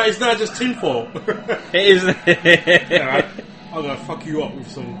that. It's now just tinfoil. It is. Yeah, I'm going to fuck you up with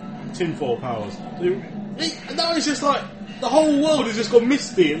some tinfoil powers. No, it's just like the whole world has just gone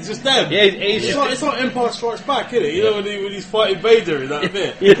misty. It's just them. Yeah, it's like Empire Strikes Back, isn't it? You know when he's fighting Vader in that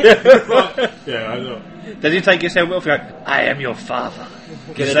bit. Yeah, I know. Does he take his helmet off and go, I am your father?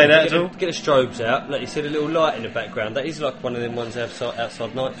 Can you say that at all? Get the strobes out. Like you see the little light in the background. That is like one of them ones outside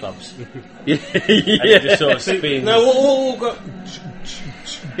nightclubs. Yeah. And it just sort of spins. No, what got...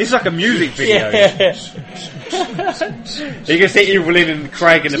 It's like a music video. Yeah. You can see Evil Lynn and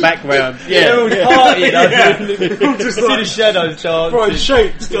Craig in the background. Yeah, all partying. Just see the shadows chance. Bright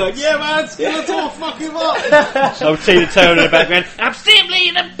shapes. Like, yeah, man, Skeletor, fuck him up. I'll see the Turner in the background. I'm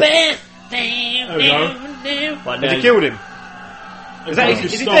simply the best. There we go. Has he killed him?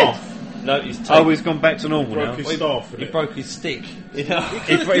 Is he dead? No, he's taken. Oh, he's gone back to normal now. His staff, he broke his stick. He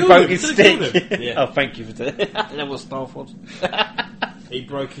broke his stick. Yeah. Oh, thank you for that. I don't know what staff was. He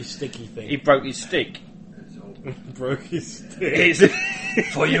broke his sticky thing. He broke his stick. Broke his stick.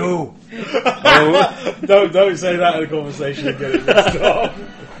 It's for you. Don't say that in a conversation and get it messed up.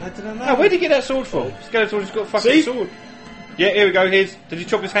 I don't know. Oh, where did he get that sword from? Skeletor's got a fucking sword. Yeah, here we go. Did he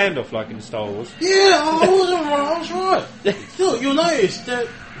chop his hand off like in Star Wars? Yeah, I was right. Look, you'll notice that.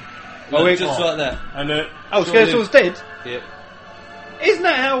 Just like that. And Skeletor's dead? Yeah. Isn't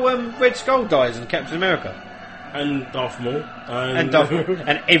that how Red Skull dies in Captain America? And Darth Maul.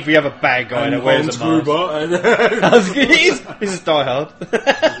 And every other bad guy that wears a mask. This is Die Hard. So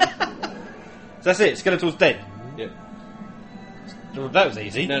that's it. Skeletor's dead. Yeah. That was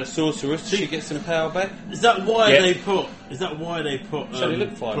easy. Now the sorceress, she gets some power back. Is that why they put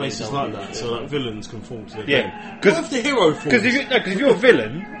look places like that so that villains can fall to the Yeah, what if the hero falls? Because if you're a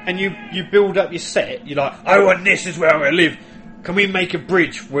villain and you build up your set, you're like, I want this is where I'm going to live. Can we make a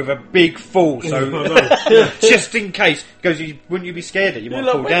bridge with a big fall so just in case? Because wouldn't you be scared that you might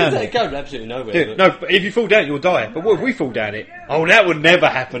fall down? It goes absolutely nowhere. Yeah, no, but if you fall down, you'll die. But what if we fall down it? Oh, that would never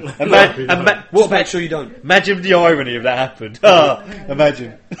happen. What make sure you don't. Imagine the irony if that happened.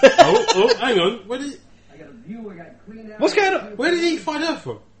 Imagine. Oh, hang on. What's going on? Where did he find her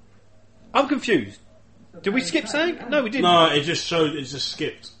from? I'm confused. Did we skip something? No, we didn't. No, it just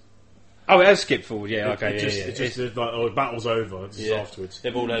skipped. Oh, it has skipped forward, yeah, okay. It just like, battle's over, just afterwards.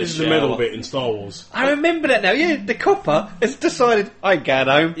 They've all had this is the middle bit in Star Wars. I remember that now, yeah, the copper has decided, I ain't going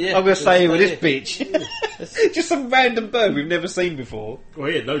home, I'm going to stay here with this bitch. Just some random bird we've never seen before. Well,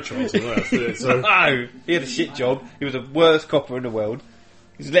 he had no chance of that, so. No, he had a shit job, he was the worst copper in the world.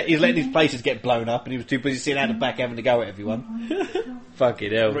 He's letting his places get blown up and he was too busy sitting out the back having to go at everyone.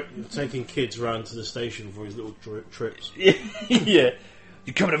 Fucking hell. Taking kids round to the station for his little trips. Yeah.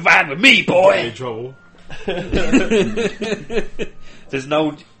 You're coming to ride with me, boy! In trouble. There's an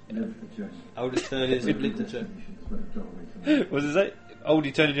old Old attorneys have lived the journey. what does it say? Old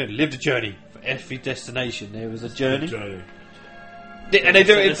eternity journey. Lived a journey. For every destination there was a journey. And they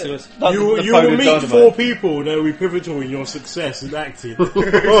do it. Like You the will meet Dynamite. 4 people that will be pivotal in your success in acting.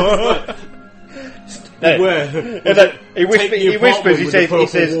 Beware. He whispers. He says.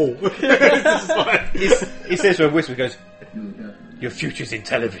 He says to a whisper. He goes, "Your future's in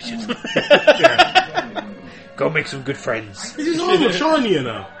television. Go make some good friends." Is his armour shinier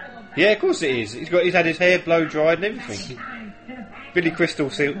now? Yeah, of course it is. He's had his hair blow dried and everything. Billy Crystal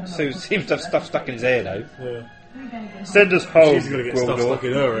seems to have stuff stuck in his hair though. Yeah. Send us home. She's going to get stuff stuck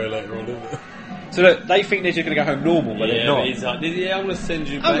in her hair later on, isn't it? So look, they think they're just going to go home normal, but they're not. But he's like, yeah, I'm going to send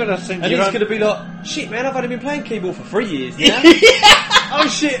you back. I'm going to send and you he's home. going to be like, shit, man, I've only been playing keyboard for 3 years now. Oh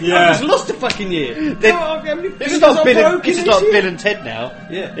shit, Yeah. I just lost a fucking year. This is not Bill and Ted now.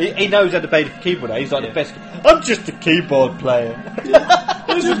 Yeah. He knows how to play the keyboard now. He's like the best. I'm just a keyboard player.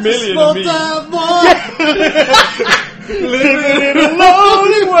 There's a million of me. Living in a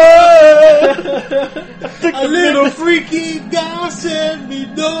lonely world. A little freaky guy sent me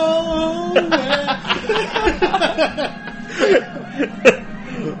nowhere.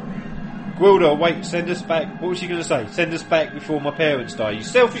 Gwilda, wait, send us back. What was she going to say? Send us back before my parents die. You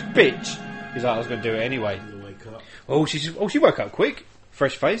selfish bitch. He's like, I was going to do it anyway. Oh, she woke up quick,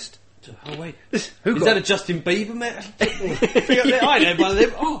 fresh faced. Oh wait, Is that a Justin Bieber man? I had one of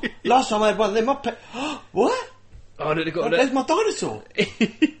them. Oh, last time I had one of them. What? Oh, no, they got There's my dinosaur.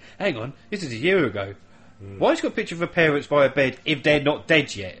 Hang on, this is a year ago. Why has she got a picture of her parents by her bed if they're not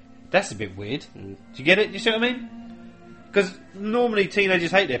dead yet? That's a bit weird. Do you get it? You see what I mean? Because normally teenagers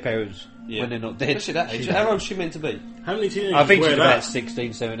hate their parents when they're not dead. Especially that age. How old is she meant to be? How many teenagers I think wear she's that? about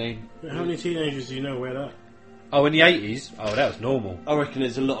 16, 17. How many teenagers do you know wear that? Oh, in the 80s? Oh, that was normal. I reckon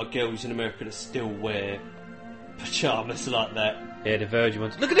there's a lot of girls in America that still wear pyjamas like that. Yeah, the virgin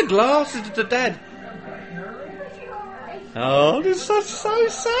ones. Look at the glasses of the dad. Oh, this is so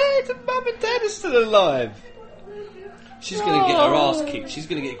sad. The mum and dad are still alive. She's going to get her ass kicked. She's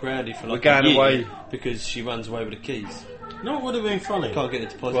going to get grounded for like We're going a year away. because she runs away with the keys. No, it would have been funny. Can't get the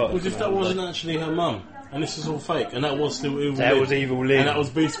deposit. Was if that wasn't actually her mum, and this is all fake, and that was still Evil That Lynn. was Evil Lynn. And that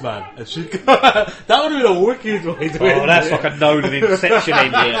was Beastman. And she, that would have been a wicked way to end Oh, that's it. like a Nolan Inception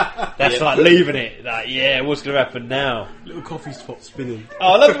ending. That's like leaving it. Like, yeah, what's going to happen now? Little coffee spot spinning.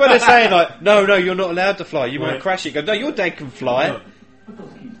 Oh, I love it when they're saying like, no, you're not allowed to fly. You might Right. crash it. Go, no, your dad can fly.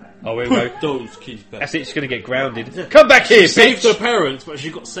 Oh, here we go. Those keys back. That's it. She's going to get grounded. Come back here, She saved bitch. her parents, but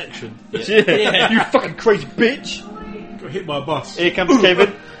she got sectioned. Yeah. You fucking crazy bitch. Got hit by a bus. Here comes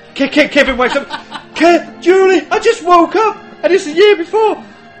Kevin. Kevin wakes up. Julie, I just woke up, and it's the year before.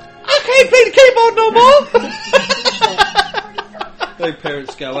 I can't play the keyboard no more. Their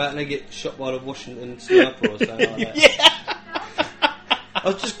parents go out and they get shot by the Washington sniper or something like that. Yeah. I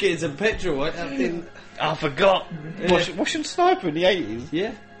was just getting some petrol. I forgot. Washington sniper in the 80s.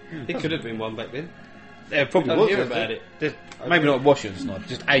 Yeah. It could have been one back then. There probably Don't was. hear wasn't about there? it. Maybe not Washington sniper,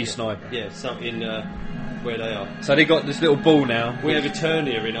 just a sniper. Yeah, something where they are. So they got this little ball now. We have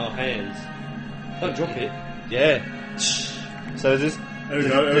Eternia in our hands. Don't drop it. Yeah. So this. There we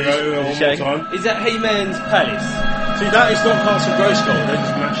go, one more time. Is that He-Man's palace? See, that is not Castle Grayskull, they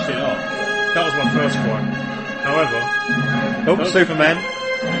just mashed it up. That was my first one. However... Superman.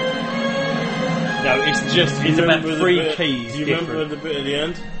 No, it's about 3 keys. Do you remember the bit at the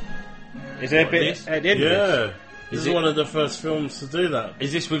end? Is there a bit at the end of this? Yeah. This is one of the first films to do that.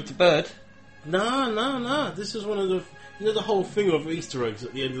 Is this with the bird? No. This is one of the... You know the whole thing of Easter eggs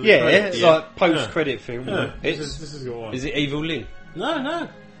at the end of the Yeah, credits? it's like post-credit film. Yeah. It's, This is your one. Is it Evil Lynn? No.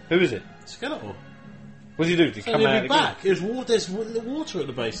 who is it? Skeletor. What does he do? Does he So come he'll out be again? back. There's water at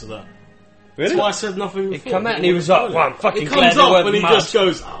the base of that. Really? That's why I said nothing before. He come out and he was like, well, I'm fucking It glad comes there up weren't and he mud. just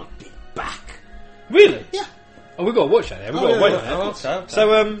goes, I'll be back. Really? Yeah. Oh, we've got to watch that. We've got to wait.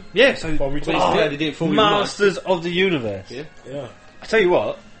 So, Masters of the Universe. Yeah. I tell you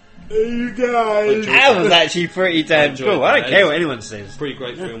what, you guys. that was actually pretty damn cool. I don't care what anyone says. Pretty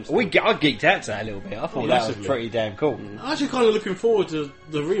great films. I geeked out to that a little bit. I thought that was Massively. pretty damn cool. I'm actually kind of looking forward to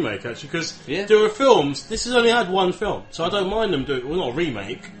the remake, actually, because Yeah. there are films. This has only had one film, so I don't mind them doing. Well, not a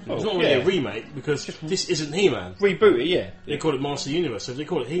remake. It's not really yeah. a remake because this isn't He-Man. Reboot it, yeah. They call it Master Universe. So if they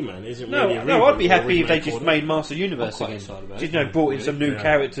call it He-Man, it isn't No, really a reboot. no, I'd be or a happy if they remake just or- made Master Universe quite again. excited about Just, it. brought in some new Yeah.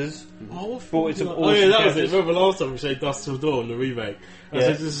 characters. Brought in some Oh awesome yeah, that was characters. it. Remember last time we said Dust Till Dawn, the remake? I Yeah.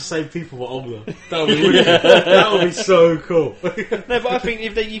 said it's the same people but older. That would be wicked. That would be so cool. No, but I think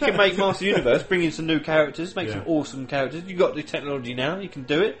if you can make Master Universe, bring in some new characters, make Yeah. some awesome characters. You've got the technology now, you can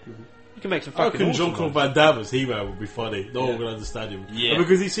do it. You can make some I fucking reckon awesome Jean-Claude ones. Van Damme as He-Man would be funny. No one would understand him. Yeah. And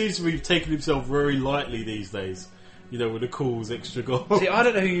because he seems to be taking himself very lightly these days. You know, with the calls extra gold. See, I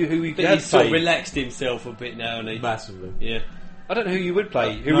don't know who you But he's sort of relaxed himself a bit now, and he Massively. yeah. I don't know who you would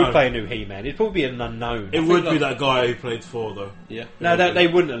play. Who No. would play a new He-Man? It'd probably be an unknown. It would be that guy who played Thor, though. Yeah. No, they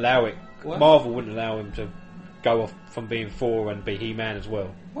wouldn't allow it. What? Marvel wouldn't allow him to go off from being Thor and be He-Man as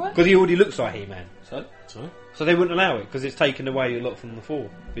well. What? Because he already looks like He-Man. So? So they wouldn't allow it because it's taken away a lot from the Thor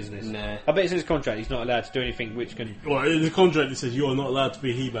business. Nah. I bet it's in his contract. He's not allowed to do anything which can. Well, in the contract it says you're not allowed to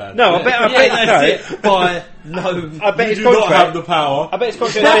be He-Man. No, I bet. that's it. By no. I bet You his do contract. not have the power. I bet his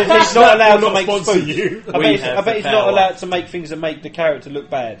contract says he's not allowed We'll to not make sponsor spoofs. you. I bet he's the not power. allowed to make things that make the character look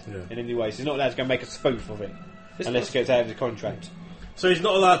bad Yeah. in any way. So he's not allowed to go make a spoof of it unless it gets out of his contract. So he's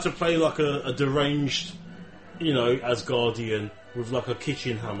not allowed to play like a deranged, you know, Asgardian with like a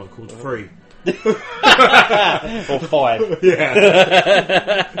kitchen hammer called Free. Or 5.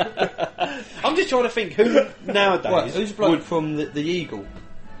 Yeah. I'm just trying to think who nowadays. Right, who's the bloke from the Eagle?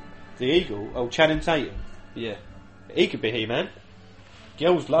 The Eagle? Oh, Channing Tatum. Yeah. He could be He-Man.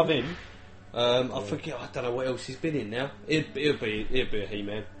 Girls love him. I forget. I don't know what else he's been in now. He'd be a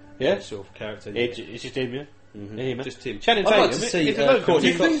He-Man. Yeah? That sort of character. It's just him, yeah. He-Man. Just him. Channing I'd Tatum. like to see. It's a local- Do Courtney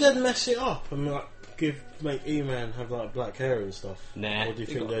you think Cox. they'd mess it up and like make E-Man have like black hair and stuff? Nah. Or do you You've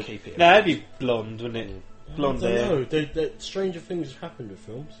think got to they'd keep it. No, it'd be blonde, wouldn't it? I Blonde don't hair. know. Stranger things have happened with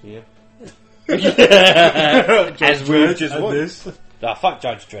films. Yeah. As we just and watched. this. Ah, fuck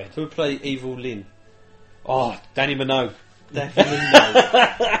Judge Dredd. Who would play Evil Lynn? Oh, Danny Minogue. Definitely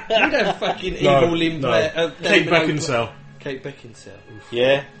no. You don't fucking Evil Lynn play. Kate Beckinsale. Kate Beckinsale.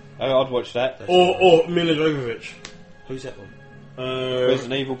 Yeah, I'd watch that. Or Mila Jovovich. Who's that one?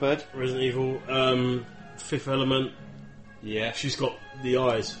 Resident Evil bird. Resident Evil. Fifth Element. Yeah. She's got the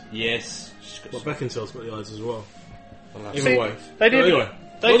eyes. Yes. But Beckinsale's got the eyes as well. Well, Either way. They did. Anyway,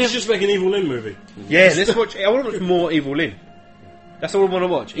 let's just make an Evil Lynn movie. Yeah, let's watch. I want to watch more Evil Lynn. That's all I want to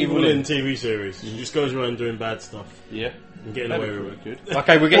watch. Evil Lynn TV series. She just goes around doing bad stuff. Yeah. And getting away with it. Good.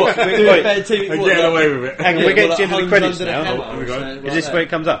 Okay, we're getting. And getting away with it. Hang on, we're getting to the end of the credits Under the now. Hammer, Oh, here we go. something Is this like where that.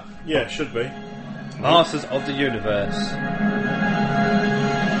 it comes up? Yeah, should be. Masters of the Universe.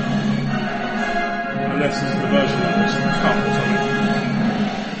 Unless this is the version that was cut or something.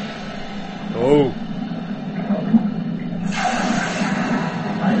 Oh.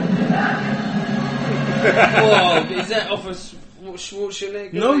 Whoa, is that off of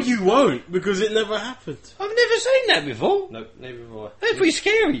Schwarzenegger? No, you won't, because it never happened. I've never seen that before. No, neither have I. That's pretty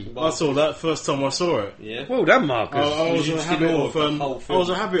scary. I saw that first time I saw it. Yeah. Well done, Marcus. I was You a just habit ignore of the whole I film. was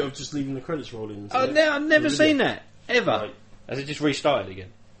a habit of just leaving the credits rolling. I've never seen that ever. Has it just restarted again?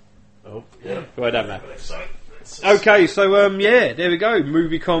 Oh, yeah. Well, I don't know. Okay, so yeah, there we go.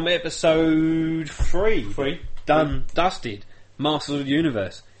 MovieCom episode 3. Done, dusted. Masters of the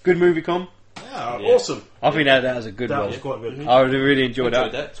Universe. Good MovieCom. Yeah, awesome. I think that was a good That one. was quite good. I really enjoyed Enjoyed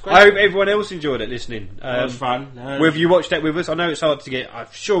that. that. It's great. I hope everyone else enjoyed it listening. I was fun. Whether you watched that with us, I know it's hard to get. I'm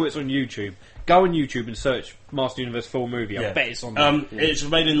sure it's on YouTube. Go on YouTube and search Master Universe full movie. I bet it's on there. It's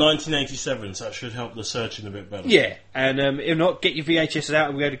made in 1987, so that should help the searching a bit better. Yeah, and if not, get your VHS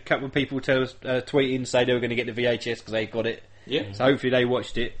out. We had a couple of people tell us, tweet in, say they were going to get the VHS because they got it. Yeah. So hopefully they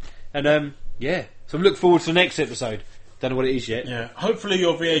watched it. And yeah, so look forward to the next episode. Don't know what it is yet. Yeah, hopefully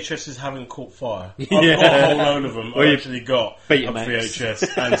your VHSs haven't caught fire. I've Yeah. got a whole load of them. Well, I've you actually got a Betamax.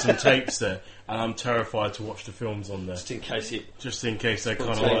 VHS and some tapes there, and I'm terrified to watch the films on there. Just in case it they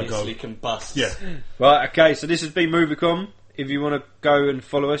kind of like go. spontaneously combust. Yeah. Right, okay, so this has been MovieCom. If you want to go and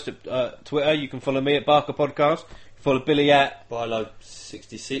follow us at Twitter, you can follow me at Barker Podcast. Follow Billy at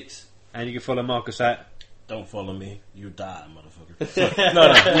Bilo66. And you can follow Marcus at Don't follow me, you die, motherfucker.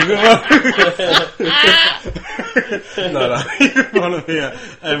 No. You can follow me at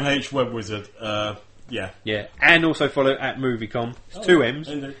MH Web Wizard. Yeah. And also follow at MovieCom. It's 2 M's.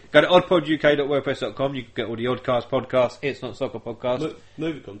 Indeed. Go to oddpoduk.wordpress.com. You can get all the Oddcast podcasts. It's Not Soccer podcast.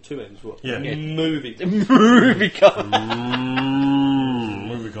 MovieCom, 2 M's, what? Yeah. Movie. MovieCom.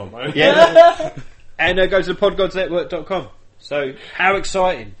 MovieCom. Yeah. And go to the podgodsnetwork.com. So, how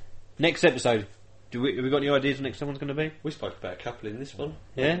exciting. Next episode. Have we got any ideas what next one's going to be? We spoke about a couple in this one.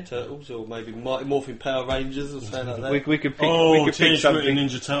 Yeah? Turtles, or maybe Mighty Morphin Power Rangers, or something like that. We could pick, Oh, we could pick Teenage something. Mutant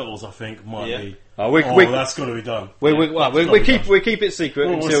Ninja Turtles, I think, might be. That's got to be done. We keep it secret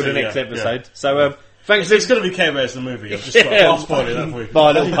Well, until we'll the see, next yeah, episode. yeah. So, thanks. It's going to be Care Bears the movie. I've just got to spoil it that for you.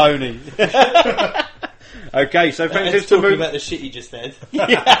 My Little Pony. Okay, so thanks Let's to talk movie. about the shit he just had.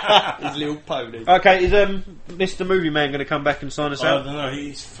 His little pony. Okay, is Mr. Movie Man going to come back and sign us I out? don't know.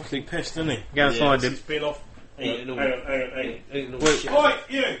 He's fucking pissed, isn't he? Go and find him. He's been off. Hang on. Wait. Oi,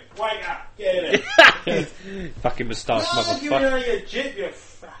 you! Wake up! Get in there! Fucking moustache No, motherfucker. give me out of your jib, you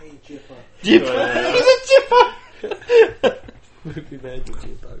fucking jib. Jibbo. He's a Jibbo. Movie man,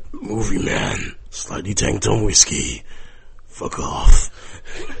 Jibbo. Movie man, slightly tanked on whiskey. Fuck off.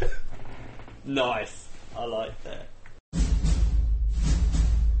 Nice. I like that.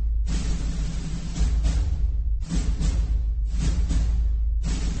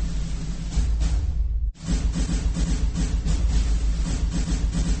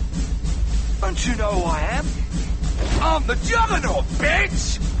 Don't you know who I am? I'm the Juggernaut,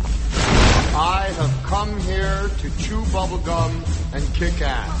 bitch! I have come here to chew bubblegum and kick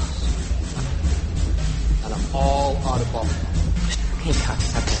ass. And I'm all out of bubblegum. Hey,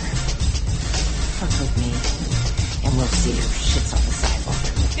 cocksucker. Fuck with me, and we'll see who shits on the sidewalk.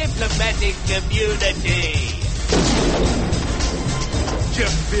 Diplomatic community.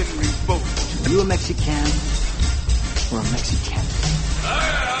 Just been revoked. Are you a Mexican or a Mexican? I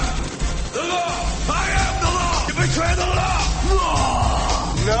am the law! I am the law! You betray the law!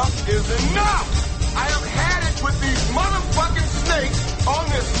 Enough is enough! I have had it with these motherfucking snakes on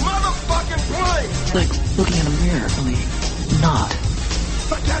this motherfucking plane! Like looking in a mirror, only not.